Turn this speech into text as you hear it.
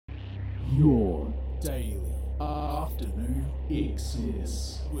Your daily afternoon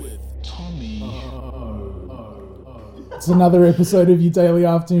excess with Tommy. It's another episode of your daily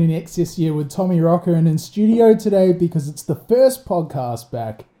afternoon excess here with Tommy Rocker, and in studio today because it's the first podcast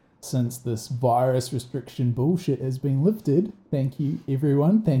back since this virus restriction bullshit has been lifted. Thank you,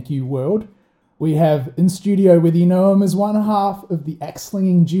 everyone. Thank you, world. We have in studio, whether you know him as one half of the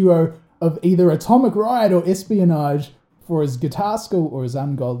axe-slinging duo of either Atomic Riot or Espionage, for his guitar skill or his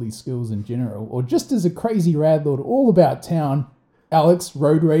ungodly skills in general, or just as a crazy radlord all about town, Alex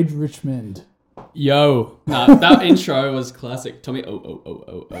Road Rage Richmond. Yo, that intro was classic. Tommy,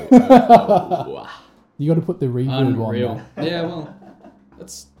 oh. You got to put the reverb on that. Yeah, well,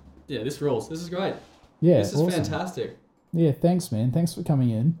 this rules. This is great. Yeah, this is awesome. fantastic. Yeah, thanks, man. Thanks for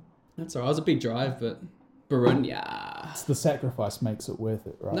coming in. That's all right. It was a big drive, but Burundi. It's the sacrifice makes it worth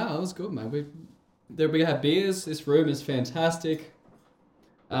it, right? No, it was good, man. We have beers. This room is fantastic.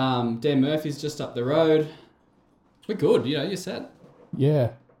 Dan Murphy's just up the road. We're good. You know, you're set.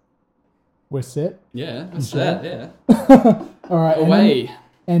 Yeah. We're set? Yeah, we're set, yeah. All right. Away.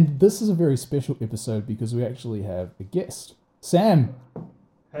 And this is a very special episode because we actually have a guest. Sam.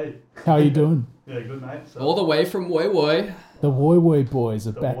 Hey. How are you doing? Yeah, good, mate. So, All the way from Woi Woi. The Woi Woi boys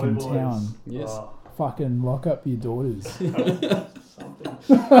are the back Boy in Boys. town. Yes. Fucking lock up your daughters. Something.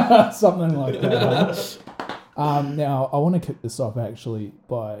 Something like that. Huh? Now, I want to kick this off actually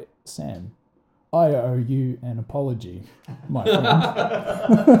by Sam. I owe you an apology, my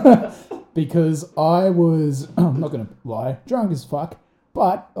friend. Because I was, I'm not going to lie, drunk as fuck,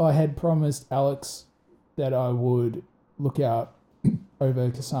 but I had promised Alex that I would look out over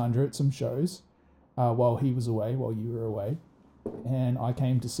Cassandra at some shows while he was away, while you were away. And I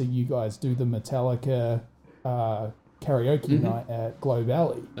came to see you guys do the Metallica karaoke night at Glow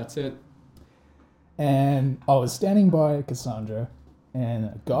Valley. That's it. And I was standing by Cassandra, and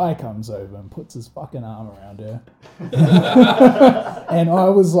a guy comes over and puts his fucking arm around her. And I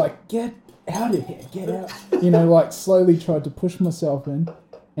was like, get out of here, get out. You know, like slowly tried to push myself in.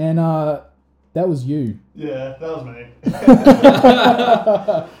 And that was you. Yeah, that was me.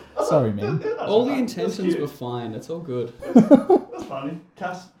 Sorry, man. All the intentions were fine. It's all good. That's funny.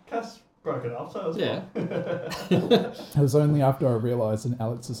 Cass broke it up, so it was Yeah. It was only after I realised, and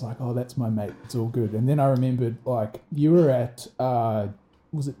Alex was like, oh, that's my mate, it's all good. And then I remembered, like, you were at,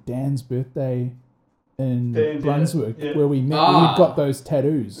 was it Dan's birthday in Dan, Brunswick, yeah. where we met, Ah. where you got those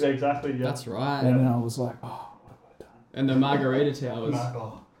tattoos. Yeah, exactly, yeah. That's right. And then I was like, oh, what have I done? And the Margarita Towers.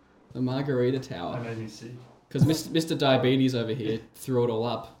 Oh, The Margarita that Tower. made me sick. Because Mr. Diabetes over here threw it all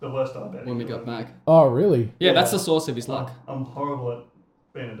up The worst diabetic. when we got back. Oh, really? Yeah, that's the source of his luck. I'm horrible at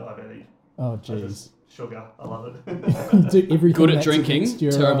being a diabetic. Oh, I jeez. just sugar. I love it. You do everything Good at that's drinking, against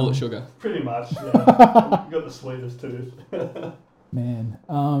your, terrible at sugar. Pretty much, yeah. You've got the sweetest tooth. Man.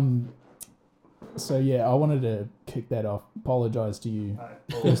 So, yeah, I wanted to kick that off. Apologise to you,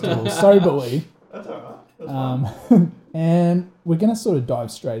 Mate, first of all, soberly. that's alright. That's fine. And we're going to sort of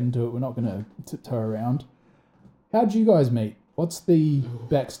dive straight into it. We're not going to tiptoe around. How'd you guys meet? What's the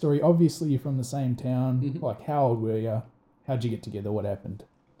backstory? Obviously, you're from the same town. Mhm. Like, how old were you? How'd you get together? What happened?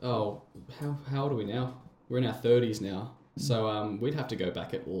 Oh, how old are we now? We're in our 30s now. So we'd have to go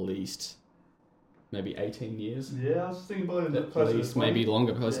back at least maybe 18 years. Yeah, I was thinking about it At closer to least 20. maybe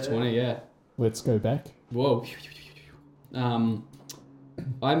longer, close to Yeah. 20, yeah. Let's go back. Whoa.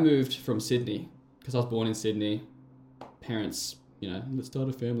 I moved from Sydney because I was born in Sydney. Parents, let's start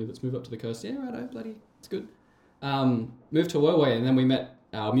a family, let's move up to the coast. Yeah, righto, bloody, it's good. Moved to Woi Woi, and then we met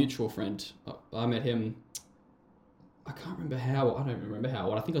our mutual friend. I met him, I can't remember how, I don't remember how.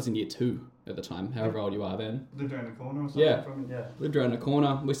 Well, I think I was in year 2 at the time, however old you are then. Lived around the corner or something Yeah. from it, yeah. Lived around the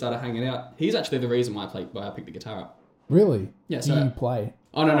corner, we started hanging out. He's actually the reason why I picked the guitar up. Really? Yeah, Do so- you play?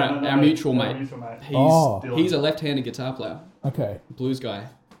 Oh, no, our mutual mate. Mutual mate. He's a left-handed guitar player. Okay. Blues guy.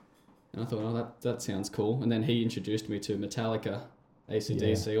 And I thought, oh, that sounds cool. And then he introduced me to Metallica,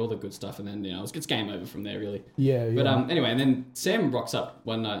 AC/DC, all the good stuff. And then, it's game over from there, really. Yeah, yeah. But anyway, and then Sam rocks up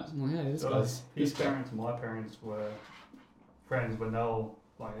one night. I'm like, hey, this guy's... His parents and my parents were friends when they were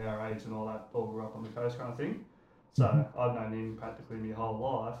like our age and all that, all grew up on the coast kind of thing. So I've known him practically my whole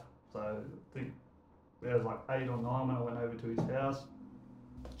life. So I think I was like 8 or 9 when I went over to his house.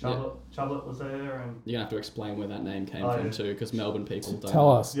 Chublet was there, and You're going to have to explain where that name came Oh, from, yeah. too, because Melbourne people don't Tell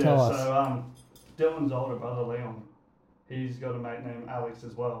know. us. So Dylan's older brother Leon, he's got a mate named Alex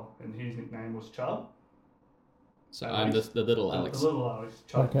as well, and his nickname was Chub. So I'm the little Alex. The little Alex,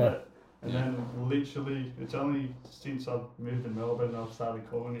 Chub. Okay. And Yeah. then literally, it's only since I've moved to Melbourne I've started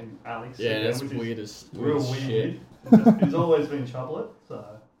calling him Alex. Yeah, again, that's which is weird as real shit. weird. He's always been Chublet, so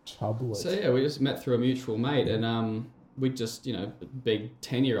Chublet. So yeah, we just met through a mutual mate, and we'd just, being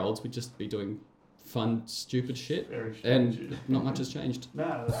 10-year-olds, we'd just be doing fun, stupid shit. Very And strange. not much has changed.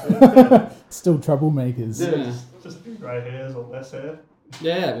 No, that's it. Still troublemakers. Yeah, just a few grey hairs or less hair.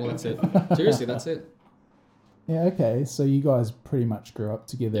 Yeah, well, that's it. Seriously, that's it. Yeah, okay. So you guys pretty much grew up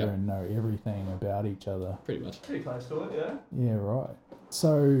together Yep. and know everything about each other. Pretty much. Pretty close to it, yeah. Yeah, right.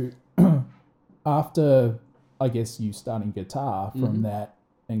 So after, I guess, you starting guitar from Mhm. that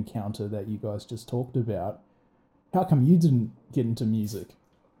encounter that you guys just talked about, how come you didn't get into music?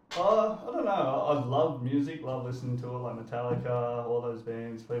 I don't know. I love music, love listening to it, like Metallica, all those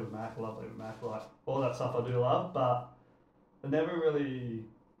bands, Fleetwood Mac, I love Fleetwood Mac, like all that stuff I do love, but it never really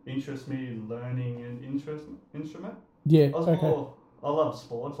interests me learning an instrument. Yeah, I was okay. more, I love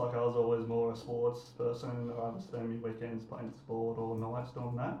sports, like I was always more a sports person. I would spend my weekends playing sport or nights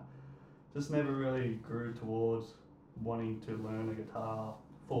doing that. Just never really grew towards wanting to learn a guitar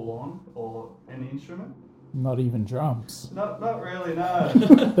full on or any instrument. Not even drums. Not really, no.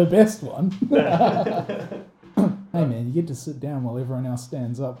 The best one. Yeah. Hey man, you get to sit down while everyone else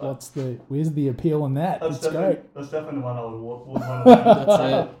stands up. Where's the appeal in that? It's great. That's definitely the one I would want to learn.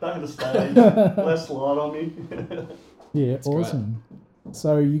 That's it. Back at the stage, less light on me. Yeah, That's awesome.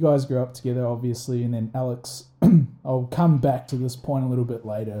 So you guys grew up together, obviously, and then Alex. I'll come back to this point a little bit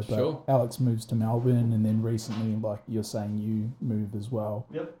later, but Sure. Alex moves to Melbourne, and then recently, like you're saying, you moved as well.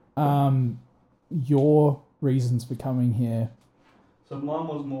 Yep. Your reasons for coming here. So mine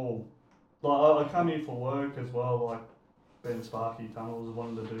was more like I come here for work as well, like being Sparky Tunnels,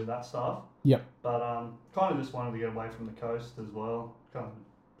 wanted to do that stuff. Yep. But kind of just wanted to get away from the coast as well. Kind of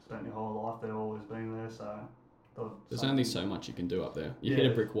spent your whole life there, always been there, so. There's only so much you can do up there. You Yeah.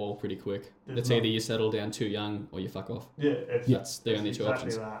 hit a brick wall pretty quick. There's It's not- either you settle down too young or you fuck off. Yeah, it's That's the only two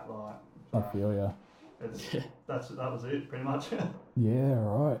exactly options. that. Like, I so feel ya. that was it, pretty much. Yeah,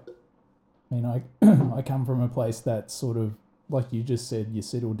 right. I mean, I I come from a place that's sort of like you just said, you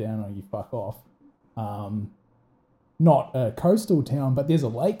settle down or you fuck off. Not a coastal town, but there's a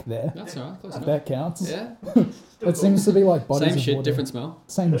lake there. That's alright, close enough. That counts. Yeah, It seems to be like bodies same of shit, water. different smell.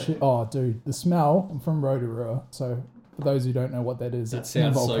 Same shit. Oh, dude, the smell. I'm from Rotorua, so for those who don't know what that is, That it's in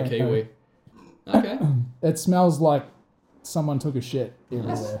a sounds so volcano. Kiwi. Okay, It smells like someone took a shit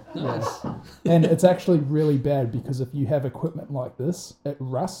everywhere. nice. Yeah. And it's actually really bad because if you have equipment like this, it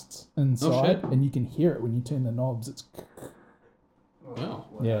rusts inside, shit. and you can hear it when you turn the knobs. It's Wow.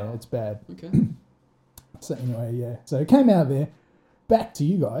 yeah, it's bad. Okay. So anyway, yeah. So it came out there. Back to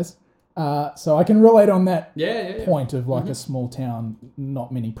you guys. So I can relate on that Yeah. point of like a small town,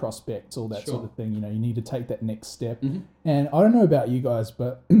 not many prospects, all that sort Sure. of thing. You know, you need to take that next step. Mhm. And I don't know about you guys,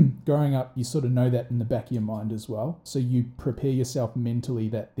 but growing up, you sort of know that in the back of your mind as well. So you prepare yourself mentally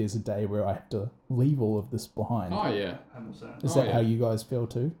that there's a day where I have to leave all of this behind. Oh yeah. 100%. Is Oh, that yeah. how you guys feel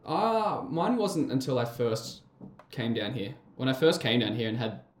too? Mine wasn't until I first came down here. When I first came down here and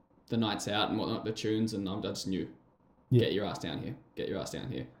had the nights out and whatnot, the tunes, and I just knew, Yeah. get your ass down here. Get your ass down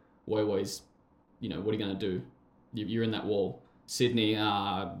here. Woy woy's, what are you going to do? You're in that wall. Sydney,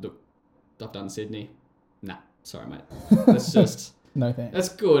 look, I've done Sydney. Nah, sorry, mate. That's just, No thanks. that's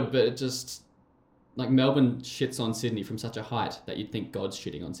good, but it just, like Melbourne shits on Sydney from such a height that you'd think God's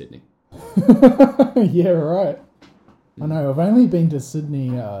shitting on Sydney. Yeah, right. I know. I've only been to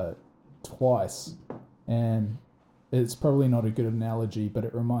Sydney twice, and it's probably not a good analogy, but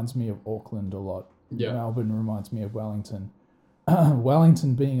it reminds me of Auckland a lot. Yeah. Melbourne reminds me of Wellington.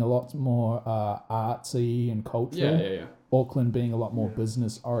 Wellington being a lot more artsy and cultural. Yeah. Auckland being a lot more Yeah.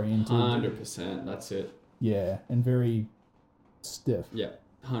 business oriented. 100%, that's it. Yeah, and very stiff. Yeah,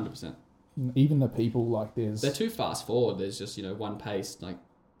 100%. Even the people, like there's They're too fast forward. There's just, one pace, like,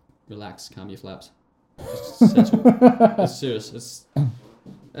 relax, calm your flaps. Just settle. It's serious.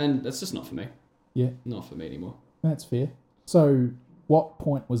 And it's just not for me. Yeah. Not for me anymore. That's fair. So, what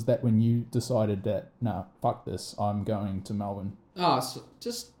point was that when you decided that, nah, fuck this, I'm going to Melbourne? So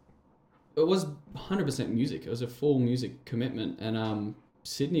it was 100% music. It was a full music commitment. And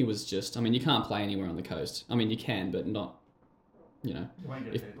Sydney was just, you can't play anywhere on the coast. You can, but not, You won't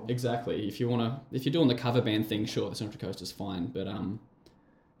get people. exactly. If you're doing the cover band thing, sure, the Central Coast is fine. But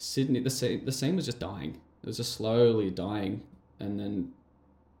Sydney, the scene was just dying. It was just slowly dying. And then,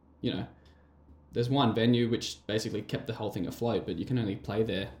 there's one venue which basically kept the whole thing afloat, but you can only play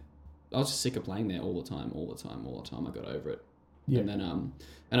there. I was just sick of playing there all the time. I got over it. Yeah. And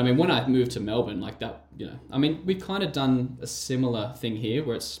then, when I moved to Melbourne, like that, we've kind of done a similar thing here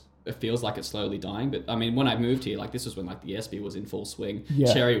where it feels like it's slowly dying. But when I moved here, like this was when like the ESPY was in full swing,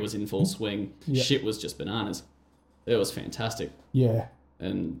 Yeah. Cherry was in full swing, Yeah. shit was just bananas. It was fantastic. Yeah.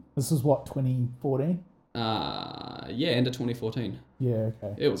 And This is what, 2014? end of 2014. Yeah,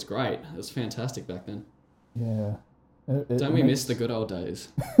 okay. It was great. It was fantastic back then. Yeah. Don't we miss the good old days?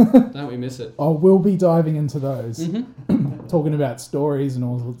 Don't we miss it? Oh, we'll be diving into those. Mm-hmm. Talking about stories and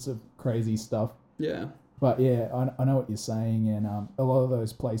all sorts of crazy stuff. Yeah. But yeah, I know what you're saying, and a lot of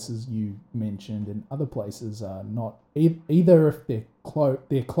those places you mentioned and other places are not either if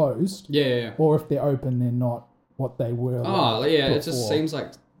they're closed, Yeah. or if they're open, they're not what they were. Oh, like yeah. before. It just seems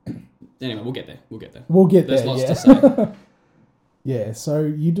like. Anyway, we'll get there. We'll get There's there. lots Yeah. to say. Yeah. So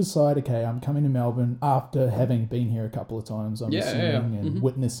you decide, okay, I'm coming to Melbourne after having been here a couple of times. I'm assuming and Mhm.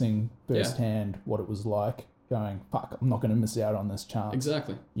 witnessing firsthand what it was like. Going, fuck, I'm not going to miss out on this chance.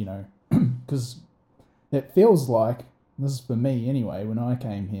 Exactly. You know, because it feels like, this is for me anyway, when I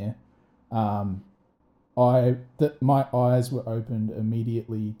came here, my eyes were opened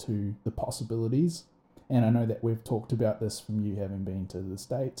immediately to the possibilities. And I know that we've talked about this from you having been to the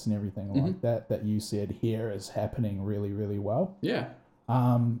States and everything like that you said here is happening really, really well. Yeah.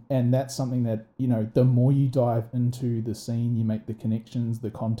 And that's something that, you know, the more you dive into the scene, you make the connections,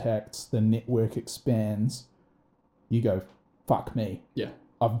 the contacts, the network expands, you go, fuck me. Yeah.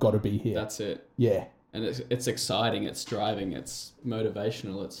 I've got to be here. That's it. Yeah. And it's exciting, it's driving, it's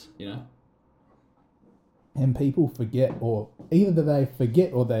motivational, it's, you know. And people forget, or either they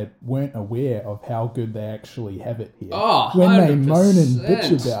forget or they weren't aware of how good they actually have it here. Oh, when 100%. they moan and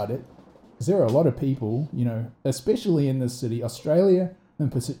bitch about it. Because there are a lot of people, you know, especially in this city. Australia in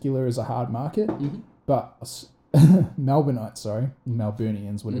particular is a hard market, but Melbourneites,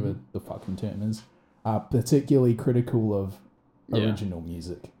 Melburnians, whatever the fucking term is, are particularly critical of original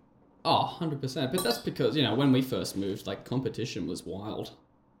music. Oh, 100%. But that's because, you know, when we first moved, like, competition was wild.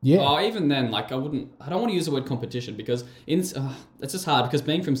 Yeah. Oh, even then, like, I don't want to use the word competition because it's just hard because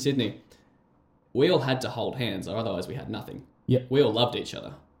being from Sydney, we all had to hold hands or otherwise we had nothing. Yep. We all loved each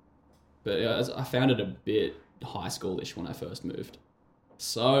other. But I found it a bit high schoolish when I first moved.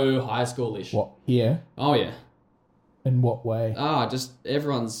 So high schoolish. What, here? Oh, yeah. In what way? Just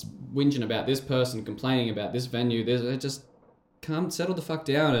everyone's whinging about this person, complaining about this venue. Just come settle the fuck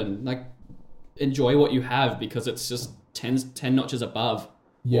down and, like, enjoy what you have because it's just 10 notches above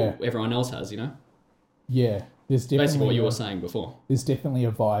what everyone else has, you know? Yeah. There's definitely basically what you were saying before. There's definitely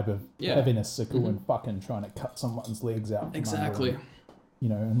a vibe of having a sickle Mhm. and fucking trying to cut someone's legs out. From Exactly. under them. You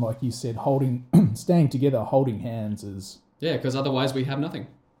know, and like you said, staying together, holding hands is... Yeah, because otherwise we have nothing.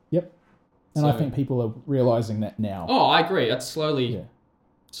 Yep. And So- I think people are realising that now. Oh, I agree. That's slowly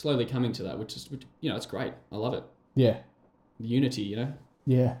coming to that, which you know, it's great. I love it. Yeah. The unity, you know?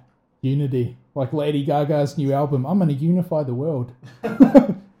 Yeah. Unity. Like Lady Gaga's new album, I'm going to unify the world.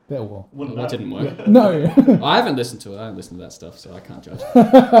 That will. Wouldn't Well, that know. didn't work. No. I haven't listened to it. I haven't listened to that stuff, so I can't judge.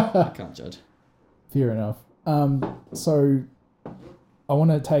 I can't judge. Fair enough. So I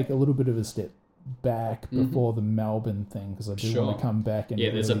want to take a little bit of a step back before the Melbourne thing because I do want to come back and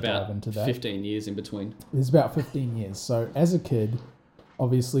Yeah, there's really about dive into that. 15 years in between. There's about 15 years. So as a kid,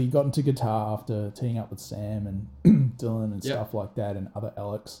 obviously got into guitar after teaming up with Sam and Dylan and stuff like that and other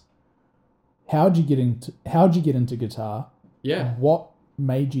Alex. How'd you get into guitar? Yeah. What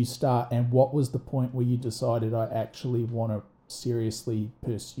made you start and what was the point where you decided I actually want to seriously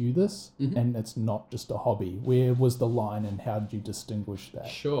pursue this and it's not just a hobby? Where was the line and how did you distinguish that?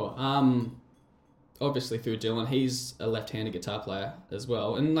 Sure. Obviously through Dylan, he's a left-handed guitar player as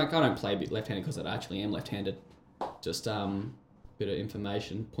well, and like I don't play left-handed because I actually am left-handed. Just bit of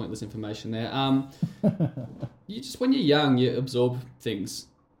information, pointless information there. You just when you're young, you absorb things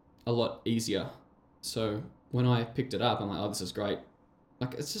a lot easier. So when I picked it up, I'm like, oh, this is great.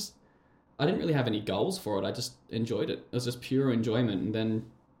 Like it's just, I didn't really have any goals for it. I just enjoyed it. It was just pure enjoyment. And then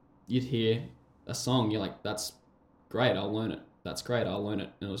you'd hear a song, you're like, that's great, I'll learn it. That's great, I'll learn it.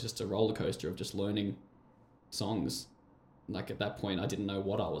 And it was just a roller coaster of just learning songs. Like at that point, I didn't know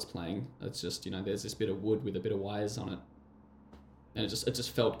what I was playing. It's just, you know, there's this bit of wood with a bit of wires on it. And it just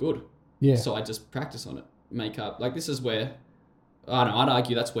felt good. Yeah. So I just practice on it, make up. Like this is where, I don't know, I'd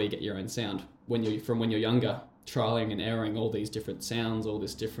argue that's where you get your own sound. When you're younger, trialing and erroring all these different sounds, all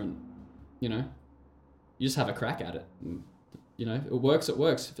this different, you know, you just have a crack at it. And, you know, it works, it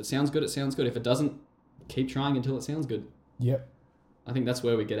works. If it sounds good, it sounds good. If it doesn't, keep trying until it sounds good. Yep. I think that's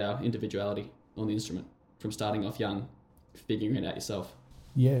where we get our individuality on the instrument, from starting off young, figuring it out yourself.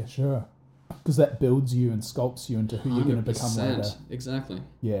 Yeah, sure. Because that builds you and sculpts you into who you're going to become later. Exactly.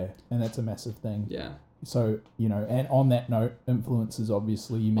 Yeah, and that's a massive thing. Yeah. So, you know, and on that note, influences,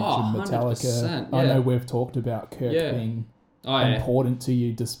 obviously, you mentioned Metallica. 100%, I know we've talked about Kirk being important to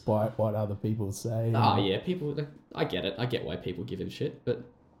you despite what other people say. Oh, yeah, people, like, I get it. I get why people give him shit, but,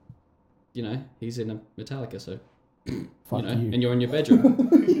 you know, he's in a Metallica, so, Fuck you know, you. and you're in your bedroom.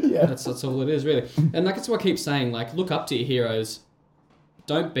 Yeah. That's all it is, really. And, like, that's what I keep saying, like, look up to your heroes.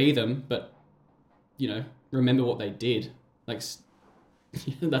 Don't be them, but, you know, remember what they did. Like,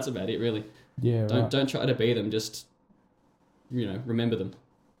 that's about it, really. Yeah, right. Don't try to be them. Just, remember them.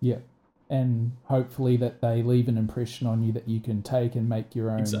 Yeah. And hopefully that they leave an impression on you that you can take and make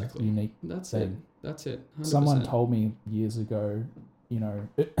your own Exactly. unique That's thing. That's it. 100%. Someone told me years ago,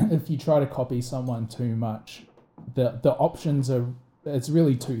 if you try to copy someone too much, the options are, it's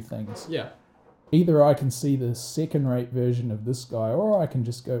really two things. Yeah. Either I can see the second-rate version of this guy, or I can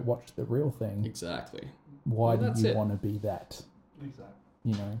just go watch the real thing. Exactly. Why Well, do you that's it. want to be that?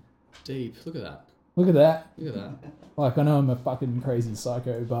 Exactly. Deep. Look at that. Look at that. Look at that. Like, I know I'm a fucking crazy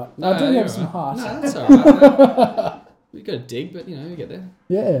psycho, but No, I do you're have some alright. heart. No, that's alright. You got to dig, but you get there.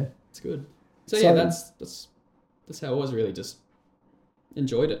 Yeah. It's good. So So- yeah, that's how I was, really just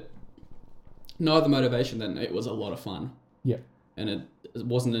enjoyed it. No other motivation than it was a lot of fun. Yeah. And it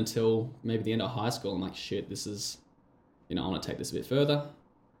wasn't until maybe the end of high school I'm like, shit, this is, I want to take this a bit further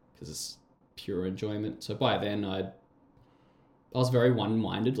because it's pure enjoyment. So by then I was very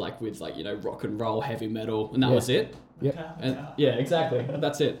one-minded, like with rock and roll, heavy metal, and that Yeah. was it. Yeah. And yeah, exactly.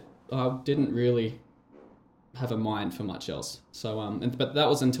 That's it. I didn't really have a mind for much else. So but that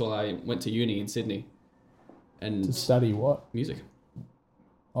was until I went to uni in Sydney and To study what? music.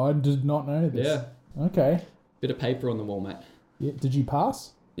 I did not know this. Yeah. Okay. Bit of paper on the wall, mate. Yeah. Did you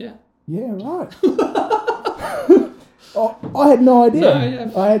pass? Yeah. Yeah, right. Oh, I had no idea. No,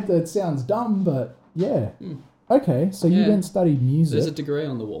 yeah. It sounds dumb, but yeah. Hmm. Okay, so you Yeah. then studied music. There's a degree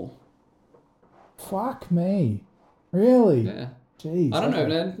on the wall. Fuck me. Really? Yeah. Jeez. I don't know,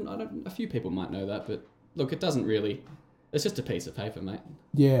 okay. man. A few people might know that, but look, it doesn't really. It's just a piece of paper, mate.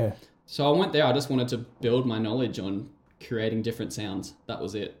 Yeah. So I went there. I just wanted to build my knowledge on creating different sounds. That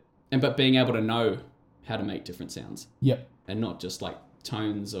was it. But being able to know how to make different sounds, Yep. and not just like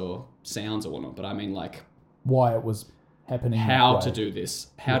tones or sounds or whatnot, but I mean like Why it was happening. how that to way. do this,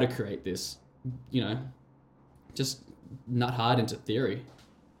 how to create this, just nut hard into theory.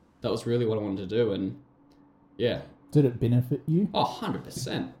 That was really what I wanted to do, and yeah, Did it benefit you? oh,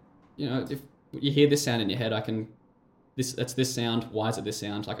 100%. If you hear this sound in your head, that's this sound. Why is it this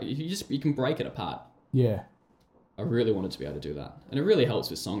sound? Like you can break it apart. Yeah. I really wanted to be able to do that, and it really helps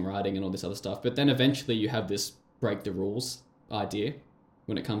with songwriting and all this other stuff. But then eventually you have this break the rules idea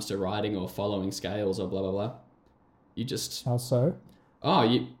when it comes to writing or following scales or blah blah blah. You just How so?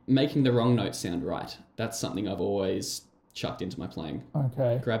 you making the wrong note sound right. That's something I've always chucked into my playing.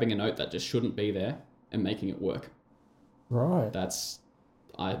 Okay. Grabbing a note that just shouldn't be there and making it work. Right.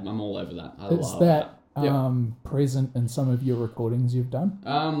 I'm all over that. I Is love that Yeah. present in some of your recordings you've done?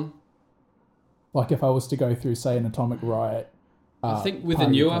 that. Like if I was to go through, say, an Atomic Riot, I think with the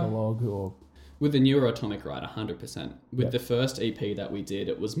party newer- catalog or With the newer Atomic Riot, 100%. With Yep. the first EP that we did,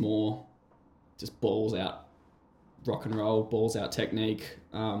 it was more just balls out rock and roll, balls out technique,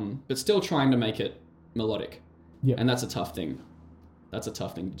 but still trying to make it melodic. Yep. And that's a tough thing. That's a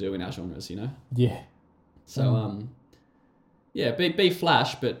tough thing to do in our genres, yeah, So, yeah, be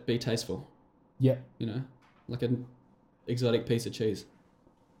flash, but be tasteful, yep. like an exotic piece of cheese.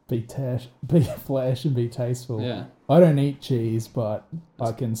 Be flash and be tasteful. Yeah. I don't eat cheese, but I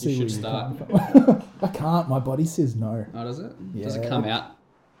That's- can you see where should you're coming from. I can't. My body says no. Oh, does it? Yeah. Does it come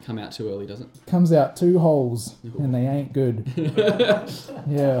out too early, does it? Comes out 2 holes, and they ain't good.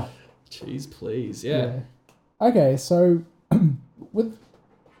 Yeah. Cheese, please. Yeah. Okay, so with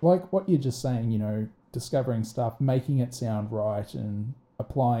like what you're just saying, discovering stuff, making it sound right, and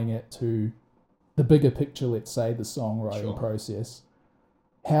applying it to the bigger picture, let's say the songwriting Sure. process.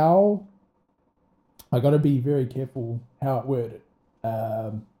 How I got to be very careful how it worded.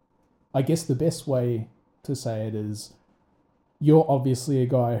 I guess the best way to say it is you're obviously a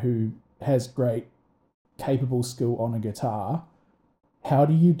guy who has great capable skill on a guitar. How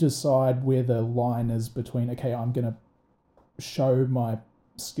do you decide where the line is between, okay, I'm going to show my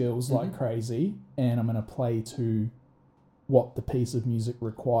skills like crazy and I'm going to play to what the piece of music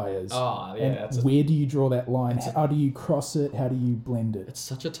requires? Oh, yeah. And where do you draw that line? How do you cross it? How do you blend it? It's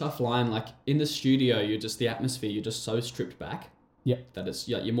such a tough line. Like in the studio, the atmosphere, you're just so stripped back. Yep. That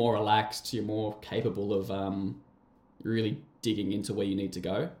you're more relaxed. You're more capable of really digging into where you need to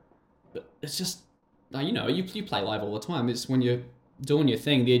go. But it's just, you play live all the time. It's when you're doing your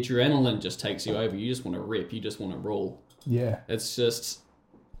thing, the adrenaline just takes you over. You just want to rip. You just want to roll. Yeah. It's just,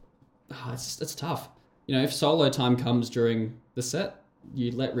 it's tough. If solo time comes during the set,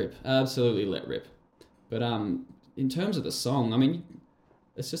 you let rip. Absolutely let rip. But in terms of the song, I mean,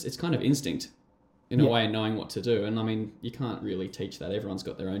 it's kind of instinct in a way, knowing what to do. And I mean, you can't really teach that. Everyone's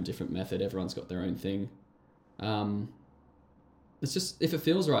got their own different method. Everyone's got their own thing. It's just, if it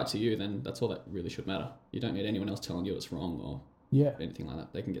feels right to you, then that's all that really should matter. You don't need anyone else telling you it's wrong or Yeah. anything like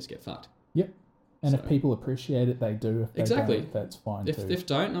that. They can just get fucked. Yep. And So- if people appreciate it, they do. If they Exactly. don't, that's fine If too. if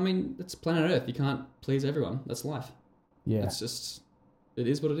don't, I mean, it's planet Earth. You can't please everyone. That's life. Yeah, It's just, it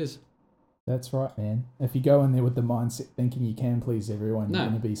is what it is. that's right, man. If you go in there with the mindset thinking you can please everyone, No. you're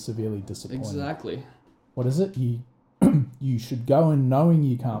going to be severely disappointed. Exactly. What is it? You you should go in knowing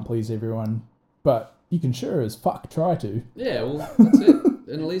you can't please everyone, but you can sure as fuck try to. Yeah, well, that's it.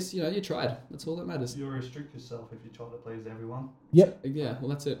 And at least, you know, you tried. That's all that matters. You'll restrict yourself if you try to please everyone. Yep. Yeah, well,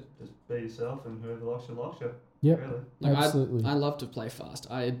 that's it. Just be yourself, and whoever likes you likes you. Yep. Really. Like, Absolutely. I love to play fast.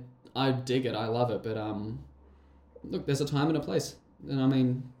 I dig it. I love it. But look, there's a time and a place. And I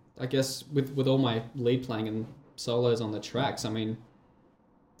mean, I guess with all my lead playing and solos on the tracks, I mean,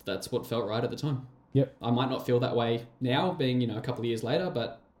 that's what felt right at the time. Yep. I might not feel that way now, being, you know, a couple of years later,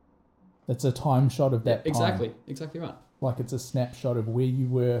 but It's a time shot of that time. exactly right. Like it's a snapshot of where you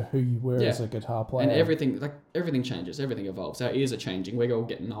were, who you were Yeah. as a guitar player. And everything changes, everything evolves. Our ears are changing. We're all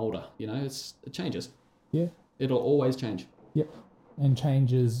getting older. You know, it changes. Yeah. It'll always change. And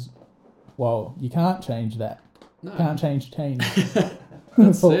changes, well, you can't change that. No, Can't change change.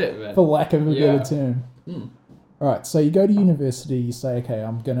 that's for, it, man. for lack of a Yeah. better term. Mm. All right, so you go to university, you say, okay,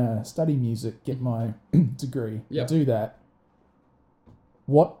 I'm going to study music, get my degree, Yep. do that.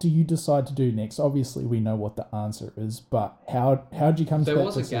 What do you decide to do next? Obviously, we know what the answer is, but how'd you come to There that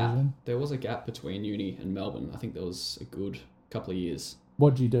was a gap. decision? There was a gap between uni and Melbourne. I think there was a good couple of years.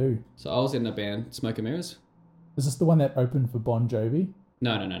 What'd you do? So I was in the band Smoke and Mirrors. Is this the one that opened for Bon Jovi?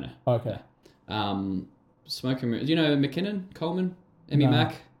 No. Okay. Smoke and Mirrors. You know McKinnon, Coleman, Emmy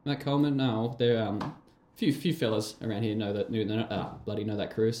No. Mac Coleman. No, they're few fellas around here know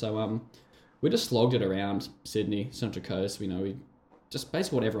that crew. So we just slogged it around Sydney, Central Coast. We just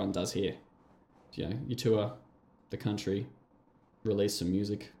basically what everyone does here. You know, you tour the country, release some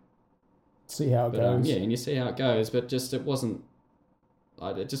music. See how it But goes. yeah, and you see how it goes. But just it wasn't.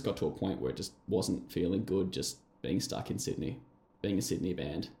 It just got to a point where it just wasn't feeling good. Just being stuck in Sydney, being a Sydney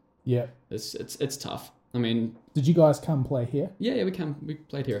band. Yeah. It's tough. I mean, Did you guys come play here? yeah, we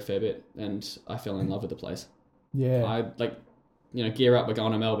played here a fair bit, and I fell in love with the place. Yeah. I gear up, we're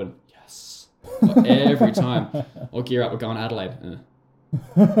going to Melbourne. Yes, But every time. Or gear up, we're going to Adelaide.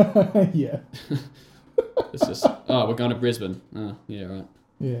 Yeah. It's just we're going to Brisbane. Yeah, right.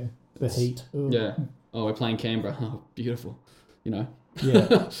 Yeah. The It's- heat. Ugh. Yeah. Oh, we're playing Canberra. Oh, beautiful. You know.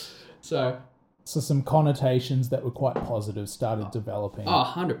 Yeah. So. So some connotations that were quite positive started developing.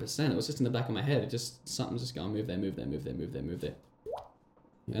 Oh, 100%. It was just in the back of my head. Something's just going, move there.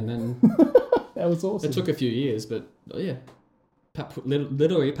 Yeah. And then That was awesome. it took a few years, but yeah.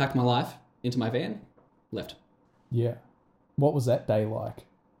 Literally packed my life into my van, left. Yeah. What was that day like?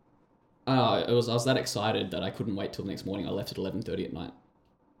 I was that excited that I couldn't wait till the next morning. I left at 11:30 at night.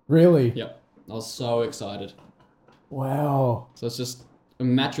 Really? Yep. I was so excited. Wow. So it's just a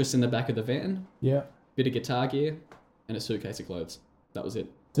mattress in the back of the van, Yeah. bit of guitar gear, and a suitcase of clothes. That was it.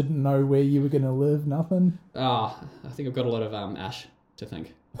 Didn't know where you were going to live, nothing? I think I've got a lot of Ash to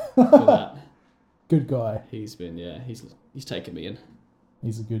thank for that. Good guy. He's taken me in.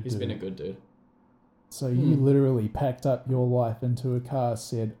 He's a good He's dude. been a good dude. So you literally packed up your life into a car,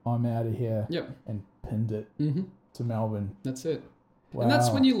 said, I'm out of here, Yep. and pinned it Mm-hmm. to Melbourne. That's it. Wow. And that's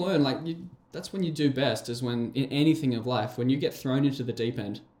when you learn, that's when you do best, is when, in anything of life, when you get thrown into the deep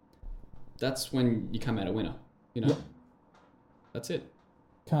end, that's when you come out a winner, you know? Yep. That's it.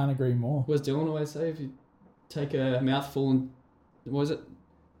 Can't agree more. What does Dylan always say? If you take a mouthful and, what was it?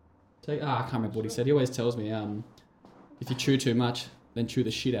 I can't remember what he said. He always tells me, if you chew too much, then chew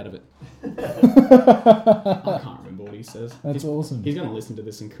the shit out of it. I can't remember what he says. That's awesome. He's going to listen to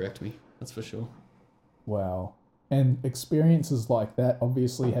this and correct me. That's for sure. Wow. And experiences like that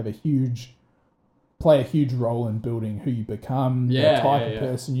obviously play a huge role in building who you become, the type of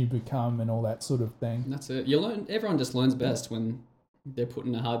person you become, and all that sort of thing. And that's it. Everyone just learns best when they're put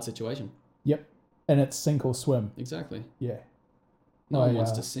in a hard situation. Yep. And it's sink or swim. Exactly. Yeah. No one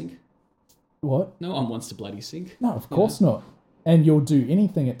wants to sink. What? No one wants to bloody sink. No, of course not. And you'll do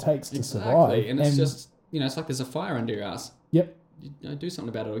anything it takes to survive. Exactly. And it's just, it's like there's a fire under your ass. Yep. You do something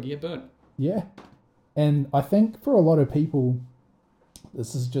about it or you get burnt. Yeah. And I think for a lot of people,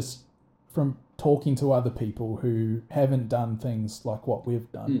 this is just from talking to other people who haven't done things like what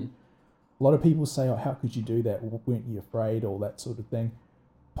we've done. A lot of people say, oh, how could you do that? Weren't you afraid? All that sort of thing.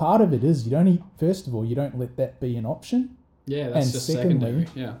 Part of it is you don't let that be an option. Yeah, that's And just secondly, secondary.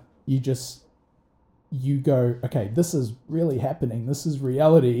 Yeah. You go, okay, this is really happening. This is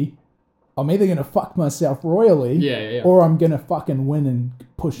reality. I'm either going to fuck myself royally Yeah. or I'm going to fucking win and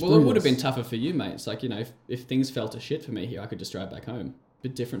push through Well, it would have this. been tougher for you, mate. It's like, if things fell to shit for me here, I could just drive back home.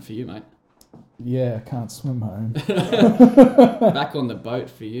 Bit different for you, mate. Yeah, can't swim home. Back on the boat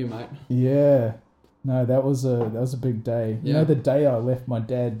for you, mate. Yeah. No, that was a big day. You Yeah. know, the day I left, my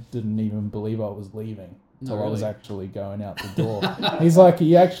dad didn't even believe I was leaving No, until I was really? actually going out the door. He's like, "Are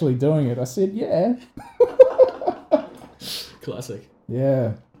you actually doing it?" I said, "Yeah." Classic.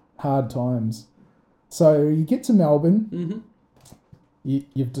 Yeah, hard times. So you get to Melbourne. Mm-hmm.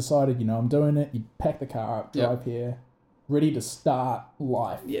 You've decided, I'm doing it. You pack the car up, Yep. drive here, ready to start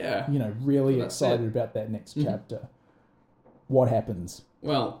life. Yeah. Really That's excited it. about that next Mhm. chapter. What happens?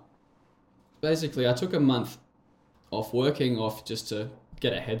 Well, basically, I took a month off working off just to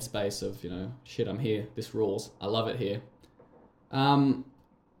get a headspace of, shit, I'm here. This rules. I love it here.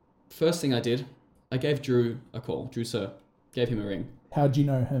 First thing I did, I gave Drew a call. Drew Sir. Gave him a ring. How'd you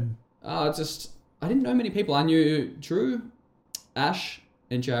know him? I didn't know many people. I knew Drew, Ash,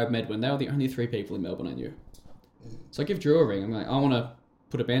 and Jared Medwin. They were the only 3 people in Melbourne I knew. So I give Drew a ring. I'm like, I want to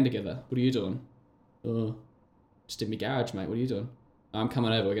put a band together. What are you doing? Just in my garage, mate. What are you doing? I'm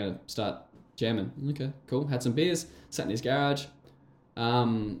coming over. We're going to start jamming. Okay, cool. Had some beers. Sat in his garage.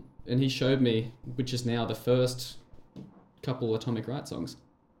 And he showed me, which is now the first couple Atomic Right songs.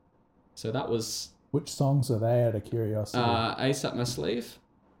 So that was Which songs are they, out of curiosity? Ace Up My Sleeve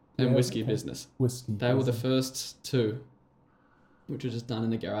and Yeah, Whiskey okay. Business. Whiskey. They were the first 2, which were just done in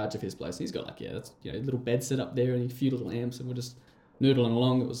the garage of his place. He's got that's a little bed set up there and a few little amps, and we're just noodling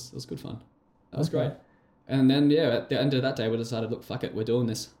along. It was good fun. That was Okay. great. And then at the end of that day, we decided, look, fuck it, we're doing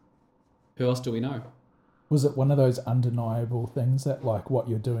this. Who else do we know? Was it one of those undeniable things that, like, what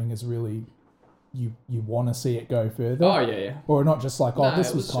you're doing is really, you want to see it go further? Oh yeah. Or not just like, No,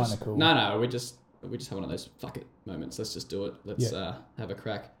 this it was kind of just- cool. No, we just have one of those fuck it moments. Let's just do it. Let's have a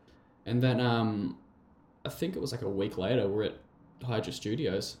crack. And then I think it was like a week later, we're at Hydra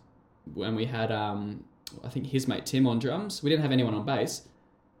Studios when we had I think his mate Tim on drums. We didn't have anyone on bass,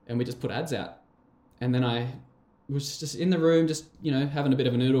 and we just put ads out. And then I was just in the room, just having a bit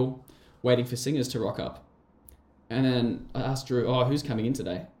of a noodle, waiting for singers to rock up. And then I asked Drew, "Oh, who's coming in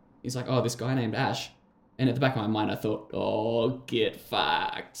today?" He's like, "Oh, this guy named Ash." And at the back of my mind, I thought, "Oh, get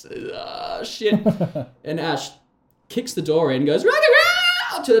fucked. Oh, shit." And Ash kicks the door in, goes, "Rock and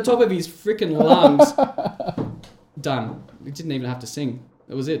roll!" to the top of his freaking lungs. Done. He didn't even have to sing.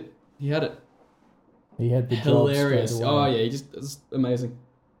 That was it. He had it. He had the Hilarious. job straight away. Oh, yeah, it was amazing.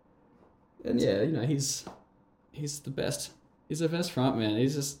 And yeah, he's the best. He's the best front man.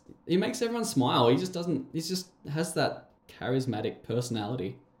 He makes everyone smile. He just has that charismatic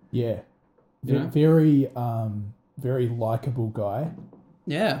personality. Yeah. You know? Very, very likable guy.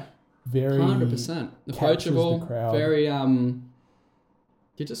 Yeah. Very 100%. Approachable. the crowd. Very,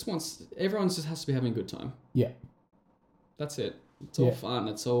 he just wants, everyone just has to be having a good time. Yeah. That's it. It's all Yeah. fun.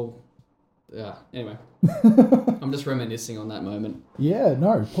 It's all, yeah. Anyway, I'm just reminiscing on that moment. Yeah,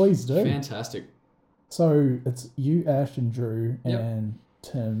 no, please do. Fantastic. So it's you, Ash, and Drew, Yep. and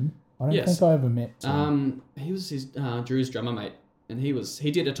Tim. I don't Yes. think I ever met Tim. He was his Drew's drummer mate, and he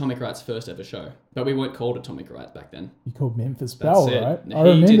did Atomic Right's first ever show, but we weren't called Atomic Right back then. You called Memphis That's Belle, it. right? He I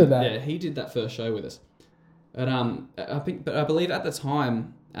remember did, that. Yeah, he did that first show with us. But I believe at the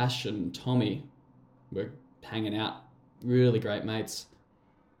time Ash and Tommy were hanging out, really great mates.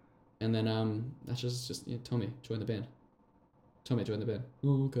 And then Ash was just Tommy joined the band. Tommy joined the band.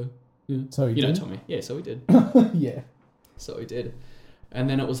 Oh, okay. Yeah. So he you know did? Tommy. Yeah, so we did. Yeah. So we did. And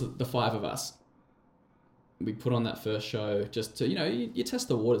then it was the 5 of us. We put on that first show just to, you test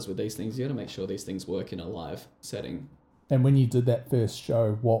the waters with these things. You got to make sure these things work in a live setting. And when you did that first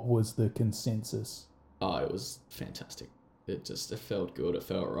show, what was the consensus? Oh, it was fantastic. It felt good. It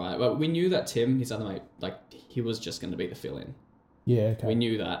felt right. But we knew that Tim, his other mate, he was just going to be the fill-in. Yeah, okay. We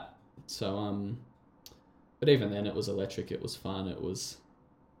knew that. So, but even then it was electric. It was fun. I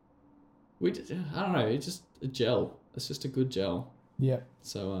don't know. It's just a gel. It's just a good gel. Yeah.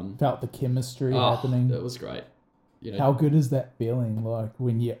 So, Felt the chemistry happening. That was great. How good is that feeling, like,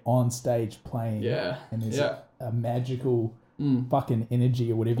 when you're on stage playing Yeah. and there's Yeah. a magical fucking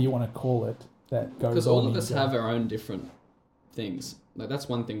energy or whatever you want to call it that goes on? Because all of in us you. have our own different things. Like that's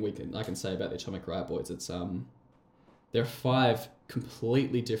one thing I can say about the Atomic Riot Boys. It's there are 5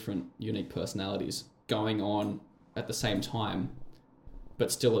 completely different, unique personalities going on at the same time,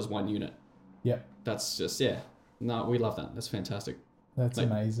 but still as one unit. Yep. That's just No, we love that. That's fantastic. That's Like,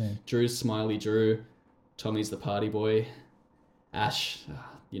 amazing. Drew's Smiley Drew, Tommy's the party boy, Ash,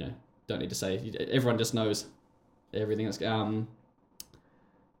 don't need to say. Everyone just knows everything that's and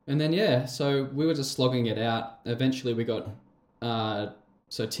then so we were just slogging it out. Eventually we got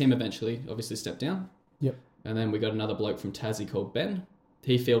so Tim eventually obviously stepped down. Yep. And then we got another bloke from Tassie called Ben.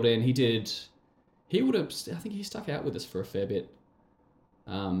 He filled in. I think he stuck out with us for a fair bit.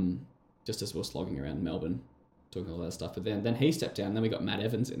 Just as we were slogging around Melbourne, doing all that stuff. But then he stepped down. Then we got Matt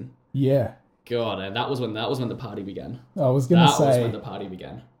Evans in. Yeah. God, that was when the party began. I was gonna That was say, when the party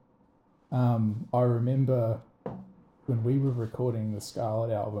began. I remember when we were recording the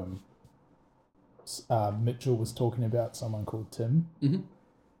Scarlet album. Mitchell was talking about someone called Tim,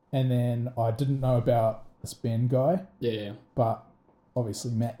 and then I didn't know about this Ben guy, Yeah. but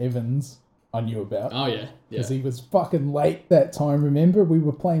obviously Matt Evans I knew about. Oh yeah. Because he was fucking late that time. Remember, we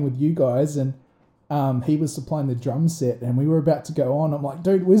were playing with you guys, and he was supplying the drum set, and we were about to go on. I'm like,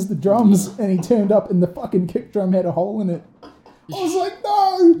 dude, where's the drums? And he turned up, and the fucking kick drum had a hole in it. I was like,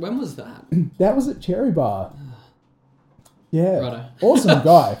 no. When was that? That was at Cherry Bar. Yeah, Righto. awesome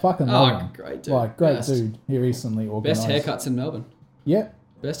guy. Fucking love him. Great dude. Like, great Best. dude. He recently organised. Best haircuts in Melbourne. Yep.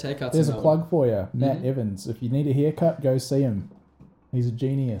 Best haircuts There's in a Melbourne. plug for you, Matt Evans. If you need a haircut, go see him. He's a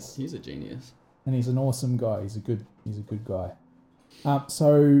genius. He's a genius. And he's an awesome guy. He's a good guy.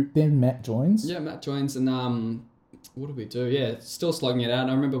 So then Matt joins. Yeah, Matt joins, and what do we do? Yeah, still slugging it out.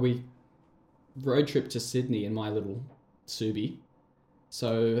 I remember we road trip to Sydney in my little Subi.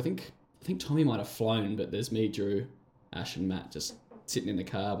 So I think Tommy might have flown, but there's me, Drew, Ash, and Matt just sitting in the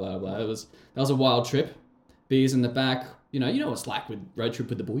car. Blah blah. That was a wild trip. Beers in the back. You know what it's like with road trip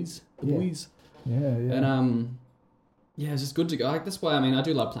with the boys. Yeah. Boys. Yeah. And yeah, it's just good to go. Like, that's why I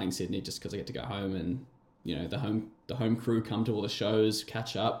do love playing Sydney, just because I get to go home and the home crew come to all the shows,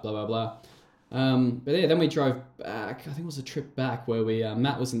 catch up, blah blah blah. But yeah, then we drove back. I think it was a trip back where we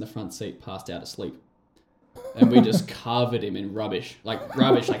Matt was in the front seat, passed out asleep, and we just covered him in rubbish, like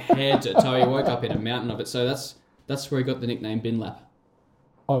head to toe. He woke up in a mountain of it. So that's where he got the nickname Bin Lap.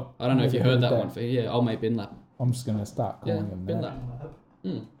 Oh, I don't know if you heard that one. Old mate Bin Lap. I'm just gonna start calling him Bin that.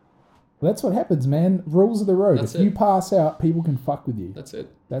 Lap. That's what happens, man. Rules of the road. That's if you it. pass out, people can fuck with you. That's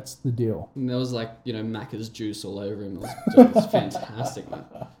it. That's the deal. And there was Macca's juice all over him. It was fantastic, man.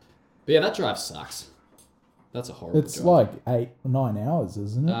 But yeah, that drive sucks. That's a horrible It's drive. like 8 or 9 hours,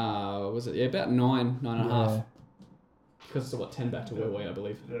 isn't it? Was it? Yeah, about nine and a half. Yeah. Because it's 10 back to where we are, I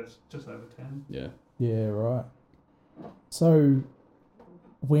believe. Yeah, it's just over 10. Yeah. Yeah, right. So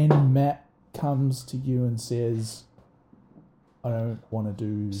when Matt comes to you and says, I don't want to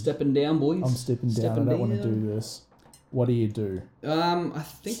do... Stepping down, boys. I'm stepping down. I don't want to do this. What do you do? I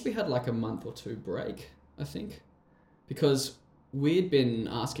think we had like a month or two break, I think. Because we'd been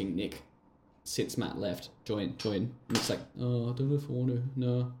asking Nick since Matt left, join. And it's like, oh, I don't know if I want to.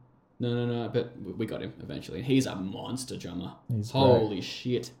 No. But we got him eventually. And he's a monster drummer. He's Holy great.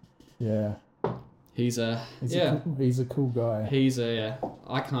 shit. Yeah. He's a cool guy.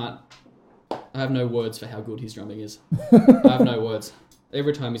 I have no words for how good his drumming is. I have no words.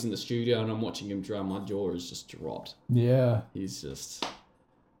 Every time he's in the studio and I'm watching him drum, my jaw is just dropped. Yeah. He's just,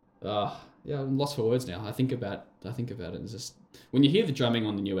 I'm lost for words now. I think about it. It's just when you hear the drumming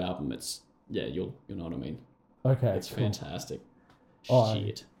on the new album, it's you'll know what I mean. Okay. It's cool. fantastic. Oh,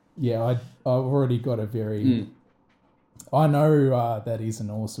 Shit. Yeah, I've already got a very... I know that he's an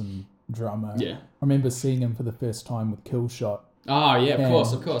awesome drummer. Yeah. I remember seeing him for the first time with Killshot. Oh yeah, And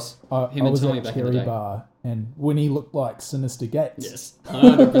of course. I Him and was Tommy at back in the Cherry day. Bar, and when he looked like Sinister Gates, Yes,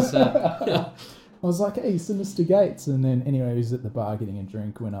 100%. I was like, hey, Sinister Gates. And then, anyway, he was at the bar getting a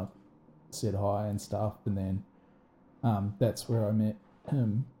drink, went up, said hi and stuff, and then that's where I met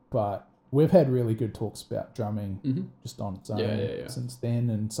him. But we've had really good talks about drumming just on its own Yeah. since then,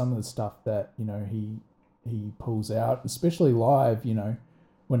 and some of the stuff that, he pulls out, especially live,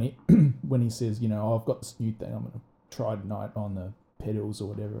 when he when he says, I've got this new thing I'm going to try tonight on the pedals or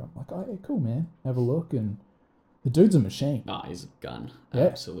whatever. I'm like, oh, yeah, cool, man. Have a look. And the dude's a machine. Oh, he's a gun. Yeah.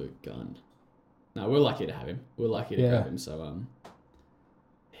 Absolute gun. No, we're lucky to have him. We're lucky to grab him. So,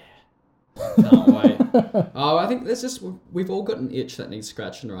 can't wait. Oh, I think we've all got an itch that needs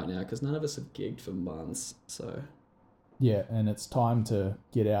scratching right now because none of us have gigged for months. So, yeah, and it's time to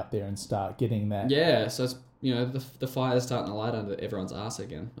get out there and start getting that. yeah. So it's the fire's starting to light under everyone's ass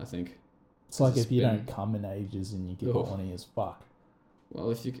again. I think. It's like It's if you been- don't come in ages and you get Oh. horny as fuck.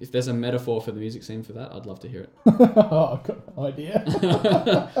 Well, if there's a metaphor for the music scene for that, I'd love to hear it. Oh, I've got an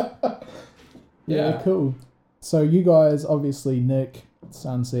idea. Yeah, cool. So you guys, obviously, Nick,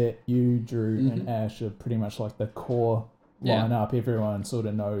 Sunset, you, Drew, and Ash are pretty much like the core Yeah. lineup. Everyone sort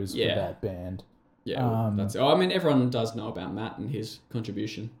of knows Yeah. for that band. Yeah, well, that's it. Oh, I mean, everyone does know about Matt and his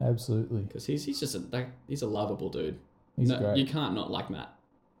contribution Absolutely. because he's just he's a lovable dude. He's great. You can't not like Matt.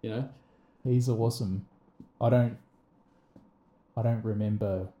 He's awesome. I don't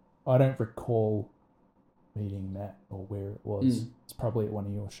recall meeting Matt or where it was. It's probably at one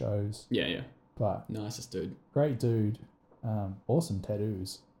of your shows. Yeah. But Nicest dude. great dude. Awesome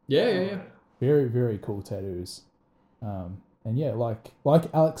tattoos. Yeah. Very, very cool tattoos. And yeah, like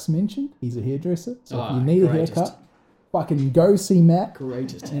Alex mentioned, he's a hairdresser. So if you need a greatest. haircut, fucking go see Matt,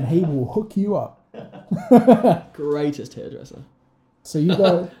 Greatest, and he will hook you up. greatest hairdresser. So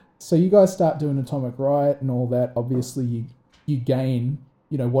you guys start doing Atomic Riot and all that. Obviously, you gain,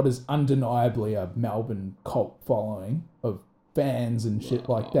 what is undeniably a Melbourne cult following of fans and shit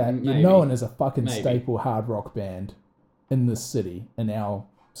like that. You're maybe. known as a fucking Maybe. staple hard rock band in this city, in our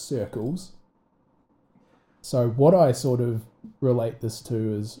circles. So what I sort of relate this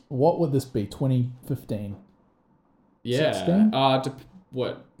to is, what would this be, 2015? Yeah. 16?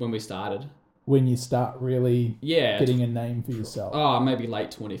 When we started? When you start really Yeah. getting a name for yourself. Maybe late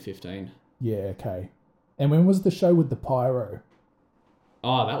 2015. Yeah, okay. And when was the show with the pyro?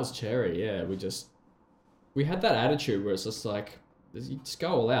 Oh, that was Cherry. Yeah, we had that attitude where it's just like, you just go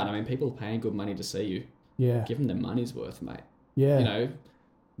all out. I mean, people are paying good money to see you. Yeah. Give them their money's worth, mate. Yeah.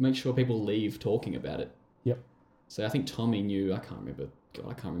 Make sure people leave talking about it. Yep. So I think Tommy knew, I can't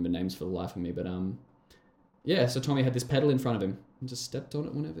remember names for the life of me, but yeah, so Tommy had this pedal in front of him and just stepped on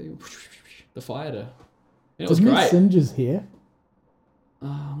it whenever the fire to. It was Didn't he great. singe his hair?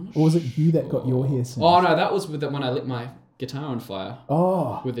 I'm not Or was it you that got your hair singed? singed? Oh no, that was when I lit my guitar on fire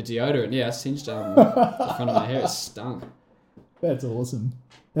Oh, with the deodorant. Yeah, I singed the front of my hair. It stunk. that's awesome.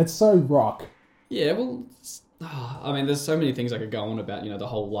 That's so rock. Yeah, well, I mean, there's so many things I could go on about, the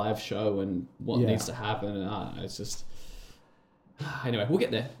whole live show and what Yeah. needs to happen, and I don't know, it's just. Anyway, we'll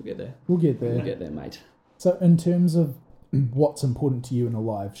get there. We'll get there. We'll get there, mate. So in terms of what's important to you in a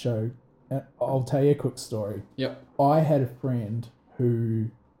live show, I'll tell you a quick story. Yep. I had a friend who,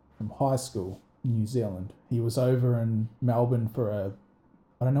 from high school, New Zealand, he was over in Melbourne for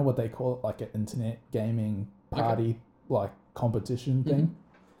I don't know what they call it, like an internet gaming party, like competition thing.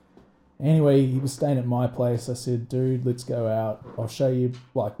 Anyway, he was staying at my place. I said, dude, let's go out. I'll show you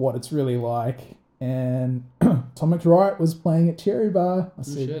like what it's really like. And Atomic Riot was playing at Cherry Bar. I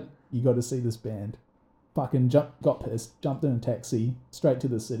said, shit. you got to see this band. Fucking got pissed, jumped in a taxi, straight to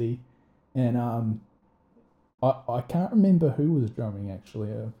the city. And I can't remember who was drumming,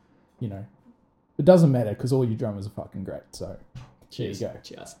 actually. It doesn't matter because all your drummers are fucking great. So Cheers. there you go.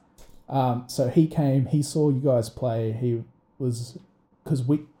 Cheers. So he came, he saw you guys play. He was, because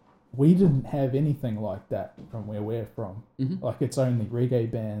we didn't have anything like that from where we're from. Mm-hmm. Like, it's only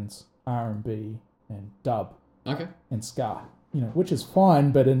reggae bands, R&B, and dub, Okay. and ska. Which is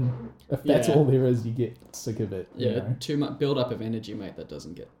fine, but if that's Yeah. all there is, you get sick of it. Yeah, too much build up of energy, mate, that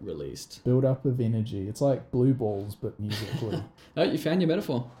doesn't get released. Build up of energy. It's like Blue Balls, but musically. Oh, you found your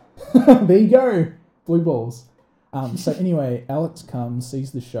metaphor. There you go. Blue Balls. So anyway, Alex comes,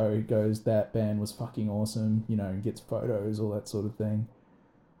 sees the show, goes, that band was fucking awesome, gets photos, all that sort of thing.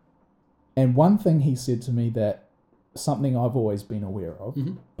 And one thing he said to me that, something I've always been aware of,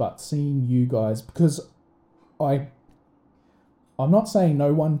 but seeing you guys, because I'm not saying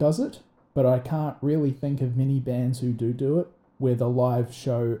no one does it, but I can't really think of many bands who do it, where the live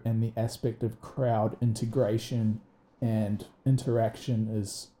show and the aspect of crowd integration and interaction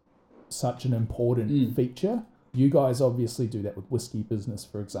is such an important feature. You guys obviously do that with Whiskey Business,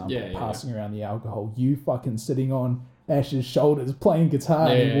 for example, passing around the alcohol. You fucking sitting on Ash's shoulders playing guitar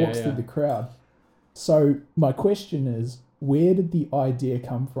and he walks through the crowd. So my question is, where did the idea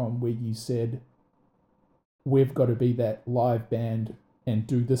come from where you said, we've got to be that live band and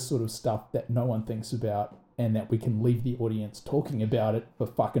do this sort of stuff that no one thinks about and that we can leave the audience talking about it for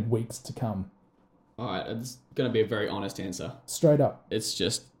fucking weeks to come? Alright, it's going to be a very honest answer. Straight up. It's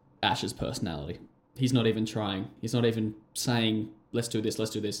just Ash's personality. He's not even trying. He's not even saying, let's do this,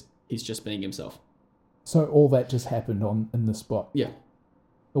 let's do this. He's just being himself. So all that just happened in the spot? Yeah.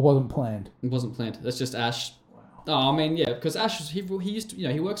 It wasn't planned? It wasn't planned. That's just Ash. Oh, I mean, yeah, because Ash, he used to,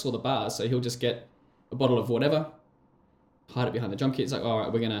 he works all the bars, so he'll just get a bottle of whatever, hide it behind the drum kit. It's like, all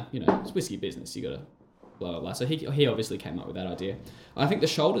right, we're going to, it's Whiskey Business. You got to blah, blah, blah. So he obviously came up with that idea. I think the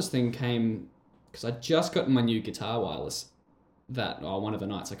shoulders thing came because I just got my new guitar wireless one of the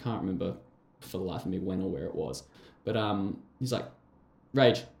nights. I can't remember for the life of me when or where it was. But he's like,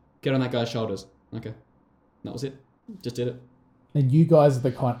 Rage, get on that guy's shoulders. Okay. And that was it. Just did it. And you guys are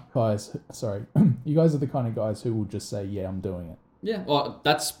the kind of guys, you guys are the kind of guys who will just say, yeah, I'm doing it. Yeah, well,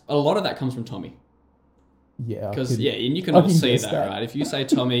 a lot of that comes from Tommy. Yeah. Because, and you can all see that, right? If you say,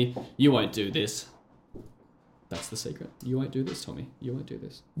 Tommy, you won't do this, that's the secret. You won't do this, Tommy. You won't do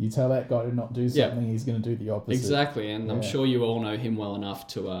this. You tell that guy to not do something, he's going to do the opposite. Exactly, and I'm sure you all know him well enough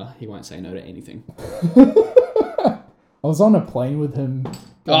to, he won't say no to anything. I was on a plane with him.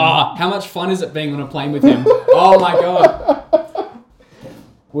 How much fun is it being on a plane with him? Oh my God.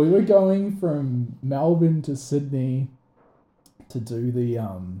 We were going from Melbourne to Sydney to do the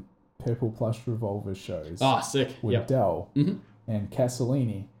Purple Plush Revolver shows. Sick. With Dell Mm-hmm. and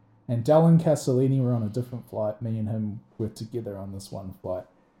Castellini. And Dallin Castellini were on a different flight. Me and him were together on this one flight.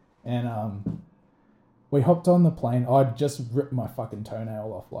 And we hopped on the plane. I'd just ripped my fucking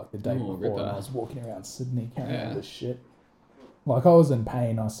toenail off like the day before. ripper. And I was walking around Sydney carrying all Yeah. this shit. Like, I was in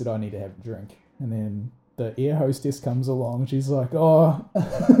pain. I said, I need to have a drink. And then the air hostess comes along. She's like, oh,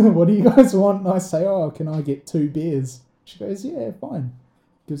 what do you guys want? And I say, oh, can I get 2 beers? She goes, yeah, fine.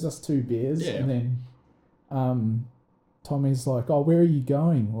 Gives us 2 beers. Yeah. And then Tommy's like, oh, where are you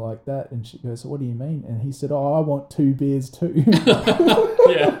going? Like that. And she goes, what do you mean? And he said, oh, I want 2 beers too.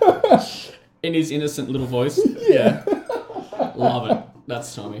 Yeah. In his innocent little voice. Yeah. Love it.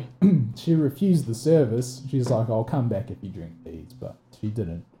 That's Tommy. She refused the service. She's like, I'll come back if you drink these. But she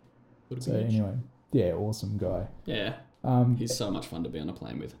didn't. What a So bitch. anyway, yeah, awesome guy. Yeah. He's He's so much fun to be on a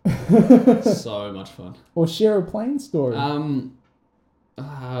plane with. So much fun. or share a plane story.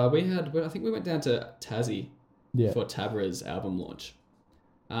 I think we went down to Tassie yeah. for Tabra's album launch.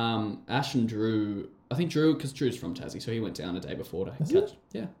 Ash and Drew, I think because Drew's from Tassie, so he went down a day before to Is catch.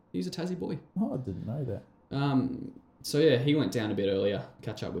 he? Yeah, he's a Tassie boy. Oh, I didn't know that. So yeah, he went down a bit earlier,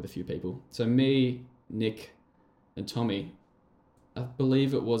 catch up with a few people. So me, Nick, and Tommy, I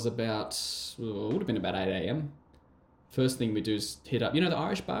believe it was about, it would have been about 8 a.m. First thing we do is hit up, the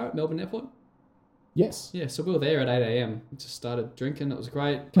Irish bar at Melbourne Airport? Yes. Yeah, so we were there at 8 a.m. Just started drinking. It was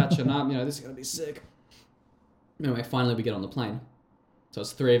great. Catching up. This is going to be sick. Anyway, finally we get on the plane. So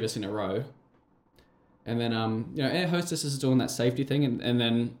it's 3 of us in a row. And then, air hostess is doing that safety thing. And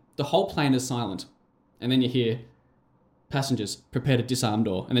then the whole plane is silent. And then you hear, passengers, prepare to disarm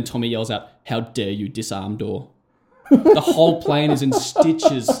door. And then Tommy yells out, how dare you disarm door? The whole plane is in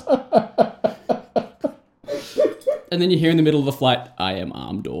stitches. And then you hear in the middle of the flight, I am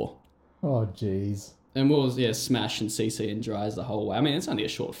armed door. Oh, jeez. And we was, smash and CC and dries the whole way. I mean, it's only a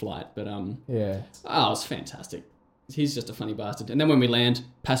short flight, but Yeah. it was fantastic. He's just a funny bastard. And then when we land,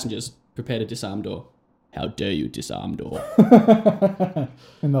 passengers, prepare to disarm door. How dare you disarm door?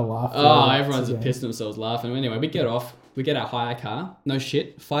 And the laughter. Oh, everyone's again. pissed themselves laughing. Anyway, we get off. We get our hire car. No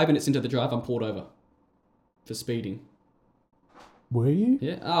shit. 5 minutes into the drive, I'm pulled over for speeding. Were you?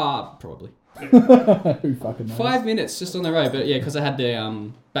 Yeah, probably. Who fucking knows? 5 minutes just on the road. But yeah, because I had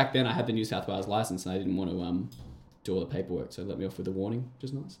the, back then I had the New South Wales license and I didn't want to do all the paperwork. So they let me off with a warning, which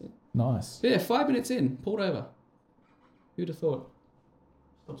is nice. Yeah. Nice. But yeah, 5 minutes in, pulled over. Who'd have thought?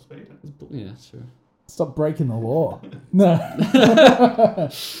 Stop speaking. Yeah, sure. Stop breaking the law. No.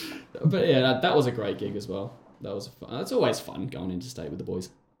 But yeah, that was a great gig as well. That was fun. It's always fun going interstate with the boys.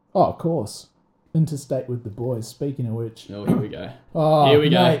 Oh, of course. Interstate with the boys. Speaking of which. Oh, here we go. Oh, Here we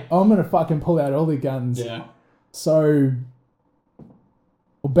go. mate, I'm going to fucking pull out all the guns. Yeah. So,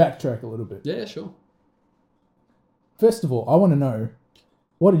 we'll backtrack a little bit. Yeah, sure. First of all, I want to know,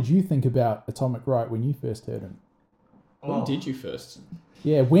 what did you think about Atomic Right when you first heard him? When did you first?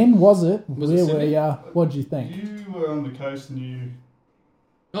 Yeah, when was it? Was it Where were Sydney? ya? What did you think? You were on the coast and you...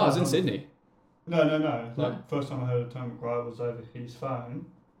 Oh, I was in Sydney. No. No? Like, first time I heard Atomic Right was over his phone,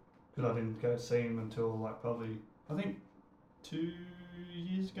 because I didn't go see him until, like, probably, I think, 2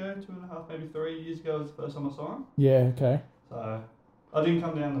 years ago, 2.5, maybe 3 years ago was the first time I saw him. Yeah, okay. So, I didn't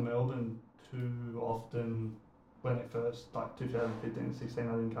come down to Melbourne too often when it first, like, 2015, 16,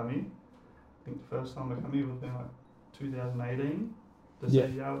 I didn't come here. I think the first time I come here would have been, like, 2018 to Yeah.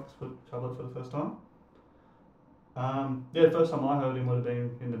 see Alex Chublett for the first time. The first time I heard him would have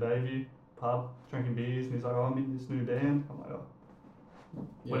been in the Bayview pub, drinking beers, and he's like, oh, I'm in this new band. I'm like, oh.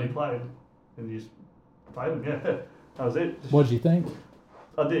 When he played, and he just played him, yeah, that was it. What did you think?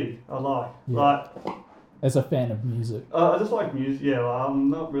 I dig, I like. Yeah. Like, As a fan of music. I just like music, yeah, like, I'm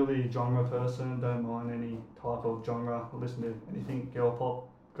not really a genre person, don't mind any type of genre, I listen to anything, girl pop,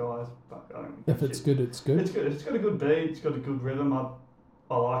 guys, but I don't If give a it's shit. good, it's good. It's good. It's got a good beat. It's got a good rhythm.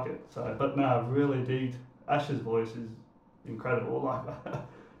 I like it. So, but no, I really dig. Ash's voice is incredible. Like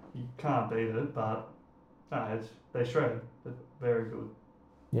you can't beat it. But no, they shred. They're very good.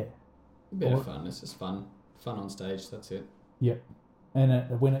 A bit of fun. It's just fun. Fun on stage. That's it.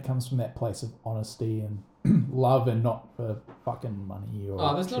 And when it comes from that place of honesty and love and not for fucking money or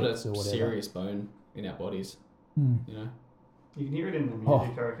Oh, there's not a chicks or whatever. serious bone in our bodies. Hmm. You know. You can hear it in the Oh,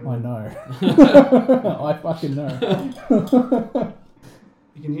 music. I reckon. I know. I fucking know.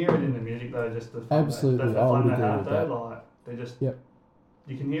 You can hear it in the music though. Just the fun Absolutely, the I fun would they agree have with though. that. Like they just. Yep.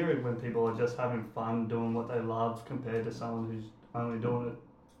 You can hear it when people are just having fun doing what they love compared to someone who's only doing it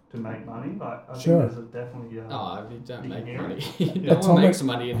to make money. Like I Sure. think there's definitely. Oh, you don't You make can hear money. it. No one Atomic- makes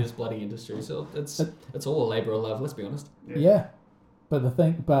money in this bloody industry. So it's all a labour of love. Let's be honest. Yeah. But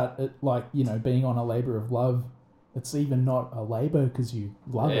being on a labour of love, it's even not a labour because you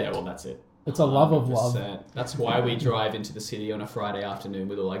love Yeah. it. Well, that's it. It's a love of love. 100%. That's why we drive into the city on a Friday afternoon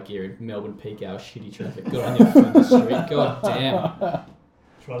with all our gear in Melbourne peak hour shitty traffic. Good on you, Flinders Street. God damn.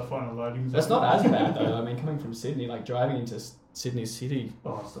 Try to find a loading zone. That's not as bad though. I mean, coming from Sydney, like driving into Sydney City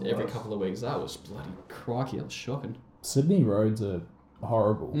Oh, it's the every worst. couple of weeks, that was bloody crikey. That was shocking. Sydney roads are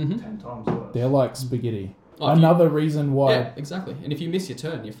horrible. Mm-hmm. 10 times worse. They're like spaghetti. Oh, Another reason why yeah, exactly. And if you miss your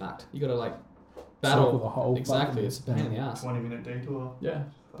turn, you're fucked. You got to like circle battle. the whole Exactly. fucking It's a pain in the thing. ass. 20-minute detour. Yeah.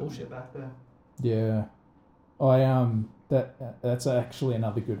 Fucking Bullshit. get back there. Yeah, that's actually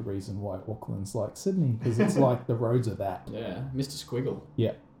another good reason why Auckland's like Sydney, because it's like the roads are that. Yeah. Mr. Squiggle.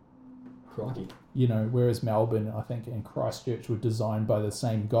 Yeah. Crikey. You know, whereas Melbourne, I think, and Christchurch were designed by the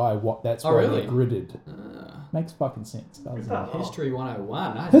same guy. That's Oh, why really? they're gridded. Ah. Makes fucking sense, Is doesn't that it? hot? History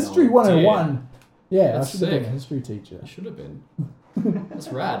 101. I had History no 101. idea. Yeah, That's I should have been sick. a history teacher. I should have been. That's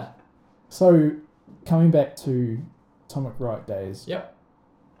rad. So, coming back to Atomic Right days. Yep.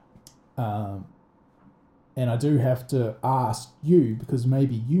 And I do have to ask you, because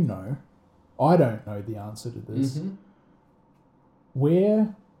maybe you know, I don't know the answer to this. Mm-hmm.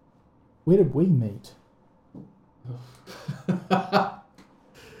 Where did we meet? I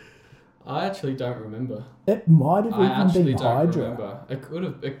actually don't remember. It might have I even actually been don't Hydra remember. It could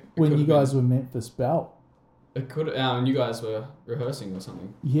have. when you guys were Memphis Belt. It could. And you guys were rehearsing or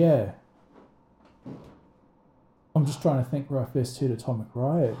something. Yeah. I'm just trying to think where I first heard Atomic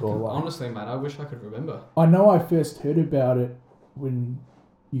Riot. Or like, Honestly, mate, I wish I could remember. I know I first heard about it when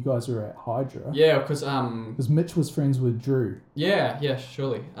you guys were at Hydra. Yeah, because Because Mitch was friends with Drew. yeah,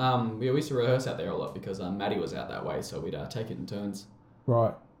 surely. We used to rehearse out there a lot because Maddie was out that way, so we'd take it in turns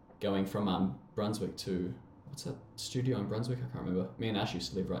Right. going from Brunswick to what's that studio in Brunswick? I can't remember. Me and Ash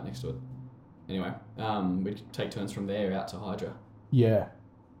used to live right next to it. Anyway, we'd take turns from there out to Hydra. Yeah.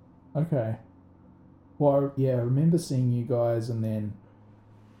 Okay. Well, yeah, I remember seeing you guys and then,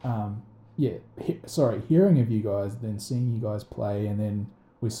 hearing of you guys, then seeing you guys play, and then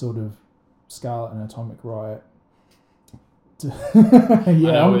we sort of Scarlet and Atomic Riot. I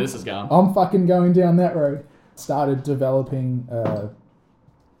know where this is going. I'm fucking going down that road. Started developing, I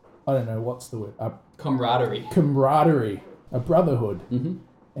don't know, what's the word? A Camaraderie. camaraderie, a brotherhood. Mm-hmm.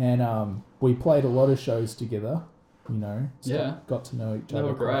 And we played a lot of shows together, you know. Yeah. Got to know each They other.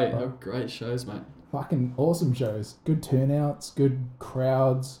 were quite great. well. They were great shows, mate. Fucking awesome shows. Good turnouts, good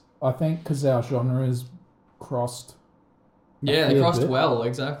crowds. I think because our genres crossed. Yeah, they fair crossed bit. well.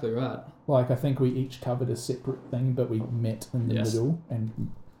 Exactly right. Like, I think we each covered a separate thing, but we met in the Yes. middle,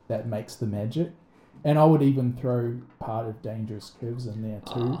 and that makes the magic. And I would even throw part of Dangerous Curves in there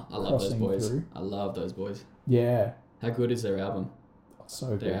too. I love those crossing boys. through. I love those boys. Yeah, How good is their album? so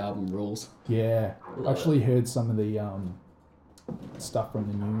Their good. album rules. Yeah, Love I actually heard some of the stuff from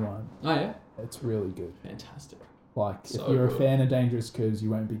the new one. it. Oh yeah, It's really good. fantastic. Like, So if you're good. a fan of Dangerous Curves, you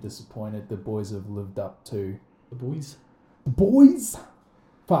won't be disappointed. The boys have lived up to. The boys. The boys?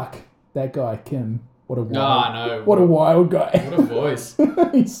 Fuck. That guy, Kim. What a wild, Ah, no. what a wild guy. What a voice.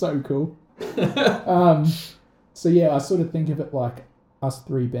 He's so cool. So yeah, I sort of think of it like us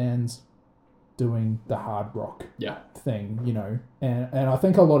three bands doing the hard rock Yeah. thing, you know. And I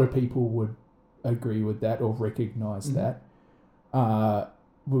think a lot of people would agree with that or recognize Mhm. that.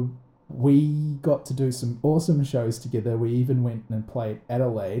 We got to do some awesome shows together. We even went and played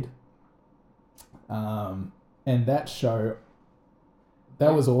Adelaide. And that show,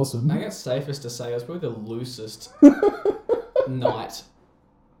 that was awesome. I think it's safest to say it was probably the loosest night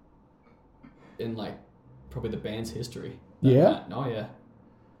in like probably the band's history. That Yeah? night. Oh yeah.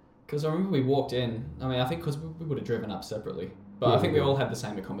 Because I remember we walked in. I mean, I think because we would have driven up separately, but Yeah, I think we we all had the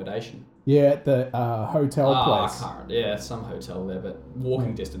same accommodation. Yeah, at the hotel I place. can't remember. Yeah, some hotel there, but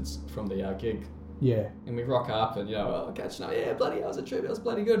walking distance from the gig. Yeah. And we rock up and, oh, catching up. Yeah, bloody, I was a trip. It was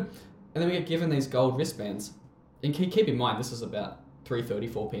bloody good. And then we get given these gold wristbands. And keep in mind, this is about 3:30,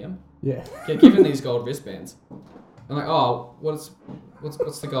 4 p.m. Yeah. Get given these gold wristbands. I'm like, oh, what's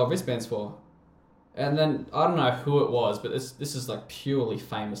the gold wristbands for? And then, I don't know who it was, but this is like purely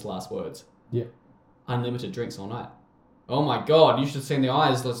famous last words. Yeah. Unlimited drinks all night. Oh my God, you should have seen the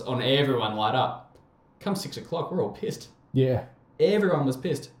eyes on everyone light up. Come 6 o'clock, we're all pissed. Yeah. Everyone was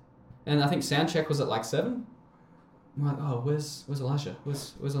pissed. And I think sound check was at like 7. I'm like, oh, where's Elisha?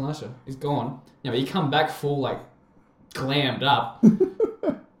 Where's Elisha? He's gone. Yeah, but you come back full, like, glammed up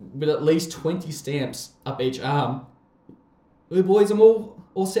with at least 20 stamps up each arm. Hey boys, I'm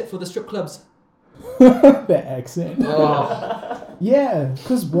all set for the strip clubs. That accent. Oh, Yeah,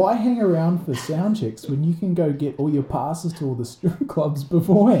 because why hang around for sound checks when you can go get all your passes to all the strip clubs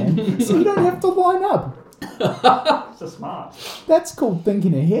beforehand so you don't have to line up? It's so smart. That's called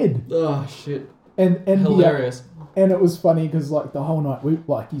thinking ahead. oh shit. And Hilarious. and it was funny because like the whole night, we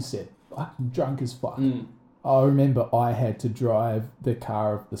like you said, fucking drunk as fuck. Mm. I remember I had to drive the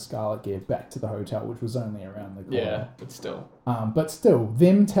car of the Scarlet Gear back to the hotel, which was only around the corner. Yeah, but still. But still,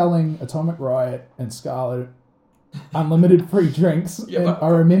 them telling Atomic Riot and Scarlet unlimited free drinks. Yeah, and but- I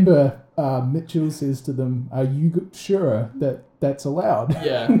remember Mitchell says to them, "Are you sure that that's allowed?"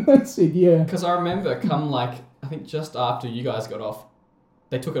 Yeah. They said, "Yeah." Because I remember I think just after you guys got off,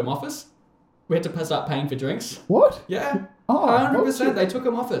 they took them off us. We had to start paying for drinks. What? Yeah. Oh, 100%. They took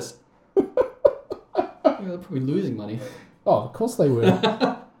them off us. Yeah, they're probably losing money. Oh, of course they were.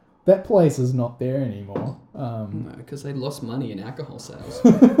 That place is not there anymore. No, because they lost money in alcohol sales.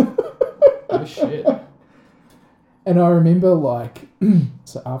 Oh, shit. And I remember, like,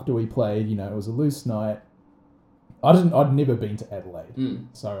 so after we played, you know, it was a loose night. I'd never been to Adelaide, Mm.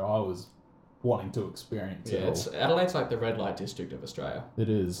 so I was wanting to experience Yeah, it all. Adelaide's like the red light district of Australia. It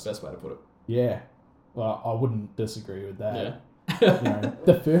is. Best way to put it. Yeah. Well, I wouldn't disagree with that. Yeah. You know,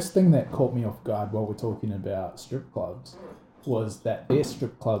 the first thing that caught me off guard while we're talking about strip clubs was that their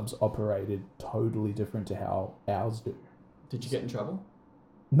strip clubs operated totally different to how ours do. Did you get in trouble?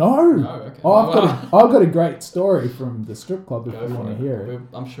 No! Oh, okay. I've got a great story from the strip club if Go you want for to hear it.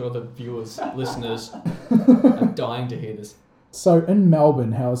 I'm sure the viewers, listeners, are dying to hear this. So in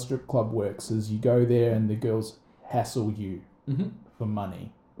Melbourne, how a strip club works is you go there and the girls hassle you Mm-hmm. for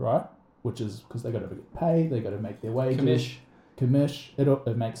money, right? Which is because they got to get paid, they got to make their wages. Commish.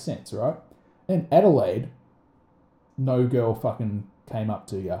 It makes sense, right? In Adelaide, no girl fucking came up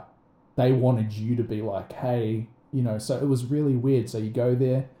to you. They wanted you to be like, hey, you know, so it was really weird. So you go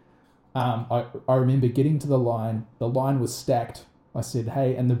there. I remember getting to the line was stacked. I said,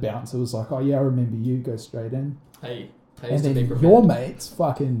 hey, and the bouncer was like, oh yeah, I remember you, go straight in. Hey, And pays to then be prepared. your mates,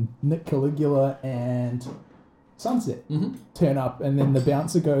 fucking Nick Caligula and Sunset, Mm-hmm. turn up, and then the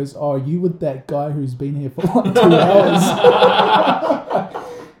bouncer goes, oh, you with that guy who's been here for like 2 hours.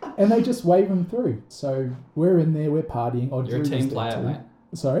 And they just wave him through. So we're in there, we're partying. Oh, You're a Drew was team there player, too. mate.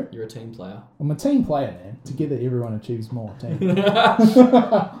 Sorry? You're a team player. I'm a team player, man. Together, everyone achieves more. Team.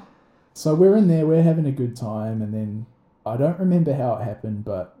 So we're in there, we're having a good time, and then I don't remember how it happened,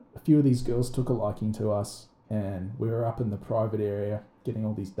 but a few of these girls took a liking to us, and we were up in the private area getting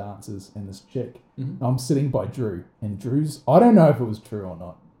all these dances, and this chick. Mm-hmm. I'm sitting by Drew, and Drew's, I don't know if it was true or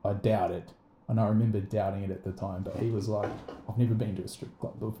not. I doubt it. And I remember doubting it at the time, but he was like, I've never been to a strip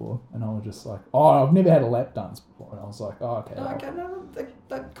club before. And I was just like, oh, I've never had a lap dance before. And I was like, oh, okay. Okay, no,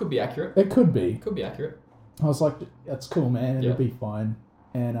 that could be accurate. It could be. Could be accurate. I was like, that's cool, man. It'll Yeah. be fine.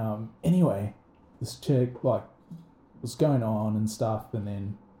 And anyway, this chick, like, was going on and stuff, and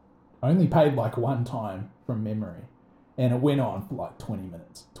then I only paid, like, one time from memory. And it went on for, like, 20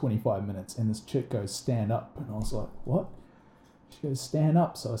 minutes, 25 minutes. And this chick goes, stand up. And I was like, what? She goes, stand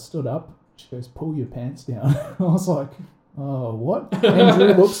up. So I stood up. She goes, pull your pants down. I was like, oh, what? And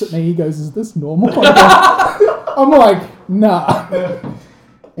Drew looks at me. He goes, is this normal? I'm like, nah.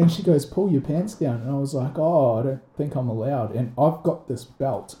 And she goes, pull your pants down. And I was like, oh, I don't think I'm allowed. And I've got this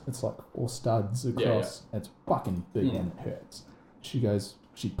belt. It's like 4 studs across. It's fucking big and it hurts. She goes,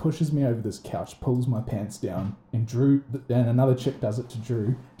 she pushes me over this couch, pulls my pants down. And Drew, and another chick does it to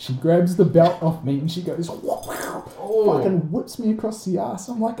Drew. She grabs the belt off me and she goes, fucking whips me across the ass.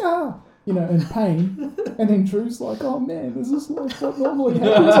 I'm like, ah, you know, in pain. And then Drew's like, oh man, is this like what normally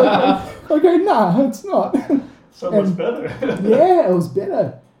happens? I go, nah, it's not. So much And- better. Yeah, it was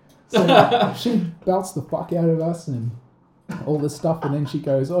better. So she belts the fuck out of us and all this stuff, and then she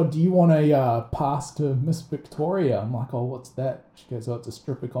goes, oh, do you want a pass to Miss Victoria? I'm like, oh, what's that? She goes, oh, it's a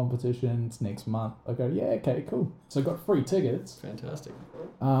stripper competition, it's next month. I go, yeah, okay, cool. So I got free tickets. Fantastic.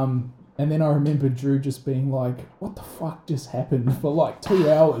 And then I remember Drew just being like, what the fuck just happened for like 2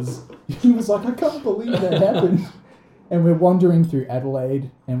 hours? He was like, I can't believe that happened. And we're wandering through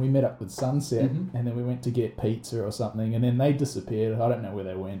Adelaide, and we met up with Sunset, Mhm. and then we went to get pizza or something, and then they disappeared. I don't know where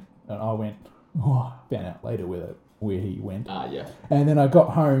they went. And I went, oh, I found out later where he went. Yeah. And then I got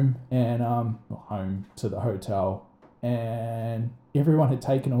home, and home to the hotel, and everyone had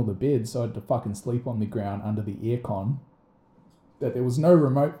taken all the beds, so I had to fucking sleep on the ground under the aircon that there was no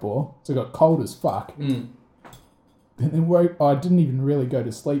remote for, so it got cold as fuck. Mm. And then I didn't even really go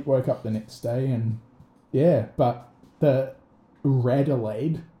to sleep, woke up the next day, and yeah, but the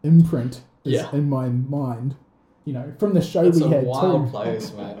Radelaide imprint is Yeah. in my mind, you know, from the show It's we a had wild too.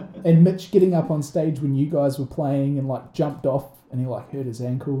 place, mate. And Mitch getting up on stage when you guys were playing and like jumped off and he like hurt his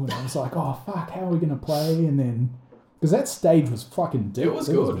ankle, and I was like, oh fuck, how are we gonna play? And then because that stage was fucking deep, It was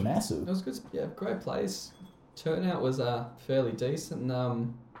good. was massive, It was good. Yeah, great place. Turnout was fairly decent.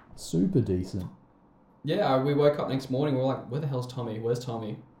 super decent. Yeah, we woke up next morning. We were like, where the hell's Tommy? Where's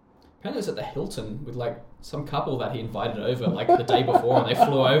Tommy? apparently it was at the Hilton with like some couple that he invited over like the day before, and they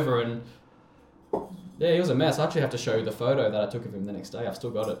flew over, and yeah, he was a mess. I actually have to show you the photo that I took of him the next day. I've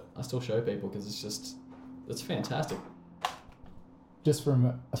still got it. I still show people because it's fantastic. Just from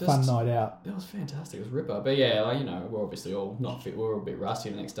a fun night out. It was fantastic. It was ripper. But yeah, like, you know, we're obviously all not fit. We were a bit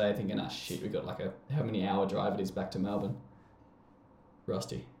rusty the next day, thinking, shit, we got like how many hour drive it is back to Melbourne.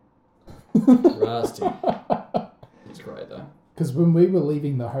 Rusty. Rusty. It's great though. Because when we were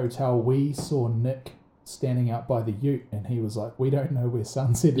leaving the hotel, we saw Nick standing out by the ute, and he was like, "We don't know where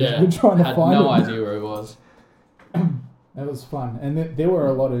Sunset is. Yeah, We're trying to had find no it." idea where it was. It was fun, and there were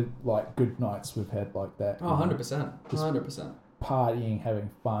a lot of like good nights we've had like that. Oh, 100%. 100%. Partying, having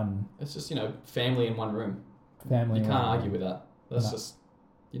fun. It's just, you know, family in one room. Family. You in can't one argue room. with that. That's No. just,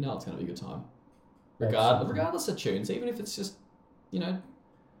 you know, it's going to be a good time. Absolutely. Regardless of tunes, even if it's just, you know,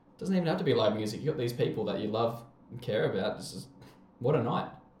 doesn't even have to be live music. You got these people that you love and care about. It's just, what a night.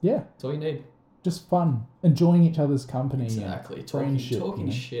 Yeah, That's all you need. just fun, enjoying each other's company. Exactly. And Talking friendship, you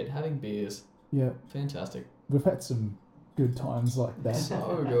know? shit, having beers. Yeah, Fantastic. we've had some good times like that.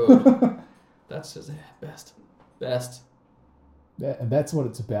 So good. That's just best. Yeah, and that's what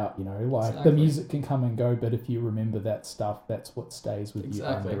it's about, you know. Like Exactly. the music can come and go, but if you remember that stuff, that's what stays with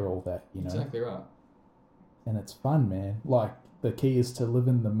Exactly. you under all that, you know. Exactly right. And it's fun, man. Like the key is to live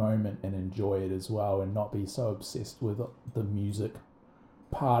in the moment and enjoy it as well, and not be so obsessed with the music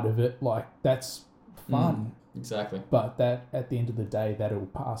part of it. Like that's fun, Exactly. but that at the end of the day, that'll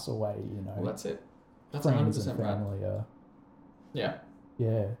pass away, you know. Well, that's it. That's Friends 100% and right. family are. Yeah.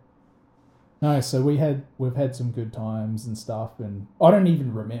 Yeah. No, so we've had some good times and stuff, and I don't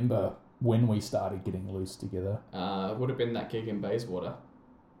even remember when we started getting loose together. Would have been that gig in Bayswater.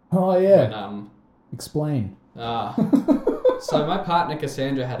 Oh yeah. When, Explain. so my partner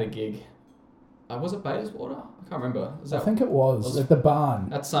Cassandra had a gig. Was it Bayswater? I can't remember. I think it was at the barn.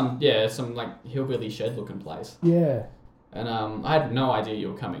 That's some like hillbilly shed looking place. Yeah. And I had no idea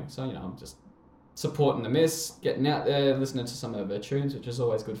you were coming, so you know I'm just supporting the miss, getting out there, listening to some of her tunes, which is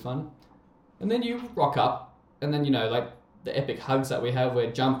always good fun. And then you rock up, and then you know like the epic hugs that we have,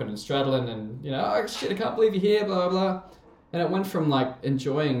 we're jumping and straddling, and you know, oh shit, I can't believe you're here, blah blah. And it went from like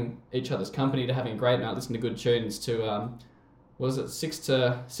enjoying each other's company to having a great night, listening to good tunes to was it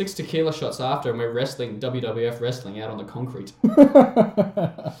six tequila shots after, and we're wrestling WWF wrestling out on the concrete.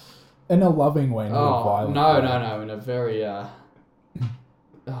 In a loving way, not a violent way. No, in a very oh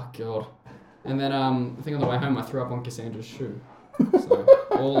god. And then I think on the way home I threw up on Cassandra's shoe, so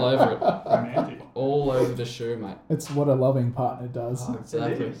all over it, Romantic. all over the shoe, mate. It's what a loving partner does. Oh,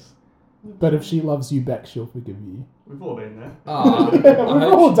 exactly. It is. But if she loves you back, she'll forgive you. We've all been there. Oh, We've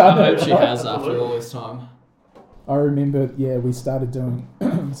all done I hope it, she right? has after all this time. I remember, yeah, we started doing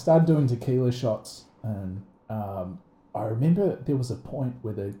tequila shots, and I remember there was a point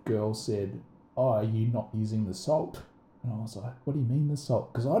where the girl said, "Oh, are you not using the salt?" And I was like, "What do you mean the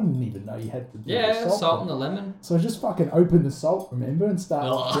salt?" Because I didn't even know you had to do the Yeah, salt. salt and the lemon. So I just fucking opened the salt, remember, and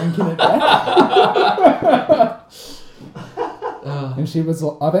started Ugh. drinking it back. And she was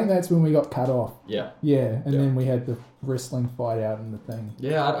like, I think that's when we got cut off. Yeah. Yeah, and Yeah. then we had the wrestling fight out in the thing.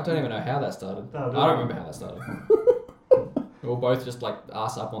 Yeah, I don't even know how that started. No, I don't remember how that started. We were both just like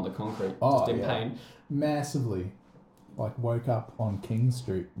ass up on the concrete, just in pain. Massively. Like woke up on King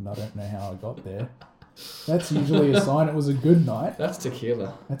Street, and I don't know how I got there. That's usually a sign it was a good night. That's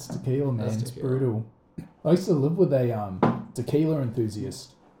tequila. That's tequila, man. That's It's tequila. brutal. I used to live with a tequila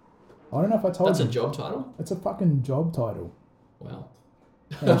enthusiast. I don't know if I told That's you. a job title? It's a fucking job title. Wow.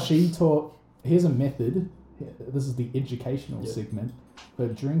 And she taught, here's a method, this is the educational Yeah. segment, for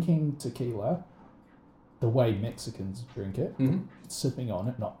drinking tequila the way Mexicans drink it, Mm-hmm. sipping on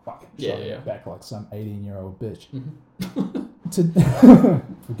it, not fucking Yeah, shutting yeah. it back like some 18-year-old bitch. Mm-hmm. To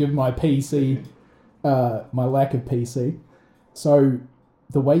forgive my PC, my lack of PC. So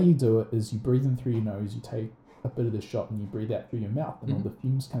the way you do it is you breathe in through your nose, you take a bit of the shot and you breathe out through your mouth, and all Mhm. the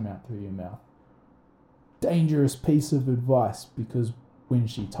fumes come out through your mouth. Dangerous piece of advice, because when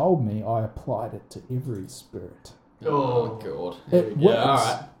she told me, I applied it to every spirit. Oh, God. It Here we go. works.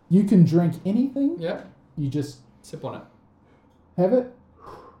 Alright. You can drink anything, Yeah. you just Sip on it. have it,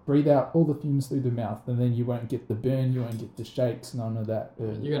 breathe out all the fumes through the mouth, and then you won't get the burn, you won't get the shakes, none of that.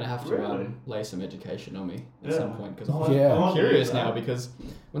 You're going to have to Really? lay some education on me at Yeah. some point, because Yeah. I'm I curious want to now, do because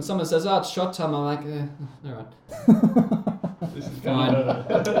when someone says, oh, it's shot time, I'm like, alright. that. This is Fine.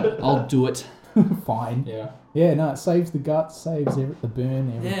 gonna I'll do it. Fine. Yeah. Yeah, no, it saves the guts, saves the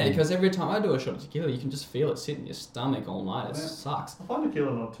burn, everything. Yeah, because every time I do a shot of tequila, you can just feel it sit in your stomach all night. It Yeah. sucks. I find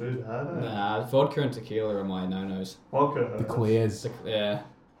tequila not too bad. Nah, vodka and tequila are my no-nos. Vodka The hurts. Claire's. Yeah.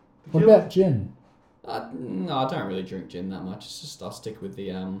 What Tequila- about gin? No, I don't really drink gin that much. It's just I'll stick with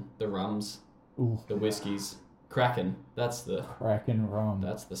the rums, Ooh, the whiskies. Kraken, that's the cracking rum.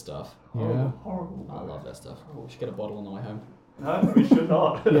 stuff. Yeah. Horrible. I love that stuff. We should get a bottle on the way home. No, we should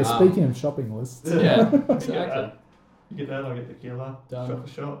not. Yeah, speaking of shopping lists. Yeah, You get exactly. that, you get that, I'll get tequila. Done. Shot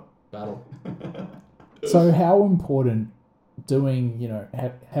for shot. Battle. So how important doing,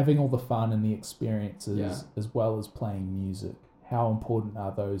 having all the fun and the experiences Yeah. as well as playing music, how important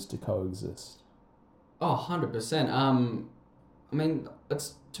are those to coexist? Oh, 100%. I mean,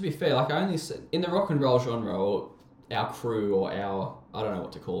 it's to be fair, like I only in the rock and roll genre, or our crew, or our, I don't know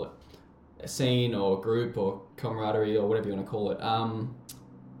what to call it, a scene or group or camaraderie or whatever you want to call it.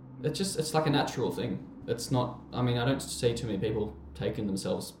 It's like a natural thing. It's not. I mean, I don't see too many people taking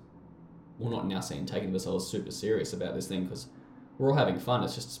themselves, well, not in our scene, taking themselves super serious about this thing, because we're all having fun.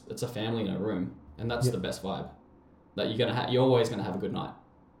 It's a family in a room, and that's Yep. the best vibe. That you're always gonna have a good night,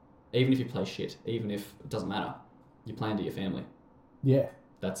 even if you play shit, even if it doesn't matter. You're playing to your family. Yeah.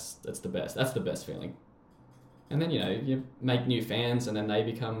 That's the best. That's the best feeling. And then you make new fans, and then they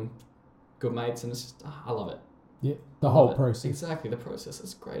become good mates, and it's just I love it. Yeah. The Love whole it. process. Exactly, the process.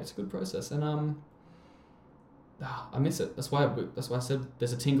 It's great. It's a good process, and I miss it. That's why I said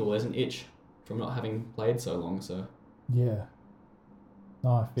there's a tingle, there's an itch from not having played so long. So Yeah.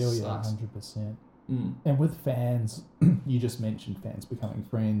 No, I feel you Sucks. 100%. mm. And with fans, you just mentioned fans becoming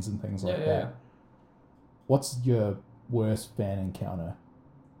friends and things like Yeah, that. yeah. What's your worst fan encounter?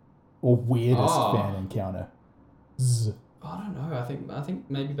 Or weirdest Oh. fan encounter? Zzz. I don't know. I think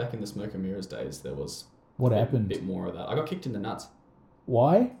maybe back in the Smoke and Mirrors days there was What a happened? bit more of that. I got kicked in the nuts.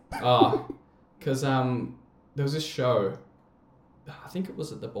 Why? Because there was this show, I think it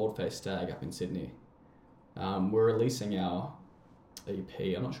was at the Baldface Stag up in Sydney. We're releasing our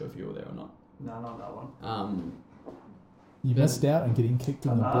EP. I'm not sure if you were there or not. No, not that one. You Yeah. missed out on getting kicked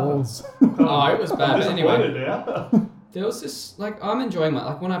in the Ah. balls. Oh, it was bad. But anyway, Disappointed now. there was this, like, I'm enjoying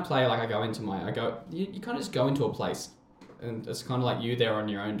like when I play, like, you kind of just go into a place, and it's kind of like you there on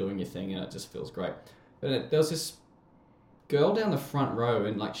your own doing your thing, and it just feels great. But there was this girl down the front row,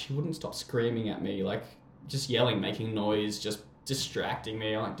 and, like, she wouldn't stop screaming at me, like, just yelling, making noise, just distracting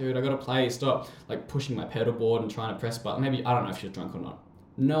me. I'm like, dude, I gotta play, stop. Like, pushing my pedal board and trying to press button. Maybe, I don't know if she was drunk or not.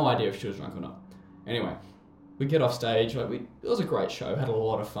 No idea if she was drunk or not. Anyway, we get off stage, like, it was a great show, had a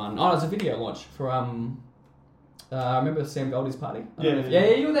lot of fun. Oh, it was a video launch for, remember Sam Goldie's party? I don't know if- Yeah.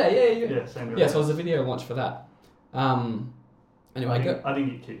 you were there, yeah. Yeah, same Yeah, so it was a video launch for that. Anyway, I didn't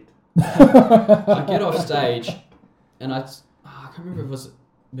get kicked. I get off stage, and I can't remember if it was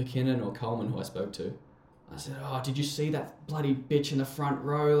McKinnon or Coleman who I spoke to. I said, "Oh, did you see that bloody bitch in the front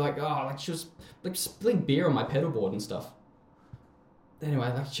row? Like she was like spilling beer on my pedal board and stuff."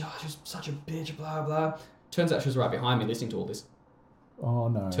 Anyway, like, she was such a bitch, blah blah. Turns out she was right behind me, listening to all this. Oh,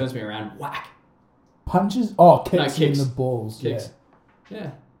 no. Turns me around, whack, Punches? Oh, kicks, No, kicks. in the balls. kicks.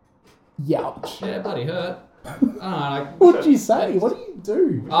 Yeah, Yeah. Youch. yeah, bloody hurt. I don't know, like, What did you say? What do you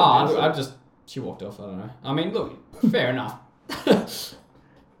do? I just, she walked off, I don't know. I mean, look, fair enough.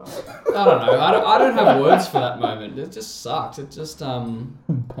 I don't know. I don't have words for that moment. It just sucked. It just,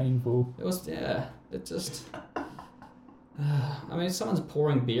 Painful. it was, yeah, it just, I mean, if someone's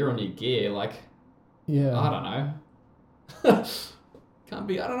pouring beer on your gear, like, Yeah. I don't know. Can't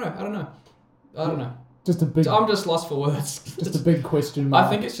be, I don't know. Just a big, So I'm just lost for words. just a big question mark. I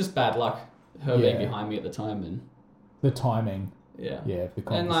think it's just bad luck, her being Yeah. behind me at the time, and the timing. yeah. Yeah, the And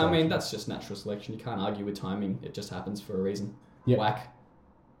conversation. I mean, that's just natural selection. You can't argue with timing. It just happens for a reason. Yep. Whack.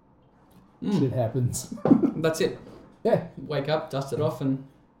 Shit happens. That's it. Yeah. Wake up, dust it off, and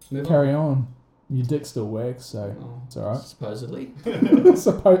move on. Carry on. Your dick still works, so Oh, it's alright. supposedly.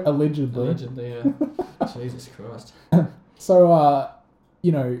 Allegedly. Allegedly, yeah. Jesus Christ. So,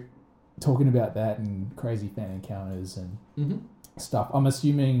 talking about that and crazy fan encounters and Mm-hmm. stuff, I'm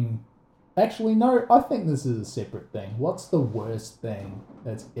assuming... Actually, no, I think this is a separate thing. What's the worst thing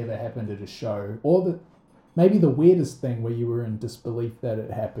that's ever happened at a show? Or maybe the weirdest thing where you were in disbelief that it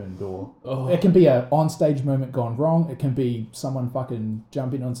happened, or... Oh. It can be a on-stage moment gone wrong. It can be someone fucking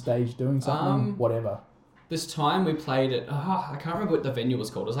jumping on stage doing something, whatever. This time we played at, I can't remember what the venue was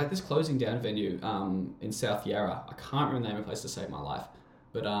called. It was like this closing down venue in South Yarra. I can't remember the name of the place to save my life.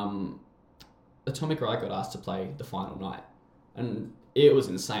 But Atomic Right got asked to play the final night. And it was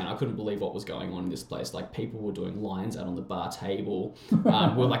insane. I couldn't believe what was going on in this place. Like, people were doing lines out on the bar table.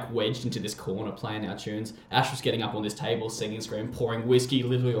 We're like wedged into this corner playing our tunes. Ash was getting up on this table, singing, screaming, pouring whiskey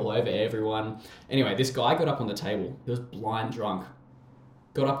literally all over everyone. Anyway, this guy got up on the table. He was blind drunk.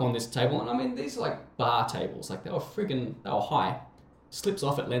 Got up on this table, and I mean, these are like bar tables. Like, they were high. Slips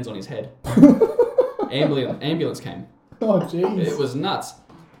off, it lands on his head. Ambulance came. Oh, jeez. It was nuts.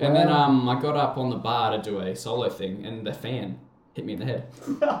 And then Wow. I got up on the bar to do a solo thing, and the fan hit me in the head.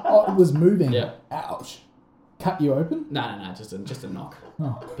 Oh, it was moving. Yeah. Ouch. Cut you open? No, just a knock.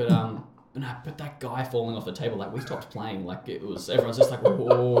 Oh. But but that guy falling off the table, like, we stopped playing. Like, it was, everyone's just like,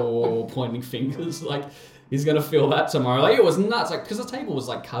 whoa, pointing fingers. Like, he's gonna feel that tomorrow. Like, it was nuts. Like, because the table was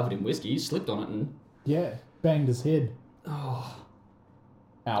like covered in whiskey. He slipped on it and Yeah. Banged his head. I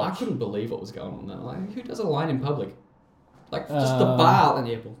Ouch. couldn't believe what was going on there. Like, who does a line in public? Like, just the bar and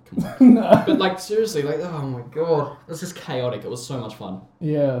the airport. Come on. No. But like, seriously, like, oh my god, it was just chaotic. It was so much fun.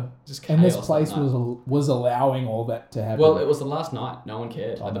 Yeah. Just chaos. And this that place night. was allowing all that to happen. Well, it was the last night. No one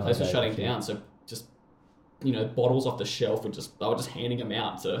cared. Oh, Like, the no, place was they shutting actually- down, so just, bottles off the shelf were they were just handing them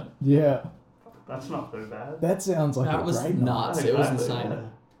out to. Yeah. That's not too bad. That sounds like That a was great night. nuts. It was Exactly, insane. yeah.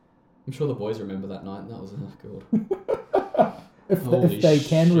 I'm sure the boys remember that night. That was good. If Holy they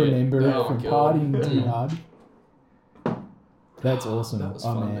can shit. remember it Oh, from God. partying too Mm. hard. That's awesome. That was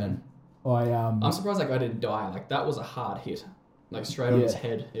oh fun, man. man. I I'm surprised that guy didn't die. Like, that was a hard hit. Like, straight on his Yeah.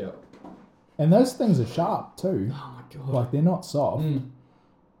 head. Yeah. and those things are sharp too. Oh my god. Like they're not soft. Mm.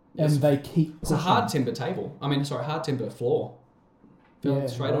 And they keep It's a pushing. hard timber table. Hard timber floor. Fell Yeah,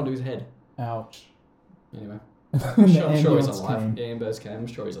 straight right. onto his head. Ouch. Anyway. And I'm the sure he's ambulance alive. came. Yeah, ambulance came. I'm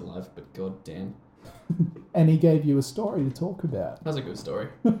sure he's alive, but god damn. And he gave you a story to talk about. That was a good story.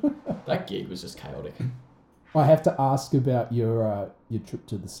 That gig was just chaotic. I have to ask about your trip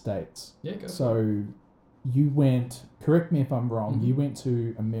to the States. Yeah, go for it. So you went, correct me if I'm wrong, Mhm. you went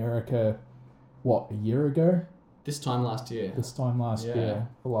to America, what, a year ago? This time last year. This time last Yeah. year?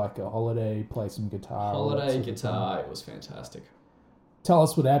 For like a holiday, play some guitar. all that Holiday sort of thing. guitar, it was fantastic. Tell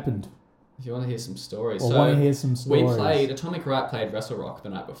us what happened. If you want to hear some stories. I So want to hear some we stories. played, Atomic Right played Wrestle Rock the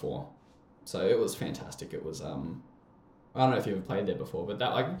night before. So it was fantastic. It was, I don't know if you ever played there before, but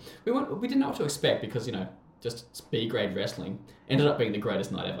that, like, we didn't know what to expect because, just B-grade wrestling ended up being the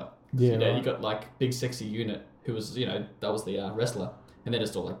greatest night ever. Yeah, You right. got, like, Big Sexy Unit, who was, that was the wrestler. And they're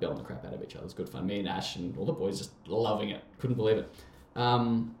just all, like, belting the crap out of each other. It was good fun. Me and Ash and all the boys just loving it. Couldn't believe it.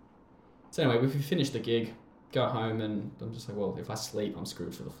 So anyway, we finished the gig, go home, and I'm just like, well, if I sleep, I'm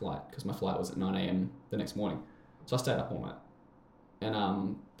screwed for the flight because my flight was at 9 a.m. the next morning. So I stayed up all night.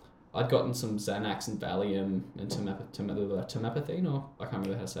 And I'd gotten some Xanax and Valium and Temapethine, or I can't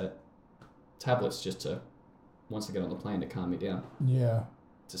remember how to say it. Tablets just to, once I get on the plane, to calm me down. Yeah.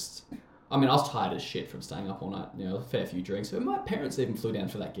 I was tired as shit from staying up all night, a fair few drinks. But my parents even flew down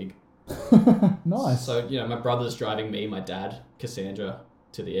for that gig. Nice. So, my brother's driving me, my dad, Cassandra,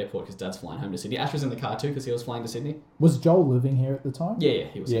 to the airport because Dad's flying home to Sydney. Ash was in the car too because he was flying to Sydney. Was Joel living here at the time? Yeah,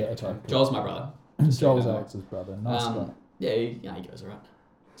 he was Yeah, here at the okay, time. cool. Joel's my brother. Just so you Joel's know. Alex's brother. Nice guy. Yeah, he goes alright.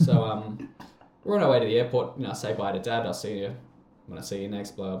 So, we're on our way to the airport. I say bye to Dad. I'll see you when I see you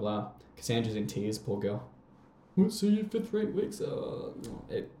next, blah, blah. Cassandra's in tears, poor girl. Won't see you for 3 weeks.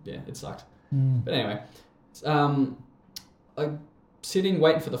 It sucked. Mm. But anyway, I'm sitting,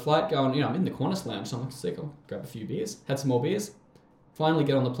 waiting for the flight, going, I'm in the Qantas lounge, so I'm like, sick, I'll grab a few beers. Had some more beers. Finally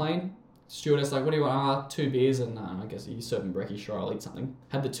get on the plane. Stewardess like, what do you want? 2 beers, and I guess you serving brekkie, sure, I'll eat something.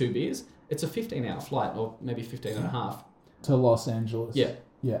 Had the 2 beers. It's a 15-hour flight, or maybe 15 and a half. To Los Angeles. Yeah.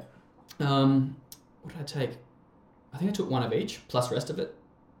 Yeah. What did I take? I think I took 1 of each, plus the rest of it,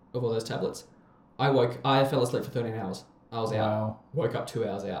 of all those tablets. I fell asleep for 13 hours. I was out. Wow. Woke up 2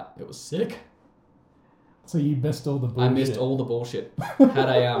 hours out. It was sick. So you missed all the bullshit. I missed all the bullshit.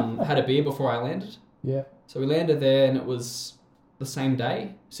 Had a beer before I landed. Yeah. So we landed there and it was the same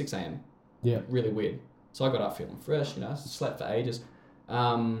day, 6 a.m. Yeah. Really weird. So I got up feeling fresh, slept for ages.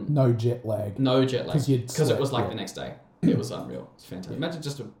 No jet lag. No jet lag. 'Cause you'd Because it was slept, like the next day. It was unreal. It's fantastic. Imagine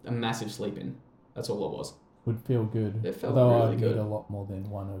just a massive sleep in. That's all it was. Would feel good. It felt Although really I'd good. need a lot more than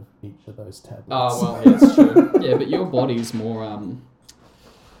 1 of each of those tablets. Oh, well, yeah, it's true. Yeah, but your body's more,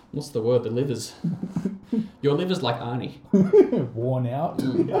 what's the word? The liver's. Your liver's like Arnie. Worn out.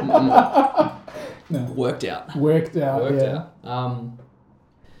 No. Worked out. Worked out. Worked yeah. out.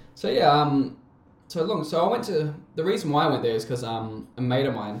 So I went to, the reason why I went there is because a mate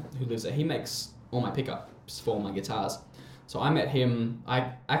of mine who lives there, he makes all my pickups for all my guitars. So I met him,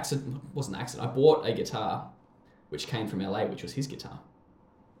 I bought a guitar which came from LA, which was his guitar.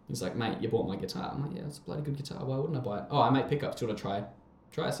 He's like, mate, you bought my guitar. I'm like, yeah, it's a bloody good guitar. Why wouldn't I buy it? Oh, I make pickups. Do you want to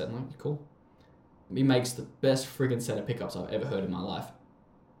try a set? I'm like, cool. He makes the best friggin' set of pickups I've ever heard in my life.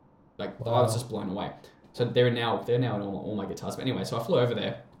 Like, I was Wow. just blown away. So they're now in all my guitars. But anyway, so I flew over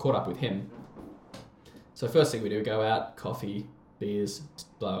there, caught up with him. So first thing we do, go out, coffee, beers,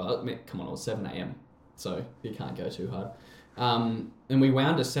 blah, blah, blah. Come on, it was 7 a.m. So you can't go too hard. And we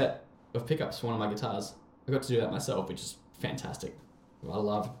wound a set of pickups for one of my guitars. I got to do that myself, which is fantastic. I